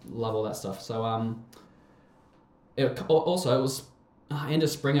love all that stuff. So it was end of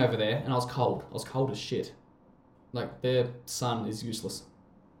spring over there, and I was cold. I was cold as shit. Like, their sun is useless.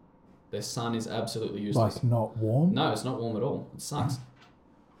 Their sun is absolutely useless. Like not warm? No, it's not warm at all. It sucks.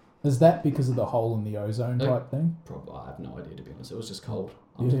 Is that because of the hole in the ozone type thing? Probably, I have no idea, to be honest. It was just cold.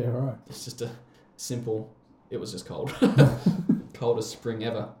 Yeah, right. It's just a simple... It was just cold. Coldest spring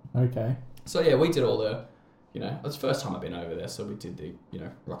ever. Okay. So, yeah, we did all the... it was the first time I've been over there, so we did the,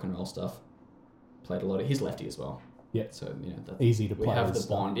 rock and roll stuff. Played a lot of... He's lefty as well. Yeah. So, that's... Easy to play. We have with the stuff.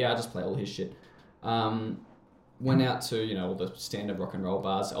 bond. Yeah, I just play all his shit. Went out to, all the standard rock and roll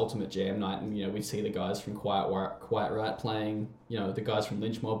bars, Ultimate Jam Night, and, we'd see the guys from Quiet Riot playing, the guys from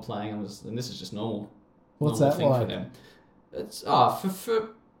Lynch Mob playing, and this is just normal. What's normal that thing like? for them. It's, for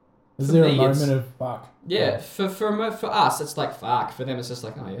Is there a me, moment of fuck? yeah, for us, it's like fuck. For them, it's just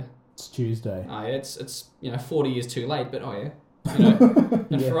like, oh yeah. It's Tuesday. Oh yeah, it's 40 years too late, but oh yeah.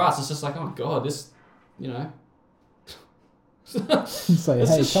 And Yeah. for us, it's just like, oh god, this, Say, It's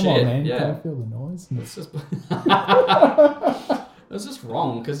hey, just come on, shit, man. yeah. Can I feel the noise? It's just it's just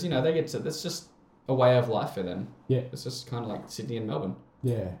wrong because they get to. That's just a way of life for them. Yeah. It's just kind of like Sydney and Melbourne.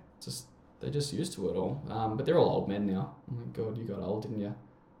 Yeah. It's just they're just used to it all. But they're all old men now. Oh my god, you got old, didn't you?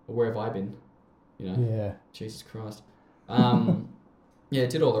 Or where have I been? Yeah. Jesus Christ. Yeah,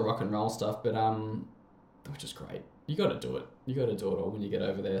 did all the rock and roll stuff, but which is great. You got to do it. You got to do it all when you get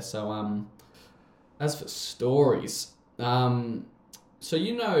over there. So as for stories, so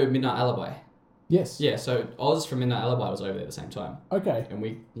Midnight Alibi. Yes. Yeah, so Oz from Midnight Alibi was over there at the same time, Okay. and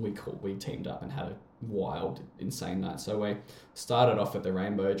we teamed up and had a wild, insane night. So we started off at the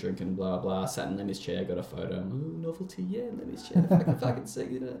Rainbow, drinking blah blah. Sat in Lemmy's chair, got a photo. Ooh, novelty, yeah, Lemmy's chair. fucking sick,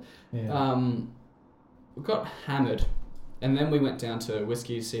 Yeah. We got hammered, and then we went down to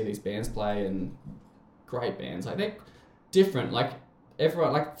Whiskey to see these bands play, and great bands. Like they're different. Like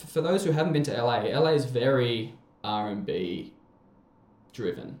everyone, like for those who haven't been to LA, LA is very R&B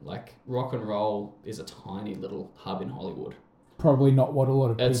driven. Like rock and roll is a tiny little hub in Hollywood. Probably not what a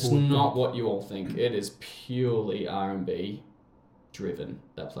lot of people It's would not think. what you all think. It is purely R&B driven,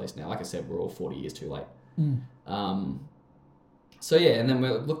 that place now. Like I said, we're all 40 years too late. So yeah, and then we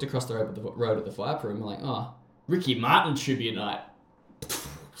looked across the road at the Fire Room. We're like, oh, Ricky Martin tribute night.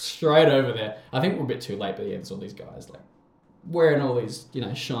 Straight over there. I think we're a bit too late, but yeah, there's all these guys like wearing all these,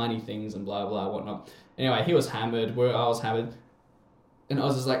 shiny things and blah, blah, whatnot. Anyway, he was hammered. I was hammered. And I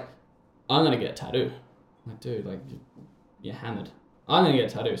was just like, I'm going to get a tattoo. I'm like, dude, like, you're hammered. I'm going to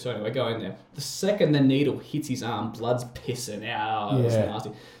get a tattoo. So anyway, go in there. The second the needle hits his arm, blood's pissing out. It was Yeah.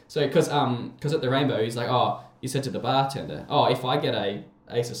 nasty. So, because at the Rainbow, he's like, oh, he said to the bartender, oh, if I get a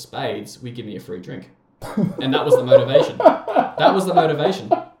ace of spades, we give me a free drink. And that was the motivation. That was the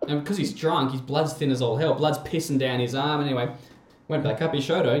motivation. And because he's drunk, his blood's thin as all hell. Blood's pissing down his arm. Anyway, went back up, he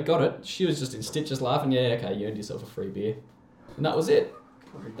showed her, got it. She was just in stitches laughing. Yeah, okay, you earned yourself a free beer. And that was it.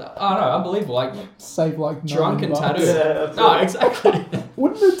 Oh, no, unbelievable. Like, Save like drunk and $9. tattoo. Yeah, No, exactly.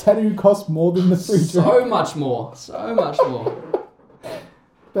 Wouldn't the tattoo cost more than the free drink? So much more. So much more.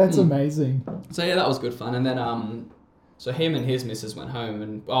 That's amazing. So yeah, that was good fun. And then so him and his missus went home,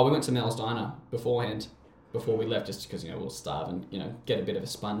 and we went to Mel's Diner beforehand, before we left, just because we'll starve and get a bit of a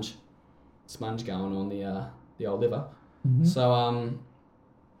sponge going on the old liver. Mm-hmm. So I'm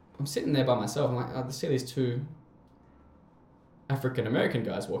sitting there by myself. I'm like, I see these two African American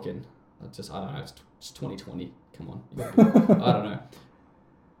guys walk in. I don't know. It's 2020. Come on, I don't know.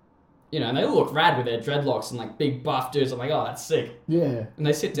 And they all look rad with their dreadlocks and like big buff dudes. I'm like, oh, that's sick. Yeah. And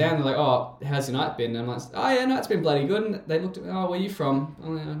they sit down, they're like, oh, how's your night been? And I'm like, oh yeah, no, it's been bloody good. And they looked at me, oh, where are you from?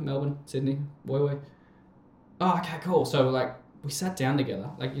 Oh yeah, Melbourne, Sydney, Woy. Oh, okay, cool. So like, we sat down together.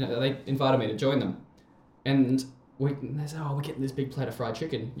 Like, they invited me to join them. And they said, oh, we're getting this big plate of fried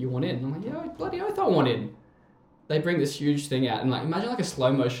chicken. You want in? And I'm like, yeah, bloody oath I want in. They bring this huge thing out, and like, imagine like a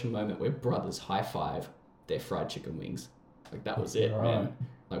slow motion moment where brothers high five their fried chicken wings. Like that was it, Right. man.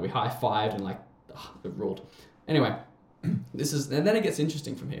 Like we high fived and like, it ruled. Anyway, and then it gets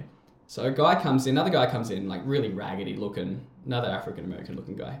interesting from here. So another guy comes in, like really raggedy looking, another African American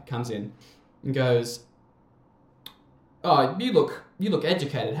looking guy comes in and goes, oh, you look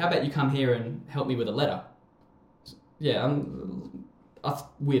educated. How about you come here and help me with a letter? Yeah, that's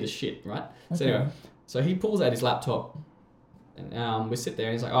weird as shit, right? So Okay. anyway, so he pulls out his laptop, and we sit there,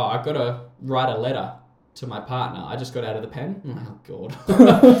 and he's like, oh, I've got to write a letter to my partner. I just got out of the pen. Oh,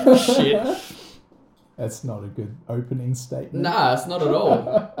 God. Shit. That's not a good opening statement. Nah, it's not at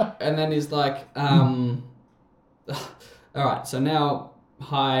all. And then he's like, all right, so now,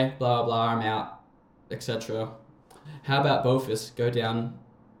 hi, blah, blah, I'm out, etc. How about both of us go down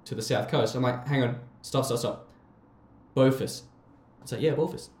to the south coast? I'm like, hang on, stop. Both of us. It's like, yeah, both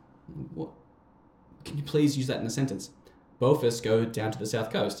of us. What? Can you please use that in a sentence? both of us go down to the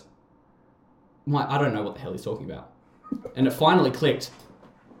south coast. I'm like, I don't know what the hell he's talking about. And it finally clicked.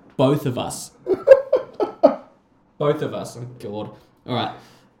 Both of us. Both of us. Oh, God. All right.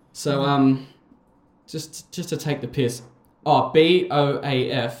 So, just to take the piss. Oh,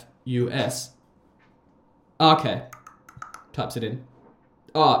 BOAFUS. Okay. Types it in.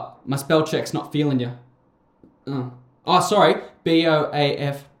 Oh, my spell check's not feeling you. Oh, sorry.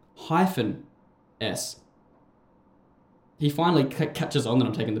 BOAF-S. He finally catches on that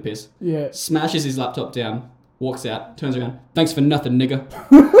I'm taking the piss. Yeah. Smashes his laptop down, walks out, turns around. Thanks for nothing, nigga.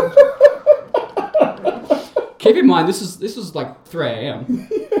 Keep in mind, this was like 3 a.m.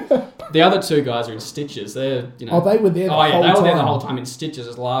 The other two guys are in stitches. They're, you know. Oh, they were there the whole time. They were there the whole time in stitches,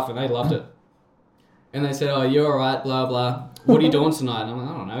 just laughing. They loved it. And they said, "Oh, you're all right, blah blah. What are you doing tonight?" And I'm like,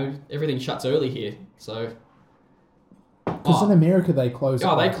 "I don't know. Everything shuts early here, so." Because in America they close.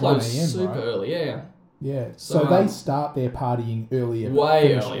 Oh, at they like close 1 a.m., super right? early, yeah. Yeah. So they start their partying earlier, but Way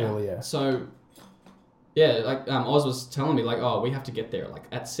finish earlier. earlier. So, yeah, like Oz was telling me, like, "Oh, we have to get there like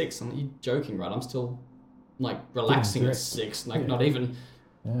at 6." I'm like, "You joking, right? I'm still like relaxing at dressed. 6, like Yeah. not even."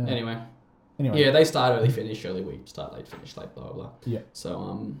 Yeah. Anyway, Anyway. they start early, finish early. We start late, finish late, blah blah blah. Yeah.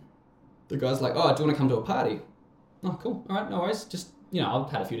 So the guy's like, "Oh, do you want to come to a party?" Oh, cool. All right, no worries. Just, you know,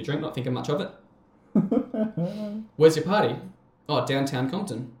 I've had a few to drink, not thinking much of it. Where's your party? Oh, downtown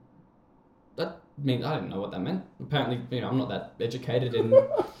Compton. That means I didn't know what that meant. Apparently, you know, I'm not that educated in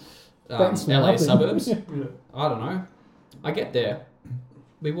Thanks for LA nothing. suburbs. Yeah. I don't know. I get there.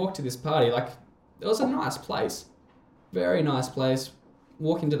 We walk to this party. Like, it was a nice place. Very nice place.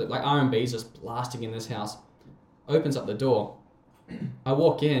 Walk into the, like, R&B's just blasting in this house. Opens up the door. I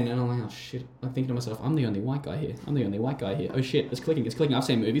walk in and I'm like, oh shit. I'm thinking to myself, I'm the only white guy here. Oh shit, it's clicking. I've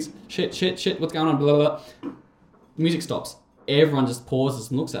seen movies. Shit, what's going on? Blah, blah, blah. Music stops. Everyone just pauses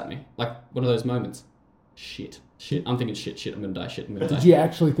and looks at me. Like one of those moments. Shit. I'm thinking shit, I'm gonna die, Did you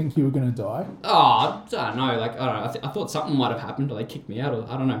actually think you were going to die? Oh, I don't know. Like, I don't know. I thought something might have happened or they kicked me out or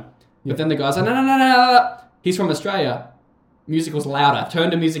I don't know. Yeah. But then the guy's like, no. He's from Australia. Music was louder.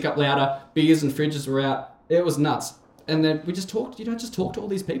 Turned the music up louder. Beers and fridges were out. It was nuts. And then we just talked to all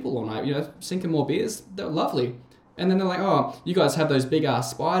these people all night, sinking more beers. They were lovely. And then they're like, oh, you guys have those big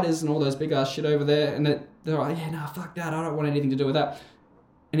ass spiders and all those big ass shit over there. And they're like, yeah, no, fuck that. I don't want anything to do with that.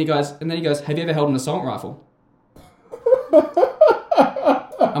 And then he goes, have you ever held an assault rifle?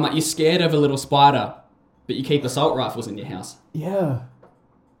 I'm like, you're scared of a little spider, but you keep assault rifles in your house. Yeah.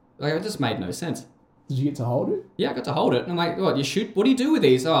 Like, it just made no sense. Did you get to hold it? Yeah, I got to hold it. And I'm like, what do you do with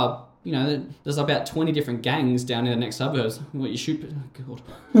these? Oh, there's about 20 different gangs down in the next suburbs. What, you shoot? Oh,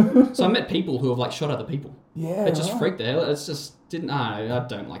 God. So I met people who have, like, shot other people. Yeah. It just right. freaked the hell. It's just I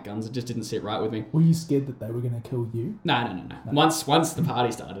don't like guns. It just didn't sit right with me. Were you scared that they were going to kill you? No. Once the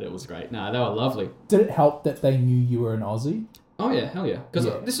party started, it was great. No, they were lovely. Did it help that they knew you were an Aussie? Oh, yeah, hell yeah. Because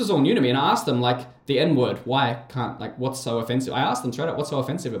Yeah. this was all new to me. And I asked them, like, the N-word, what's so offensive? I asked them straight up, what's so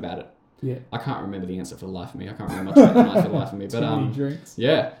offensive about it? Yeah. I can't remember the answer for the life of me. I can't remember much about the life of me. Too But many drinks.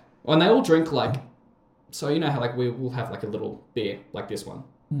 yeah. Well, and they all drink, like, so you know how, like, we'll have, like, a little beer, like this one.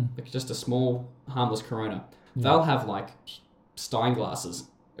 Like, just a small, harmless Corona. Yeah. They'll have, like, Stein glasses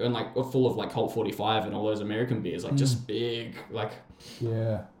and, like, full of, like, Colt 45 and all those American beers, like, just big, like,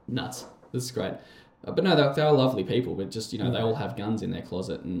 Yeah. nuts. This is great. But no, they were lovely people, but just, they all have guns in their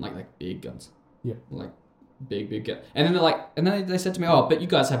closet and, like big guns. Yeah. Like, big gun. And then they're like, they said to me, oh, but you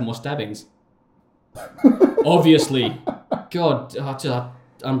guys have more stabbings. Obviously. God, just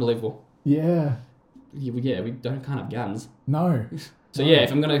unbelievable. Yeah. Yeah, we can't have guns. No. So yeah,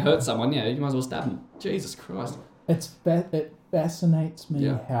 if I'm going to hurt someone, yeah, you might as well stab them. Jesus Christ. It fascinates me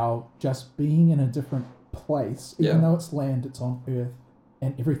Yeah. how just being in a different place, even Yeah. though it's land, it's on Earth,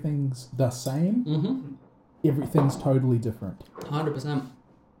 and everything's the same, Mm-hmm. everything's totally different. 100%.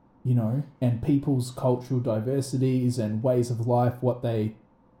 And people's cultural diversities and ways of life,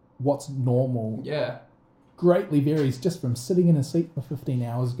 what's normal, Yeah. greatly varies just from sitting in a seat for 15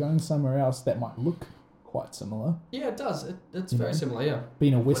 hours, going somewhere else that might look quite similar, Yeah, it does. It's You very know? similar, yeah.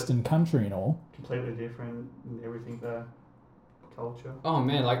 being a Western country and all. Completely different in everything there. Culture. Oh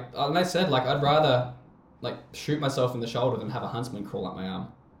man, like, and they said, like, I'd rather, like, shoot myself in the shoulder than have a huntsman crawl up my arm.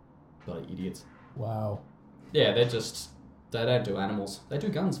 Bloody idiots. Wow. Yeah, they don't do animals. They do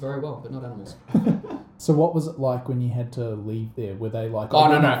guns very well, but not animals. So what was it like when you had to leave there? Were they like, Oh,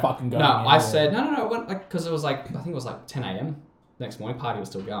 we're no. not fucking going No, I anywhere? said, no, it went, like, because it was, like, I think it was, like, 10 a.m. next morning, party was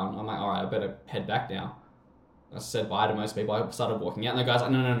still going. I'm like, all right, I better head back now. I said bye to most people. I started walking out, and the guy's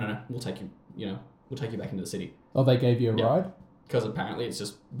like, no, we'll take you back into the city. Oh, they gave you a Yeah. ride? Because apparently it's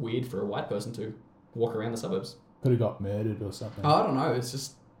just weird for a white person to walk around the suburbs. Could have got murdered or something. Oh, I don't know. It's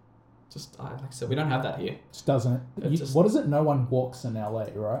just Just like I said, we don't have that here. Just doesn't. What is it? No one walks in LA,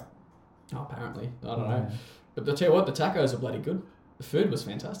 right? Oh, apparently, I don't know. But I tell you what, the tacos are bloody good. The food was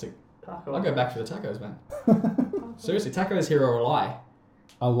fantastic. Taco. I'll go back for the tacos, man. Seriously, tacos here are a lie.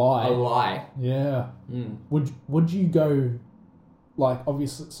 A lie. A lie. Yeah. Mm. Would you go, like,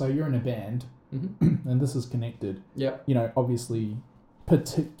 obviously, so you're in a band, and this is connected. Yep. You know, obviously,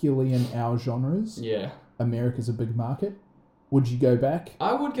 particularly in our genres, Yeah. America's a big market. Would you go back?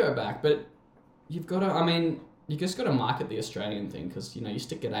 I would go back, but you've got to, I mean, you just got to market the Australian thing because, you know, you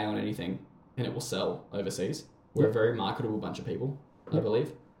stick G'day on anything and it will sell overseas. We're a very marketable bunch of people, I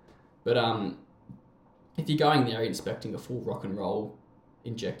believe. But if you're going there expecting a full rock and roll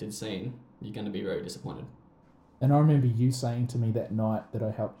injected scene, you're going to be very disappointed. And I remember you saying to me that night that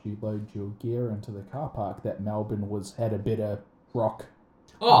I helped you load your gear into the car park that Melbourne had a better rock.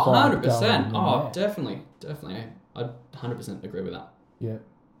 Oh, vibe 100%. going Oh, in there. definitely. I 100% agree with that. Yeah.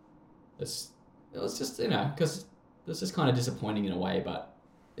 It was just, you know, because it's just kind of disappointing in a way, but,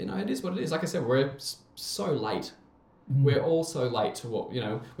 you know, it is what it is. Like I said, we're so late. We're all so late to what, you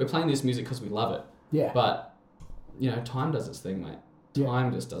know, we're playing this music because we love it. Yeah. But, you know, time does its thing, mate. Yeah.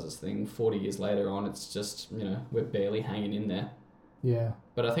 Time just does its thing. 40 years later on, it's just, you know, we're barely hanging in there. Yeah.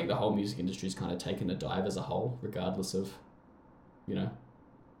 But I think the whole music industry's kind of taken a dive as a whole, regardless of, you know,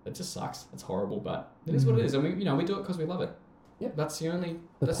 it just sucks. It's horrible, but it is what it is. And we do it because we love it. Yeah. That's the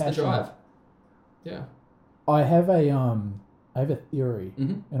passion. drive. Yeah. I have a theory,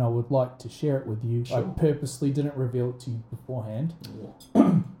 Mm-hmm. and I would like to share it with you. Sure. I purposely didn't reveal it to you beforehand.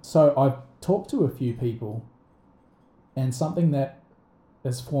 Yeah. So I've talked to a few people, and something that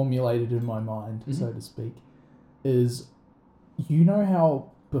is formulated in my mind, so to speak, is, you know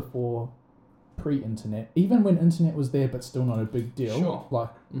how before pre-internet, even when internet was there but still not a big deal, Sure. like,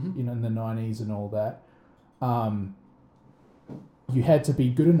 you know, in the 90s and all that, you had to be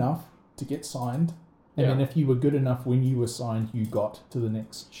good enough to get signed. And then if you were good enough when you were signed, you got to the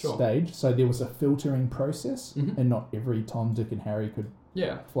next stage. So there was a filtering process, and not every Tom, Dick and Harry could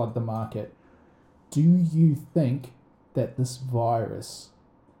flood the market. Do you think that this virus,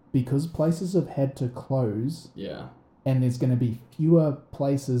 because places have had to close, and there's going to be fewer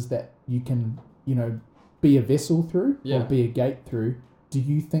places that you can, you know, be a vessel through or be a gate through, do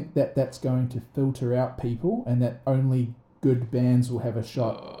you think that that's going to filter out people and that only good bands will have a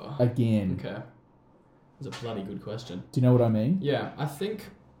shot again? Okay. That's a bloody good question. Do you know what I mean? Yeah, I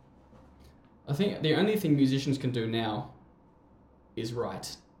think the only thing musicians can do now is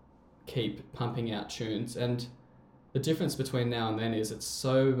keep pumping out tunes. And the difference between now and then is it's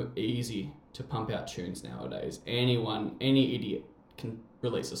so easy to pump out tunes nowadays. Anyone, any idiot can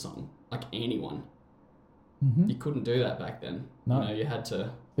release a song. Like anyone. You couldn't do that back then. No. You know, you had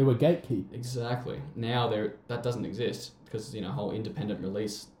to... They were gatekeep. Exactly. Now that doesn't exist because, you know, whole independent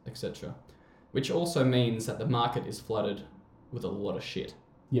release, etc. Which also means that the market is flooded with a lot of shit.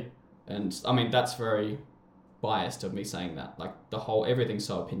 Yeah. And, I mean, that's very biased of me saying that. Like, everything's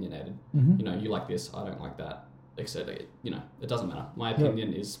so opinionated. You know, you like this, I don't like that, etc. You know, it doesn't matter. My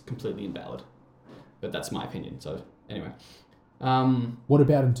opinion is completely invalid. But that's my opinion, so, anyway. What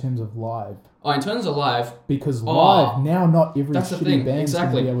about in terms of live? Oh, in terms of live... Because live, now not every shitty band's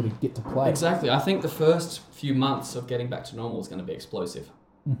going to be able to get to play. Exactly. I think the first few months of getting back to normal is going to be explosive.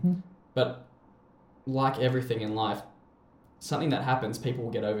 But... like everything in life, something that happens, people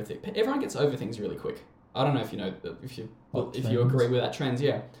will get over things. Everyone gets over things really quick. I don't know if you know, if you agree with that trend.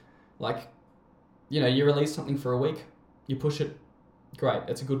 Yeah, like, you know, you release something for a week, you push it, great,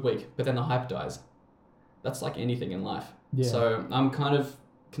 it's a good week, but then the hype dies. That's like anything in life. Yeah. So I'm kind of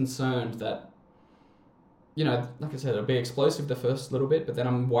concerned that, you know, like I said, it'll be explosive the first little bit, but then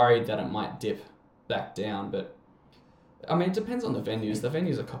I'm worried that it might dip back down. But I mean, it depends on the venues. The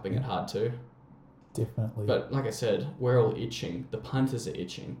venues are copping it hard too. Definitely. But like I said, we're all itching. The punters are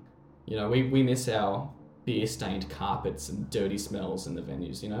itching. You know, we miss our beer-stained carpets and dirty smells in the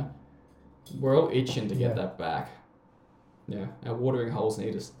venues, you know? We're all itching to get that back. Yeah, our watering holes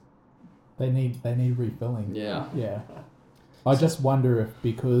need us. They need refilling. Yeah. Yeah. I just wonder if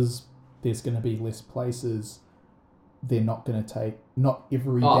because there's going to be less places, they're not going to not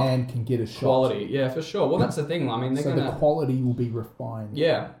every band can get a shot. Quality, yeah, for sure. Well, that's the thing. I mean, the quality will be refined.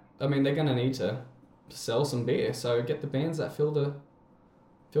 Yeah. I mean, they're going to need to sell some beer, so get the bands that fill the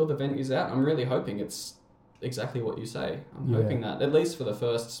venues out. I'm really hoping it's exactly what you say. I'm hoping that at least for the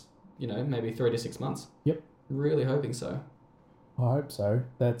first, you know, maybe 3 to 6 months. Yep. Really hoping so. I hope so.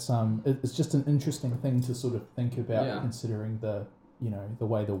 That's it's just an interesting thing to sort of think about, considering the, you know, the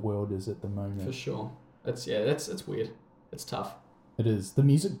way the world is at the moment. For sure. It's weird. It's tough. It is. The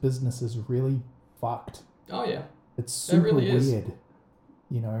music business is really fucked. Oh yeah. It's super really is. weird.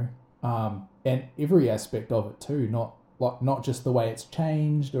 You know, and every aspect of it too, not just the way it's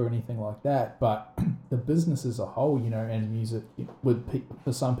changed or anything like that, but the business as a whole, you know, and music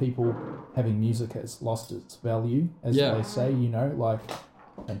for some people, having music has lost its value, as they say, you know, like,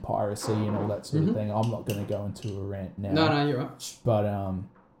 and piracy and all that sort of thing. I'm not going to go into a rant now. No, you're right. But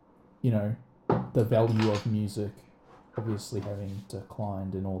you know, the value of music obviously having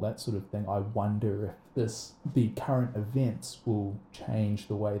declined and all that sort of thing. I wonder if the current events will change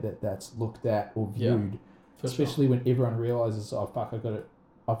the way that that's looked at or viewed. Especially when everyone realizes, oh fuck, I've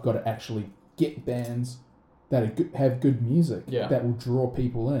got to actually get bands that are have good music that will draw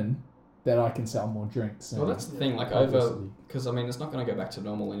people in, that I can sell more drinks. Well, that's the thing. Like because I mean, it's not going to go back to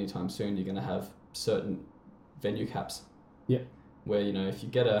normal anytime soon. You're going to have certain venue caps. Yeah. Where, you know, if you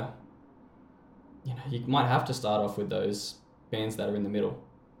get you might have to start off with those bands that are in the middle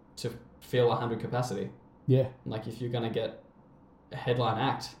to fill 100 capacity. Yeah. Like if you're going to get a headline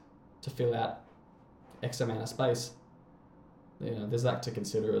act to fill out X amount of space, you know, there's that to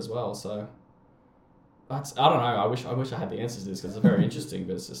consider as well. So I don't know. I wish I had the answers to this, because it's very interesting,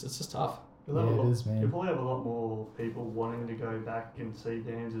 but it's just tough. Yeah, it is, man. You'll probably have a lot more people wanting to go back and see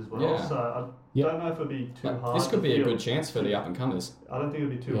bands as well. Yeah. So I don't know if it'd be too hard. This could be a good chance for the up and comers. I don't think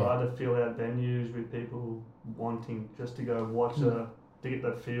it'd be too hard to fill out venues with people wanting just to go watch to get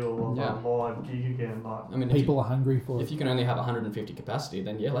the feel of a live gig again. Like, I mean, people are hungry for it. If you can only have 150 capacity,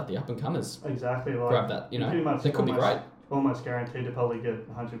 then let the up and comers exactly grab that. You know, they could be great. Almost guaranteed to probably get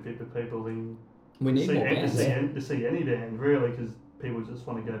 150 people in. We need more bands to see any band, really, because people just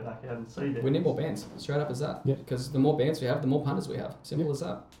want to go back out and see them. We need more bands, straight up as that. Because the more bands we have, the more punters we have. Simple as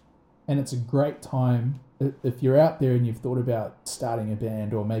that. And it's a great time if you're out there and you've thought about starting a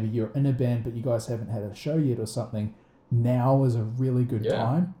band, or maybe you're in a band but you guys haven't had a show yet or something. Now is a really good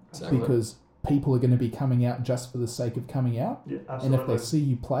time, because people are going to be coming out just for the sake of coming out. Yeah, absolutely. And if they see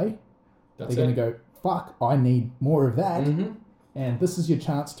you play, they're going to go, fuck, I need more of that. Mm-hmm. And this is your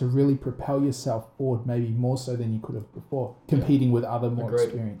chance to really propel yourself forward, maybe more so than you could have before, competing with other more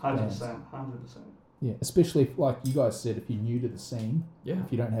experienced bands. 100%. Yeah, especially if, like you guys said, if you're new to the scene,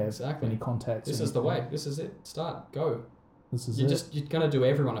 if you don't have any contacts. This is the way. This is it. Start. Go. This is you're going to do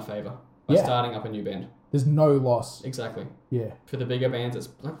everyone a favour by starting up a new band. There's no loss. Exactly. Yeah. For the bigger bands, it's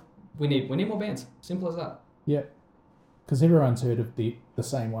like, we need more bands. Simple as that. Yeah. Because everyone's heard of the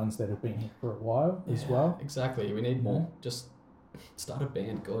same ones that have been here for a while as well. Exactly. We need more. Just start a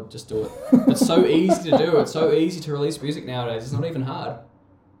band. God, just do it. It's so easy to do. It's so easy to release music nowadays. It's not even hard.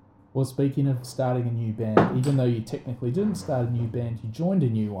 Well, speaking of starting a new band, even though you technically didn't start a new band, you joined a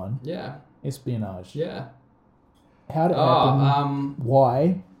new one. Yeah. Espionage. Yeah. How did it happen?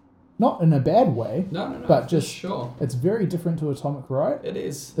 Why? Not in a bad way. No. But just sure. It's very different to Atomic Riot. It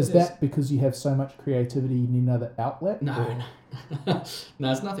is. Is that because you have so much creativity, you need another outlet? No. No,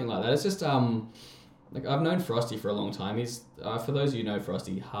 it's nothing like that. It's just like, I've known Frosty for a long time. He's for those of you who know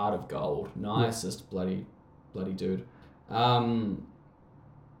Frosty, heart of gold, nicest bloody dude.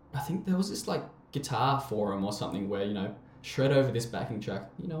 I think there was this like guitar forum or something where, you know, shred over this backing track.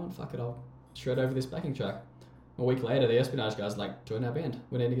 You know what? Fuck it, I'll shred over this backing track. A week later, the Espionage guys like, join our band.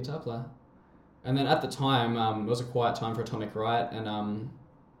 We need a guitar player. And then at the time, it was a quiet time for Atomic Riot, and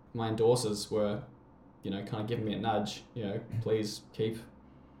my endorsers were, you know, kind of giving me a nudge. You know, please keep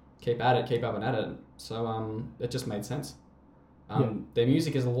at it, keep up and at it. So it just made sense. Their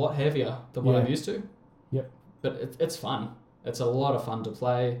music is a lot heavier than what I'm used to. Yep. But it's fun. It's a lot of fun to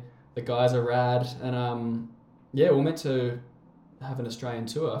play. The guys are rad, and we're meant to have an Australian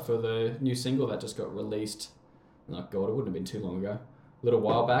tour for the new single that just got released. Oh God, it wouldn't have been too long ago. A little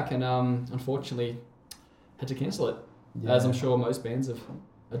while back, and unfortunately had to cancel it, as I'm sure most bands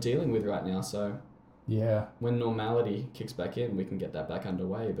are dealing with right now. So when normality kicks back in, we can get that back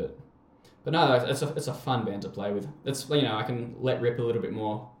underway. But no, it's a fun band to play with. It's, you know, I can let rip a little bit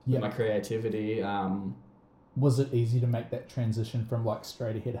more with my creativity. Was it easy to make that transition from like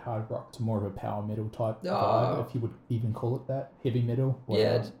straight ahead hard rock to more of a power metal type vibe, if you would even call it that? Heavy metal?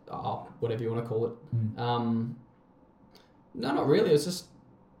 Whatever. Yeah, whatever you want to call it. No, not really. It's just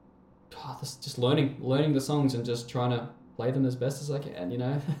learning the songs and just trying to play them as best as I can, you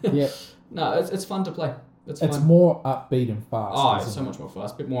know? Yeah. No, it's fun to play. It's fun. More upbeat and fast. Oh, it's so much more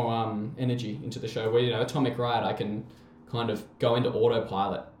fast. A bit more energy into the show. Where, you know, Atomic Riot, I can kind of go into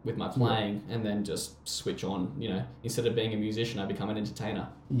autopilot with my playing and then just switch on, you know. Instead of being a musician, I become an entertainer.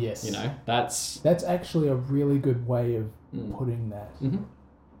 Yes. You know, that's actually a really good way of putting that.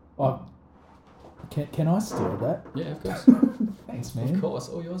 Mm-hmm. Can I steal that? Yeah, of course. Thanks, man. Of course,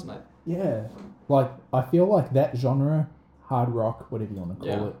 all yours, mate. Yeah. Like, I feel like that genre, hard rock, whatever you want to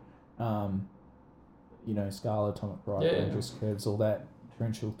call it, you know, Scala, Atomic Riot, Dangerous Curves, all that,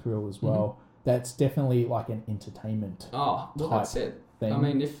 differential thrill as well. That's definitely like an entertainment Oh, well, type that's it. thing. I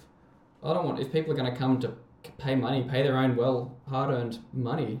mean, if people are going to come to pay money, pay their own hard-earned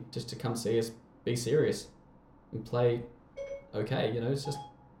money just to come see us be serious and play okay, it's just,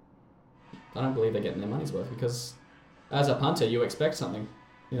 I don't believe they're getting their money's worth, because as a punter, you expect something,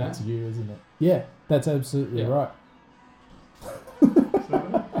 That's you, isn't it? Yeah, that's absolutely right.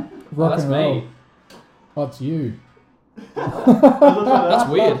 Rock that's and roll. me. Oh, it's you. That's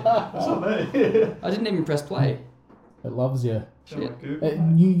weird. That's not me. I didn't even press play. It loves you. Shit. It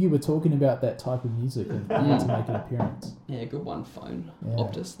knew you were talking about that type of music and had to make an appearance. Yeah, good one, phone. Yeah.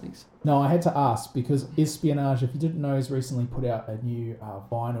 Optus, thanks. No, I had to ask because Espionage, if you didn't know, has recently put out a new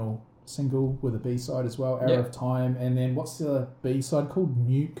vinyl single with a B-side as well, Arrow of Time, and then what's the B-side called?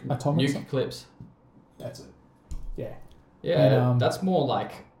 Nuke Atomic? Nuke Eclipse. That's it. Yeah. Yeah, And, that's more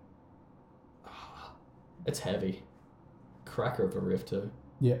like, it's heavy. Cracker of a riff too.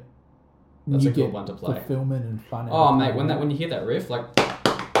 Yeah. That's you a good get one to play. fulfillment and fun. out Oh of mate, playing when you hear that riff, like,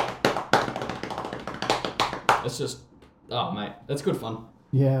 it's just, oh mate, that's good fun.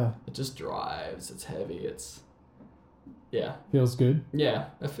 Yeah. It just drives. It's heavy. It's, yeah, Feels good. yeah.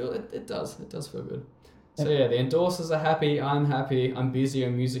 I feel it does. It does feel good. So yeah, the endorsers are happy. I'm happy. I'm busier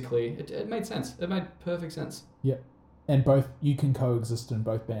musically. It made sense. It made perfect sense. And both, you can coexist in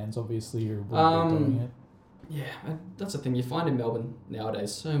both bands. Obviously, you're doing it. Yeah, and that's the thing. You find in Melbourne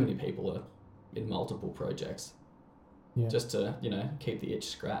nowadays, so many people are in multiple projects. Yeah. Just to, keep the itch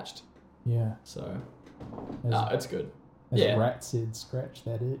scratched. Yeah. So, As, it's good. as yeah. Rat said, scratch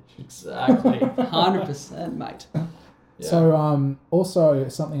that itch. Exactly. 100%, mate. Yeah. So, also,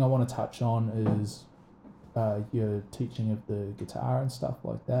 something I want to touch on is your teaching of the guitar and stuff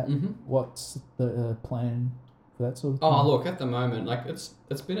like that. Mhm. What's the plan for that sort of thing? Oh, look, at the moment, like, it's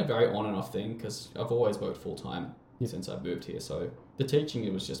been a very on and off thing, because I've always worked full-time since I moved here. So the teaching,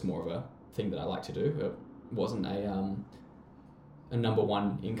 it was just more of a thing that I like to do. It wasn't a number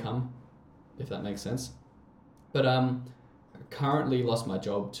one income, if that makes sense. But I currently lost my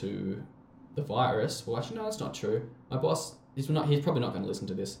job to the virus. Well, actually, no, that's not true. My boss, he's probably not going to listen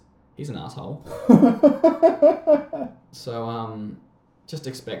to this. He's an asshole. So just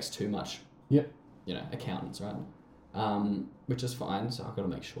expects too much. Yep. Accountants, right? Which is fine. So I've got to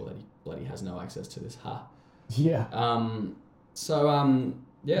make sure that he bloody has no access to this. Yeah.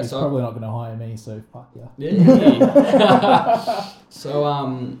 Yeah. He's So probably not going to hire me, so fuck yeah. yeah.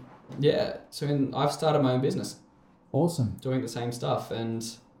 So yeah. So I've started my own business, Awesome. doing the same stuff, and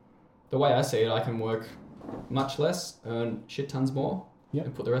the way I see it, I can work much less, earn shit tons more, Yep.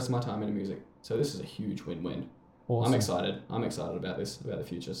 and put the rest of my time into music. So this is a huge win-win. Awesome. I'm excited. I'm excited about this, about the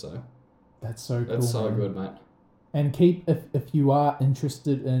future. So That's so cool. that's so man. good, mate. And if you are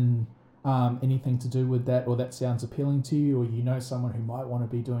interested in anything to do with that, or that sounds appealing to you, or someone who might want to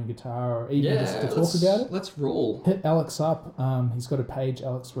be doing guitar, or even just to talk about it, Let's roll. hit Alex up. He's got a page,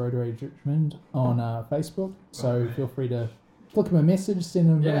 Alex Roderage Richmond, on Facebook. So feel free to flick him a message, send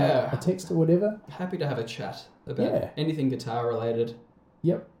him a text or whatever. Happy to have a chat about Yeah. anything guitar related.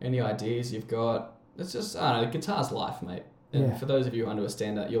 Yep. Any ideas you've got. It's just, I don't know, guitar's life, mate. And Yeah. for those of you who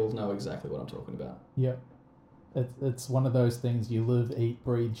understand that, you'll know exactly what I'm talking about. Yep. It's one of those things you live, eat,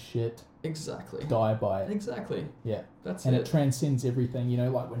 breathe, shit, Exactly. die by it. Exactly. Yeah. That's And it. it transcends everything,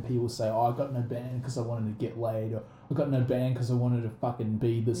 like when people say, "Oh, I got no band because I wanted to get laid," or "I got no band because I wanted to fucking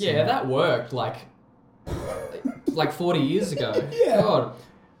be this." Yeah, and that worked like 40 years ago. Yeah. God.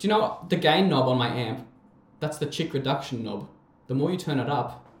 Do you know what? The gain knob on my amp, that's the chick reduction knob. The more you turn it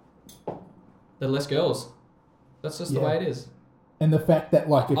up, the less girls. That's just the Yeah. way it is. And the fact that if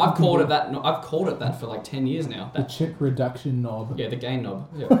you I've can called do it that. I've called it that for like 10 years now. the chick reduction knob, Yeah, the gain knob.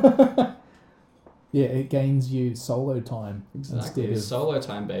 Yeah, yeah, it gains you solo time exactly. instead of Solo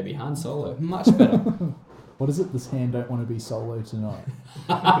time, baby. Han Solo. Much better. what is it? This hand don't want to be solo tonight.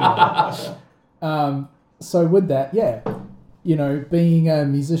 So with that, yeah, being a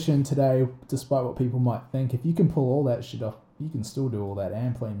musician today, despite what people might think, if you can pull all that shit off, you can still do all that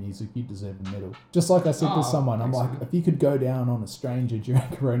and play music. You deserve a medal. Just like I said to someone, I'm thanks, like, man. if you could go down on a stranger during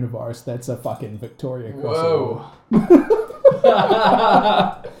coronavirus, that's a fucking Victoria Cross. Whoa.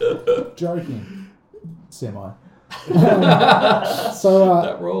 Award. Joking. Semi. So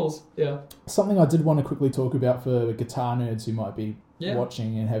That rolls. Yeah. something I did want to quickly talk about for guitar nerds who might be Yeah.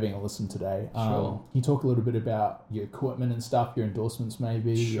 watching and having a listen today. Sure. Can you talk a little bit about your equipment and stuff, your endorsements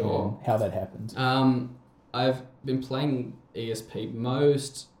maybe, Sure. and how that happened? I've been playing ESP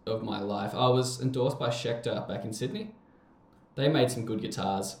most of my life. I was endorsed by Schecter back in Sydney. They made some good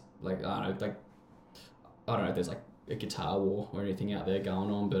guitars. I don't know if there's like a guitar war or anything out there going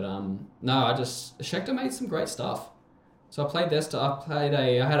on, but no, Schecter made some great stuff. So I played their stuff. I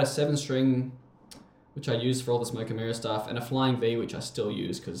had a 7-string, which I used for all the Smoke and Mirror stuff, and a Flying V, which I still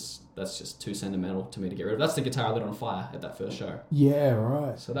use because that's just too sentimental to me to get rid of. That's the guitar I lit on fire at that first show. Yeah,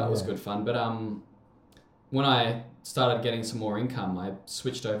 right. So that was good fun. But when I started getting some more income, I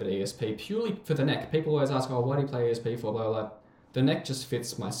switched over to ESP purely for the neck. People always ask, oh, why do you play ESP for? Blah, blah, blah. The neck just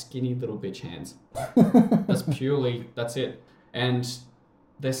fits my skinny little bitch hands. That's it. And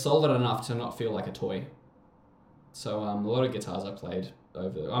they're solid enough to not feel like a toy. So a lot of guitars I played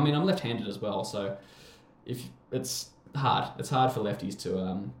over... I mean, I'm left-handed as well, so it's hard. It's hard for lefties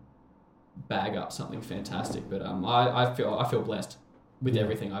to bag up something fantastic. But I feel blessed with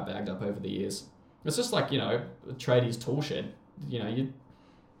everything I bagged up over the years. It's just like, a tradie's tool shed. The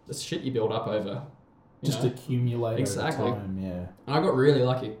shit you build up over. Just accumulate exactly. over time, yeah. And I got really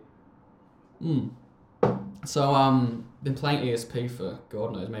lucky. So been playing ESP for,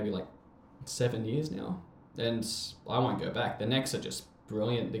 God knows, maybe like 7 years now. And I won't go back. The necks are just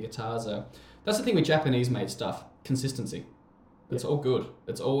brilliant. The guitars are... That's the thing with Japanese-made stuff. Consistency. It's all good.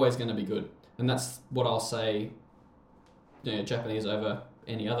 It's always going to be good. And that's what I'll say, Japanese over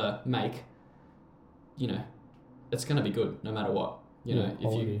any other make. It's going to be good no matter what.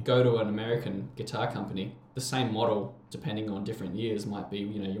 If you go to an American guitar company, the same model, depending on different years, might be,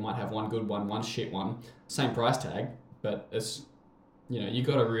 you might have one good one shit one, same price tag, but it's, you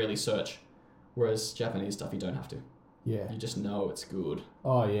got to really search. Whereas Japanese stuff, you don't have to. Yeah. You just know it's good.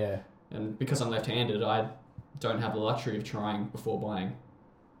 Oh, yeah. And because I'm left-handed, I don't have the luxury of trying before buying.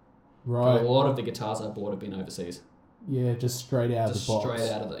 Right. But a lot of the guitars I bought have been overseas. Yeah, just straight out of the box.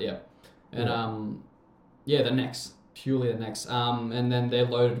 Straight out of the, yeah. And, the necks. Purely the necks. And then they're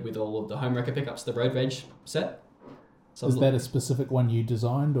loaded with all of the home wrecker pickups, the Road Rage set. So is that a specific one you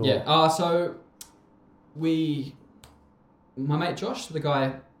designed? Or? Yeah. So my mate Josh, the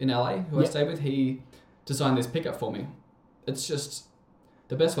guy in LA who I stayed with, he designed this pickup for me. It's just,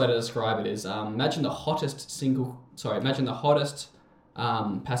 the best way to describe it is, imagine the hottest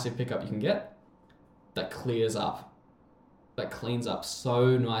passive pickup you can get that cleans up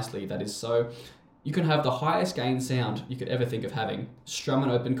so nicely. That is so... You can have the highest gain sound you could ever think of having. Strum an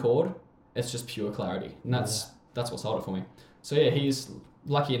open chord, it's just pure clarity. And that's what sold it for me. So yeah, he's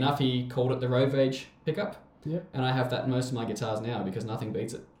lucky enough, he called it the Road Rage pickup. Yep. And I have that in most of my guitars now because nothing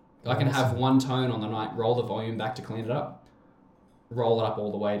beats it. I can have one tone on the night, roll the volume back to clean it up, roll it up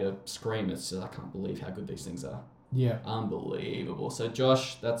all the way to scream. It's just, I can't believe how good these things are. Yeah. Unbelievable. So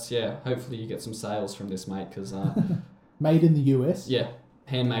Josh, hopefully you get some sales from this, mate, because... Made in the US? Yeah.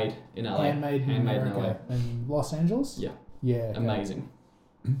 Handmade in LA. Handmade in LA. And Los Angeles? Yeah. Yeah. Okay. Amazing.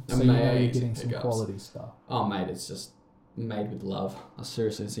 So you're getting some quality stuff. Oh, mate, it's just made with love.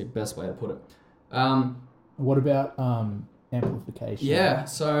 Seriously, it's the best way to put it. What about amplification? Yeah,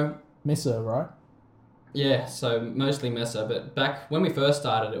 so... Mesa, right? Yeah, so mostly Mesa, but back when we first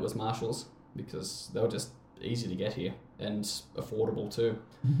started, it was Marshalls because they were just easy to get here and affordable too.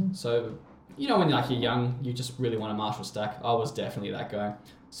 Mm-hmm. So... when you're young, you just really want a Marshall stack. I was definitely that guy.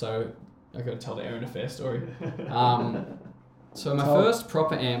 So I got to tell the Aaron Affair story. So my first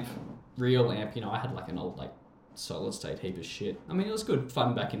proper real amp, I had like an old solid state heap of shit. I mean, it was good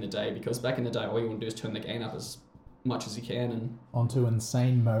fun back in the day because back in the day, all you want to do is turn the gain up as much as you can and onto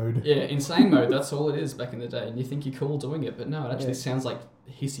insane mode. Yeah, insane mode. That's all it is back in the day, and you think you're cool doing it, but no, it actually sounds like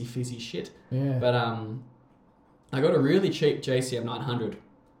hissy fizzy shit. Yeah. But I got a really cheap JCM 900.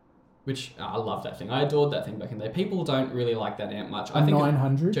 Which, I love that thing. I adored that thing back in the day. People don't really like that amp much. I think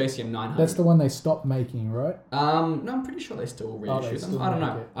 900? JCM 900. That's the one they stopped making, right? No, I'm pretty sure they still reissue them. I don't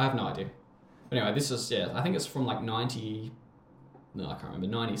know. I have no idea. But anyway, this is, I think it's from 90... No, I can't remember.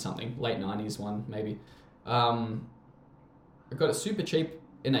 90 something. Late 90s one, maybe. I got it super cheap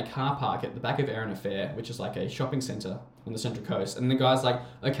in a car park at the back of Aaron Affair, which is like a shopping centre on the Central Coast. And the guy's like,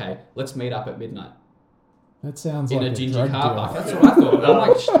 okay, let's meet up at midnight. That sounds in like a dingy drug car deal. park. That's what I thought. I'm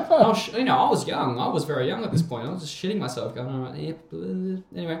like, I was young. I was very young at this point. I was just shitting myself, going, all right,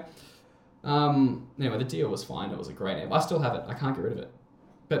 anyway. Anyway, the deal was fine. It was a great amp. I still have it. I can't get rid of it.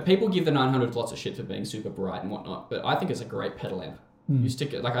 But people give the 900 lots of shit for being super bright and whatnot. But I think it's a great pedal amp. You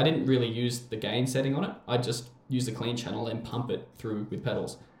stick it. I didn't really use the gain setting on it. I just use the clean channel and pump it through with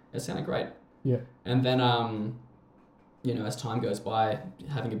pedals. It sounded great. Yeah. And then as time goes by,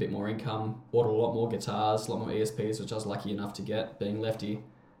 having a bit more income, bought a lot more guitars, a lot more ESPs, which I was lucky enough to get, being lefty.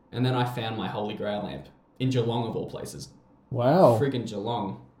 And then I found my holy grail amp in Geelong, of all places. Wow. Friggin'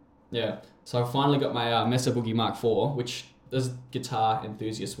 Geelong. Yeah. So I finally got my Mesa Boogie Mark IV, which as guitar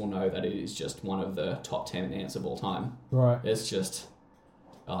enthusiasts will know that it is just one of the top 10 amps of all time. Right. It's just,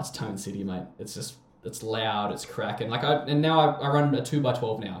 it's Tone City, mate. It's loud, it's cracking. And now I run a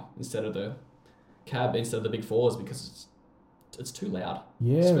 2x12 now instead of the cab, instead of the big fours, because it's too loud.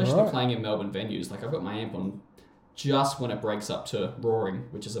 Yeah, Especially right. playing in Melbourne venues. Like I've got my amp on just when it breaks up to roaring,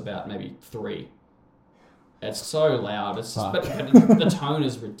 which is about maybe 3. It's so loud. It's just, but the tone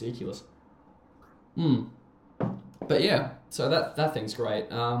is ridiculous. But yeah, so that thing's great.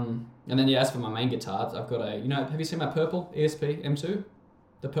 And then yeah, as for my main guitar, I've got have you seen my purple ESP M2?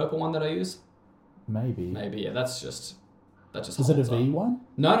 The purple one that I use? Maybe. Maybe, yeah. That just Is it a holds up. V1?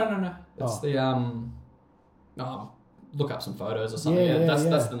 No. It's look up some photos or something. Yeah,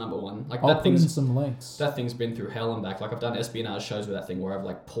 That's the number one. Like I'll that put in thing's some links. that thing's been through hell and back. Like I've done espionage shows with that thing where I've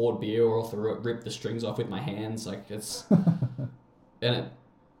like poured beer all through it, ripped the strings off with my hands. Like it's and it,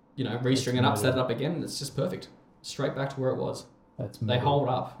 restring it up, set it up again. It's just perfect. Straight back to where it was. That's They hold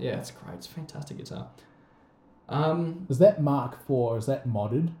up. Yeah, it's great. It's a fantastic guitar. Is that Mark IV? Is that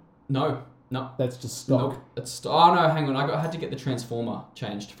modded? No. That's just stock. Nope. Oh no, hang on. I had to get the transformer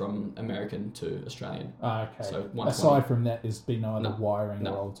changed from American to Australian. Ah, okay. So 120. Aside from that, there's been no other No, wiring or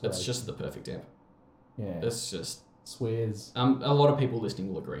No, alteration. it's just the perfect amp. Yeah. It's just Swears. a lot of people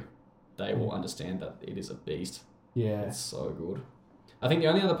listening will agree. They will understand that it is a beast. Yeah. It's so good. I think the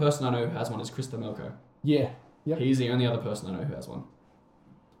only other person I know who has one is Chris Melko. Yeah. Yep. He's the only other person I know who has one.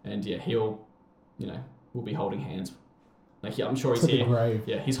 And yeah, he'll, we'll be holding hands. Like, yeah, I'm sure he's To the here. grave.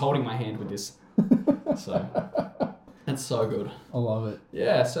 Yeah, he's holding my hand with this. So, it's so good. I love it.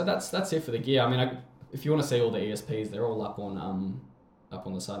 Yeah, so that's it for the gear. I mean, if you want to see all the ESPs, they're all up on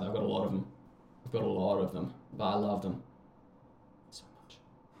the site. I've got a lot of them. But I love them so much.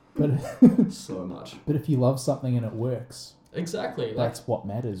 But So much. but if you love something and it works, Exactly. Like, that's what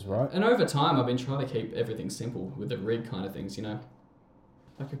matters, right? and over time, I've been trying to keep everything simple with the rig kind of things.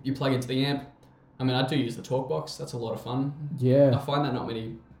 Like you plug into the amp. I mean, I do use the talk box. That's a lot of fun. I Yeah. find that not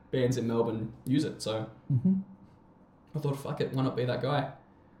many bands in Melbourne use it, so Mm-hmm. I thought, fuck it, why not be that guy?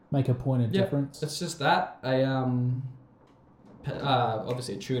 Make a point of Yeah. difference. It's just that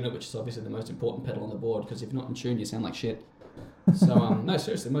obviously a tuner, which is obviously the most important pedal on the board, because if you're not in tune, you sound like shit. So no,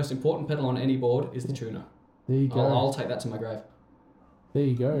 seriously, the most important pedal on any board is the tuner. There you go. I'll take that to my grave. There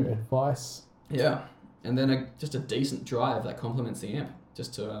you go. Advice. Yeah, and then just a decent drive that complements the amp,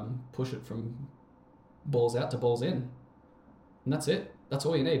 just to push it from balls out to balls in, and that's it. That's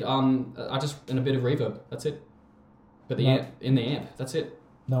all you need. And a bit of reverb. That's it. But the amp in the amp. That's it.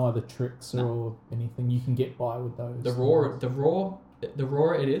 No other tricks or anything you can get by with those. The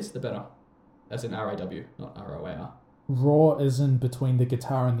rawer it is, the better. As in RAW, not ROAR. Raw is in between the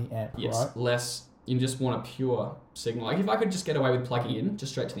guitar and the amp, Yes, right? less. You just want a pure signal. Like if I could just get away with plugging in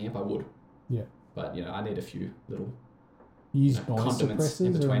just straight to the amp, I would. Yeah. But I need a few little You use noise condiments in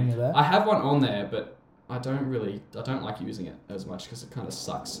suppressors or between. any of that? I have one on there, but I don't like using it as much because it kind of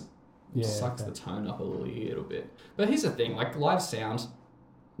sucks. Yeah, Sucks okay. the tone up a little bit. But here's the thing, like live sound,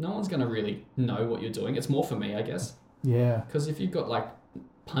 no one's gonna really know what you're doing. It's more for me, I guess. Yeah. Because if you've got like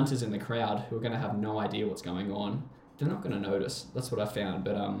punters in the crowd who are gonna have no idea what's going on, they're not gonna notice. That's what I found.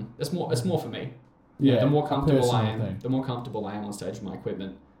 But it's more for me. Yeah. The more a comfortable I personal am, thing. the more comfortable I am on stage with my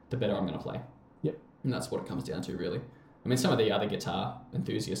equipment, the better I'm gonna play. Yep. And that's what it comes down to, really. I mean, some of the other guitar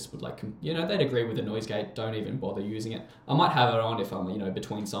enthusiasts would they'd agree with the noise gate. Don't even bother using it. I might have it on if I'm,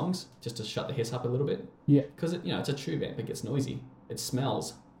 between songs, just to shut the hiss up a little bit. Yeah. Because it's a tube amp. It gets noisy. It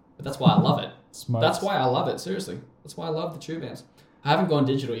smells. But that's why I love it. Smokes. That's why I love it. Seriously, that's why I love the tube amps. I haven't gone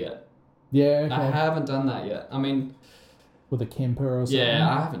digital yet. Yeah, okay. I haven't done that yet. I mean, With a Kemper or something? yeah,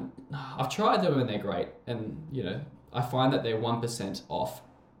 I haven't. I've tried them and they're great, and I find that they're 1% off.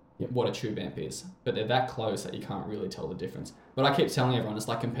 Yep. What a tube amp is, but they're that close that you can't really tell the difference. But I keep telling everyone it's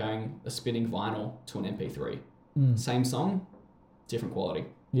like comparing a spinning vinyl to an MP3. Mm. Same song, different quality.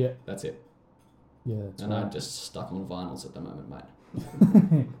 Yeah. That's it. Yeah, that's And right. I'm just stuck on vinyls at the moment,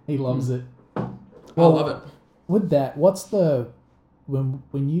 mate. He loves it. I Well, love it. With that, what's the... When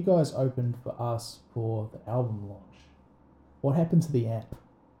you guys opened for us for the album launch, what happened to the amp?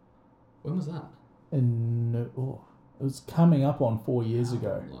 When was that? It was coming up on 4 years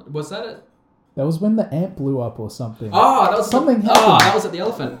ago. Was that it? That was when the amp blew up or something. Oh, that was Something Oh, happened. that was at the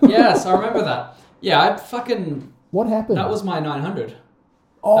Elephant. Yes, I remember that. Yeah, What happened? that was my 900.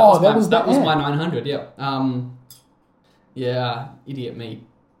 Oh, that was that was amp. my 900. Yeah. Yeah, idiot me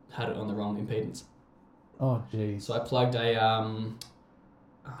had it on the wrong impedance. Oh, jeez. So I plugged a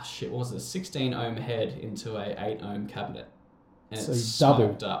what was it? A 16 ohm head into a 8 ohm cabinet. And So it you double.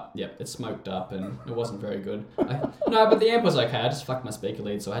 smoked up. Yep, it smoked up and it wasn't very good. No, but the amp was okay. I just fucked my speaker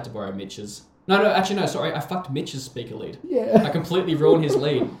lead, so I had to borrow Mitch's. No, sorry. I fucked Mitch's speaker lead. I Yeah. completely ruined his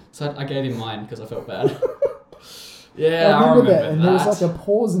lead, so I gave him mine because I felt bad. Yeah, I remember that, that. and there was like a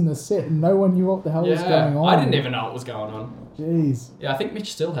pause in the set, and no one knew what the hell was going on. I didn't even know what was going on. Jeez. Yeah, I think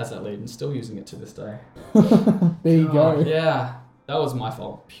Mitch still has that lead and still using it to this day. There you go. Yeah, that was my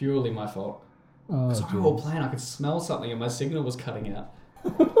fault. Purely my fault. Oh, Because we were jeez. playing, I could smell something and my signal was cutting out.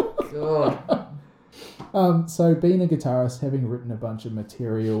 God. So being a guitarist, having written a bunch of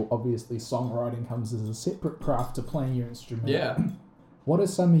material, obviously songwriting comes as a separate craft to playing your instrument. Yeah. What are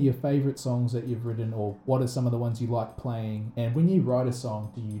some of your favourite songs that you've written, or what are some of the ones you like playing? And when you write a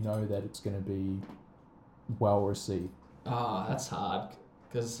song, do you know that it's going to be well received? That's hard.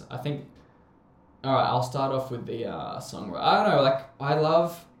 Because I think... Alright, I'll start off with the songwriting. I don't know, like, I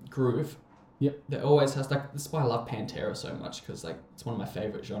love groove. Yep. There always has, like, this is why I love Pantera so much, because, like, it's one of my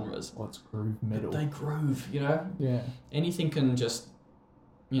favourite genres. What's groove metal? They groove, you know? Yeah. Anything can just,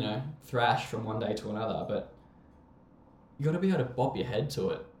 you know, thrash from one day to another, but you got to be able to bop your head to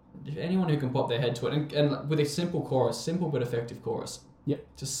it. If anyone who can bop their head to it, and with a simple chorus, simple but effective chorus. Yep.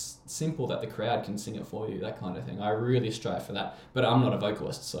 Just simple that the crowd can sing it for you, that kind of thing. I really strive for that, but I'm not a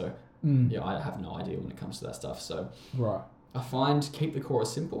vocalist, so yeah, I have no idea when it comes to that stuff. So Right. I find keep the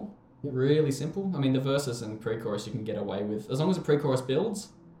chorus simple, Yep. really simple. I mean, the verses and pre-chorus you can get away with as long as the pre-chorus builds.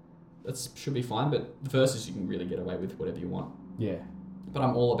 That should be fine, but the verses you can really get away with whatever you want. Yeah. But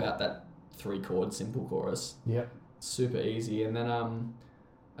I'm all about that 3-chord simple chorus. Yep. Super easy. And then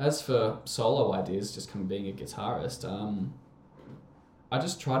as for solo ideas, just being a guitarist, I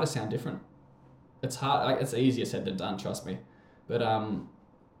just try to sound different. It's hard. It's easier said than done, trust me. But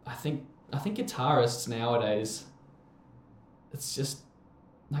I think guitarists nowadays, it's just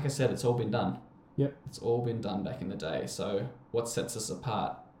like I said, it's all been done. Yep. It's all been done back in the day. So what sets us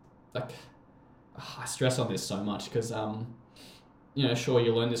apart? Like, I stress on this so much because you know, sure,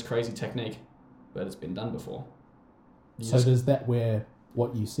 you learn this crazy technique, but it's been done before. So does that where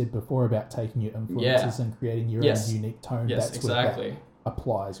what you said before about taking your influences and creating your own unique tone, Yes, that's exactly. where that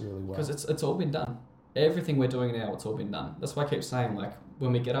applies really well? Because it's all been done. Everything we're doing now, it's all been done. That's why I keep saying, like,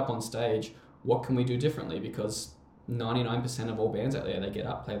 when we get up on stage, what can we do differently? Because 99% of all bands out there, they get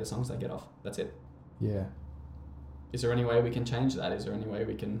up, play the songs, they get off. That's it. Yeah. Is there any way we can change that? Is there any way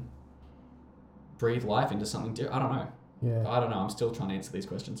we can breathe life into something different? I don't know. Yeah. I don't know. I'm still trying to answer these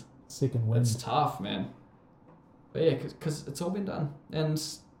questions. Second wind. It's tough, man. But yeah, because it's all been done. And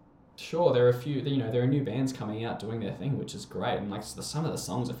sure, there are a few, you know, there are new bands coming out doing their thing, which is great. And like some of the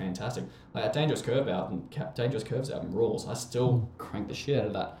songs are fantastic. Like that Dangerous Curves album rules. I still crank the shit out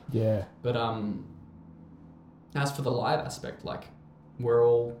of that. Yeah. But as for the live aspect, like we're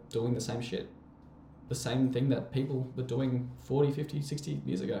all doing the same shit. The same thing that people were doing 40, 50, 60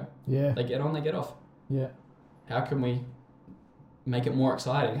 years ago. Yeah. They get on, they get off. Yeah. How can we make it more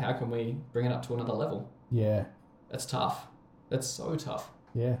exciting? How can we bring it up to another level? Yeah. That's tough. That's so tough.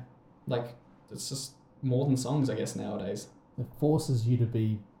 Yeah. Like, it's just more than songs, I guess, nowadays. It forces you to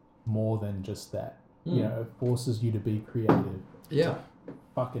be more than just that. You know, it forces you to be creative. Yeah.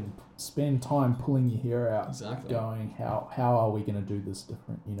 Fucking spend time pulling your hair out. Exactly. Going, how are we going to do this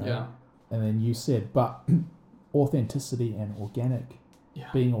different, you know? Yeah. And then you said, but authenticity and organic, Yeah.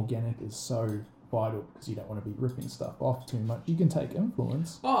 being organic is so vital because you don't want to be ripping stuff off too much. You can take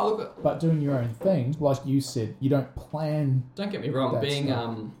influence, Oh, look, but doing your own thing, like you said, you don't plan. don't get me wrong. That's Being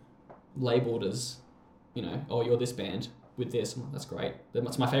not- labelled as, you know, oh, you're this band with this, that's great.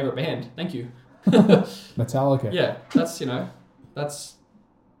 That's my favourite band. Thank you. Metallica. Yeah, that's, you know, that's...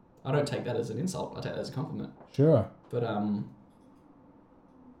 I don't take that as an insult. I take that as a compliment. Sure. But,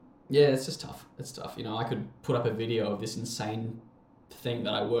 yeah, it's just tough. It's tough. You know, I could put up a video of this insane thing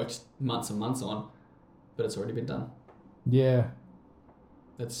that I worked months and months on, but it's already been done. Yeah.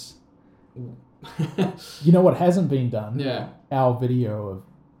 It's... You know what hasn't been done? yeah. Our video of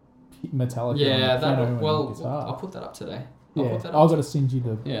Metallica. Yeah, on the piano and well, guitar. I'll put that up today. Yeah, Put that I've up got to send you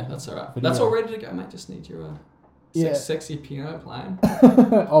the. Yeah, that's all right. video. That's all ready to go, mate. Just need your Yeah. sexy piano playing.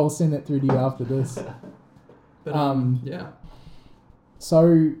 I'll send it through to you after this. But yeah.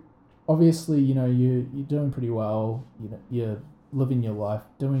 So, obviously, you know you're doing pretty well. You know, you're living your life,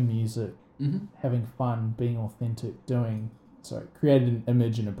 doing music, Mm-hmm. having fun, being authentic, created an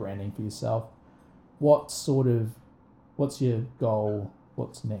image and a branding for yourself. What's your goal?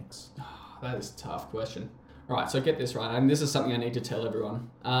 What's next? That is a tough question. All right, so get this right, and this is something I need to tell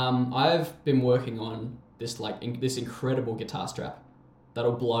everyone. I've been working on this this incredible guitar strap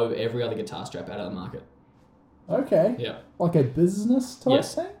that'll blow every other guitar strap out of the market. Okay. Yeah. Like a business type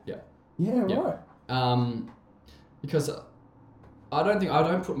Yes. thing? Yeah. Yeah, Yeah. right. Because I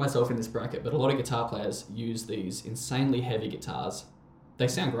don't put myself in this bracket, but a lot of guitar players use these insanely heavy guitars. They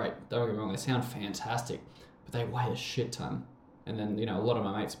sound great, don't get me wrong, they sound fantastic, but they weigh a shit ton. And then, you know, a lot of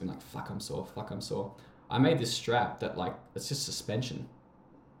my mates have been like, fuck, I'm sore. I made this strap that like it's just suspension.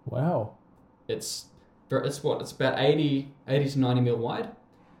 Wow. It's about 80 to 90 mil wide.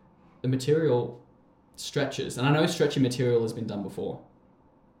 The material stretches, and I know stretchy material has been done before,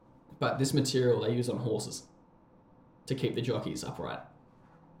 but this material they use on horses to keep the jockeys upright.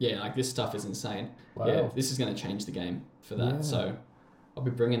 Yeah, like this stuff is insane. Wow. Yeah, this is going to change the game for that. Yeah. So I'll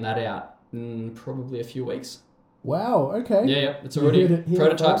be bringing that out in probably a few weeks. Wow. Okay. Yeah, it's You already heard it here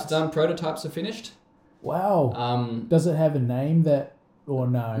prototypes first. done. Prototypes are finished. Wow. Does it have a name that, or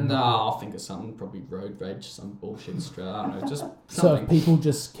no? No, I'll think of something. Probably road rage, some bullshit strap. I don't know, just So something. if people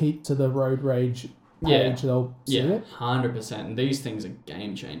just keep to the road rage page, they'll see Yeah, it? 100%. And these things are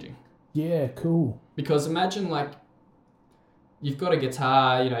game changing. Yeah, cool. Because imagine like you've got a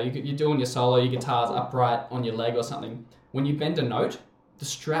guitar, you're doing your solo, your guitar's upright on your leg or something. When you bend a note, the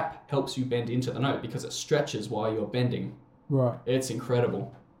strap helps you bend into the note because it stretches while you're bending. Right. It's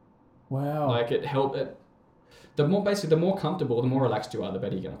incredible. Wow. Like the more comfortable, the more relaxed you are, the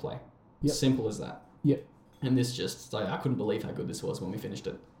better you're gonna play. Yep. Simple as that. Yep. And this just like I couldn't believe how good this was when we finished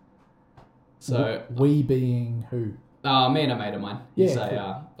it. So we being who? me and a mate of mine. He's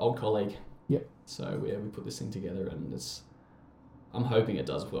Yeah, a old colleague. Yep. So yeah, we put this thing together, and I'm hoping it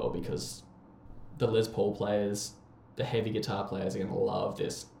does well because the Les Paul players, the heavy guitar players are gonna love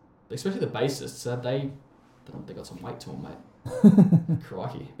this, especially the bassists. They got some weight to them, mate.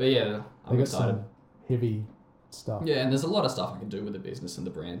 Crikey. But yeah, I'm They got excited. some heavy stuff. Yeah, and there's a lot of stuff I can do with the business and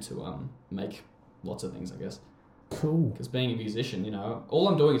the brand to make lots of things, I guess. Cool. Because being a musician, all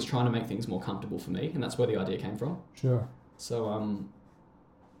I'm doing is trying to make things more comfortable for me, and that's where the idea came from. Sure. So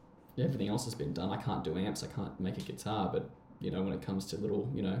yeah, everything else has been done. I can't do amps, I can't make a guitar, but when it comes to little,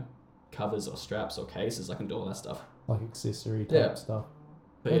 covers or straps or cases, I can do all that stuff. Like accessory type Yeah. stuff.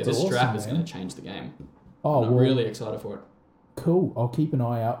 But That's yeah, this strap awesome, is man. going to change the game. Oh, And I'm well, really excited for it. cool. I'll keep an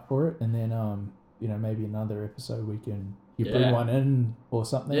eye out for it, and then maybe another episode you bring Yeah. one in or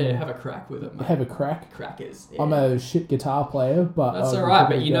something. Yeah, and have a crack with it, mate. have a crack. Crackers. Yeah. I'm a shit guitar player, but That's I'll all right, give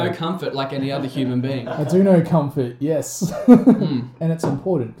but it you a know go. comfort like any other human being. I do know comfort, yes. Mm. And it's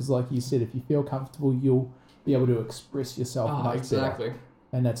important because, like you said, if you feel comfortable, you'll be able to express yourself Oh, much better. exactly.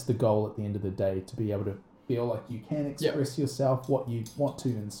 And that's the goal at the end of the day, to be able to feel like you can express yourself, what you want to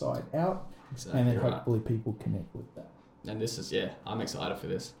inside out, Exactly and then right. hopefully people connect with that. And this is, I'm excited for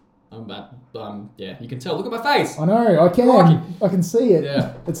this. You can tell. Look at my face. I know, I can. Crikey. I can see it.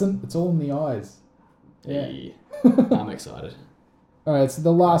 Yeah. It's all in the eyes. Yeah. Hey, I'm excited. All right, so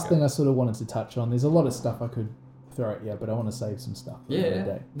the last Okay. thing I sort of wanted to touch on, there's a lot of stuff I could throw at you, but I want to save some stuff for another Yeah,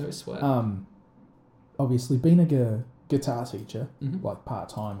 day. no sweat. Obviously, being a guitar teacher, Mhm. like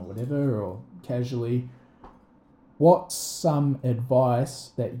part-time or whatever, or casually, what's some advice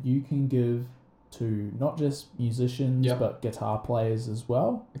that you can give to not just musicians, Yep. but guitar players as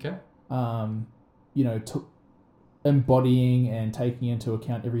well? Okay. To embodying and taking into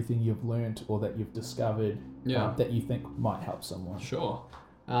account everything you've learnt or that you've discovered Yeah. that you think might help someone. Sure.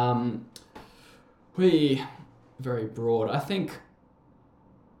 Very broad. I think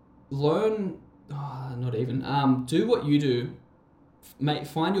learn. Not even. Do what you do.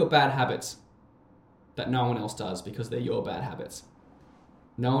 Find your bad habits that no one else does because they're your bad habits.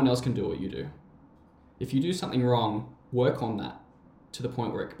 No one else can do what you do. If you do something wrong, work on that to the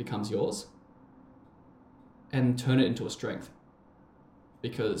point where it becomes yours and turn it into a strength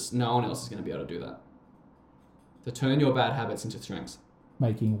because no one else is going to be able to do that. So turn your bad habits into strengths.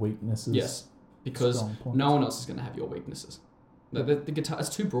 Making weaknesses. Yes, because strong points. no one else is going to have your weaknesses. The guitar is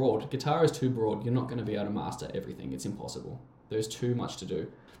too broad. Guitar is too broad. You're not going to be able to master everything. It's impossible. There's too much to do.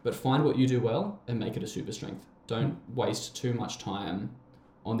 But find what you do well and make it a super strength. Don't waste too much time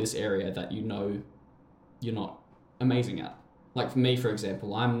on this area that you know you're not amazing at. Like for me, for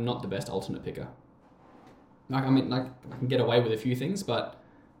example, I'm not the best alternate picker. I can get away with a few things, but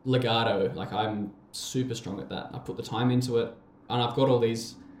legato, I'm super strong at that. I put the time into it, and I've got all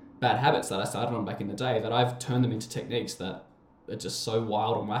these bad habits that I started on back in the day that I've turned them into techniques that are just so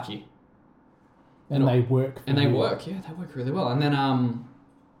wild and wacky. And they work. For And they you. work, yeah, they work really well. And then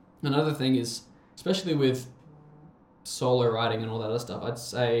another thing is, especially with solo writing and all that other stuff, I'd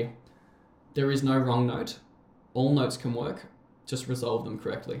say there is no wrong note. All notes can work. Just resolve them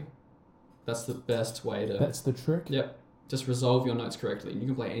correctly. That's the best way to... That's the trick. Yep. Just resolve your notes correctly. And you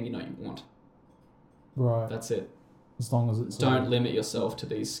can play any note you want. Right. That's it. As long as it's Don't limit yourself to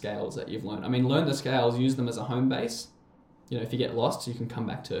these scales that you've learned. I mean, learn the scales, use them as a home base. If you get lost, you can come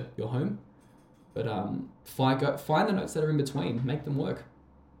back to your home. But find the notes that are in between. Make them work.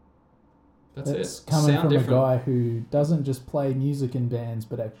 That's It's it. coming Sound from different. a guy who doesn't just play music in bands,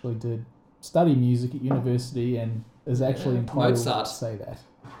 but actually did study music at university and is actually Yeah. entitled Mozart. to say that.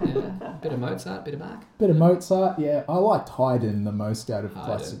 Yeah, bit of Mozart, bit of Bach. Bit of Mozart, yeah. I liked Haydn the most out of Haydn.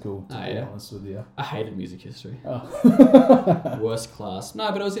 classical, to Oh, be yeah. honest with you. I hated music history. Oh. Worst class.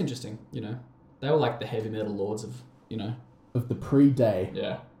 No, but it was interesting, They were like the heavy metal lords of, Of the pre-day,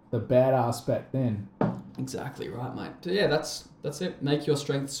 Yeah. the badass back then. Exactly right, mate. So yeah, that's it. Make your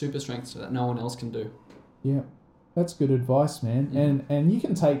strength super strength so that no one else can do. Yeah, that's good advice, man. Mm. And you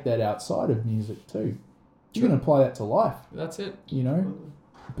can take that outside of music too. You Sure. can apply that to life. That's it.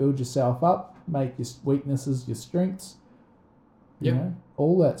 Build yourself up, make your weaknesses your strengths. You Yep. know,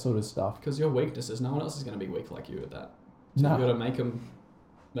 all that sort of stuff. Because your weaknesses, no one else is going to be weak like you at that. So No. you got to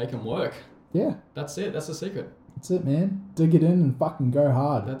make them work. Yeah, That's it. That's the secret. that's it, man. Dig it in and fucking go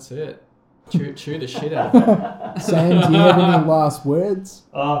hard. That's it. Chew the shit out of it. Sam, do you have any last words?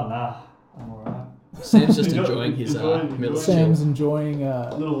 Oh, nah. I'm alright. Sam's just Enjoy- enjoying his enjoying- middle enjoying chill. Sam's enjoying,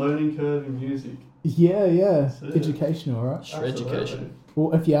 A little learning curve in music. yeah, That's it. educational, right? Education.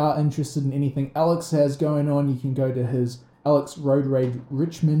 Well, if you are interested in anything Alex has going on, you can go to his Alex Road Rage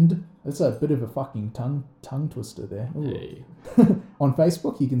Richmond. That's a bit of a fucking tongue twister there. Ooh. Hey. On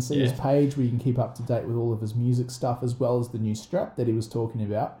Facebook, you can see his Yeah. page where you can keep up to date with all of his music stuff as well as the new strap that he was talking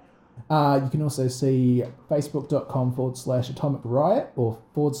about. You can also see facebook.com/Atomic Riot or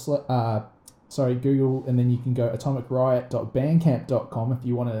Google, and then you can go atomicriot.bandcamp.com if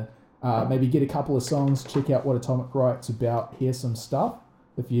you want to maybe get a couple of songs, check out what Atomic Riot's about, hear some stuff.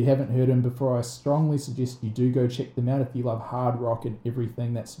 If you haven't heard them before, I strongly suggest you do go check them out if you love hard rock and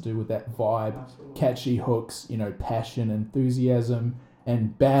everything that's to do with that vibe, Absolutely. catchy hooks, passion, enthusiasm,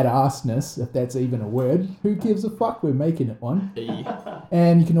 and badassness, if that's even a word. Who gives a fuck? We're making it one. Hey.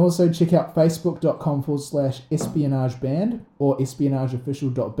 And you can also check out facebook.com/espionageband or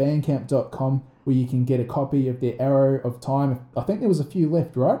espionageofficial.bandcamp.com where you can get a copy of their Arrow of Time. I think there was a few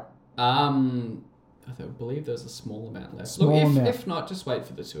left, right? I believe there's a small amount left. Small Look, amount. if not, just wait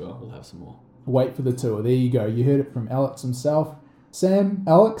for the tour. We'll have some more. Wait for the tour. There you go. You heard it from Alex himself. Sam,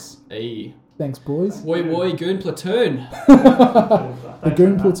 Alex, Hey. thanks, boys. Boy, Goon Platoon. The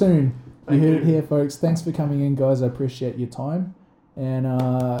Goon Platoon. You Thank heard it you. here, folks. Thanks for coming in, guys. I appreciate your time. And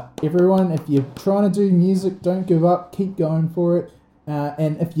everyone, if you're trying to do music, don't give up. Keep going for it.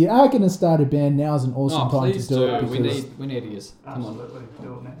 And if you are going to start a band, now's an awesome time to Please do it We because need ears. Come on. Absolutely.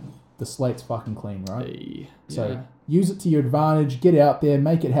 Do it now. the slate's fucking clean, right? Hey. So Yeah. use it to your advantage. Get out there,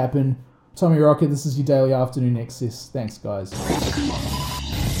 make it happen. Tommy Rocker, this is your daily afternoon excess. Thanks, guys.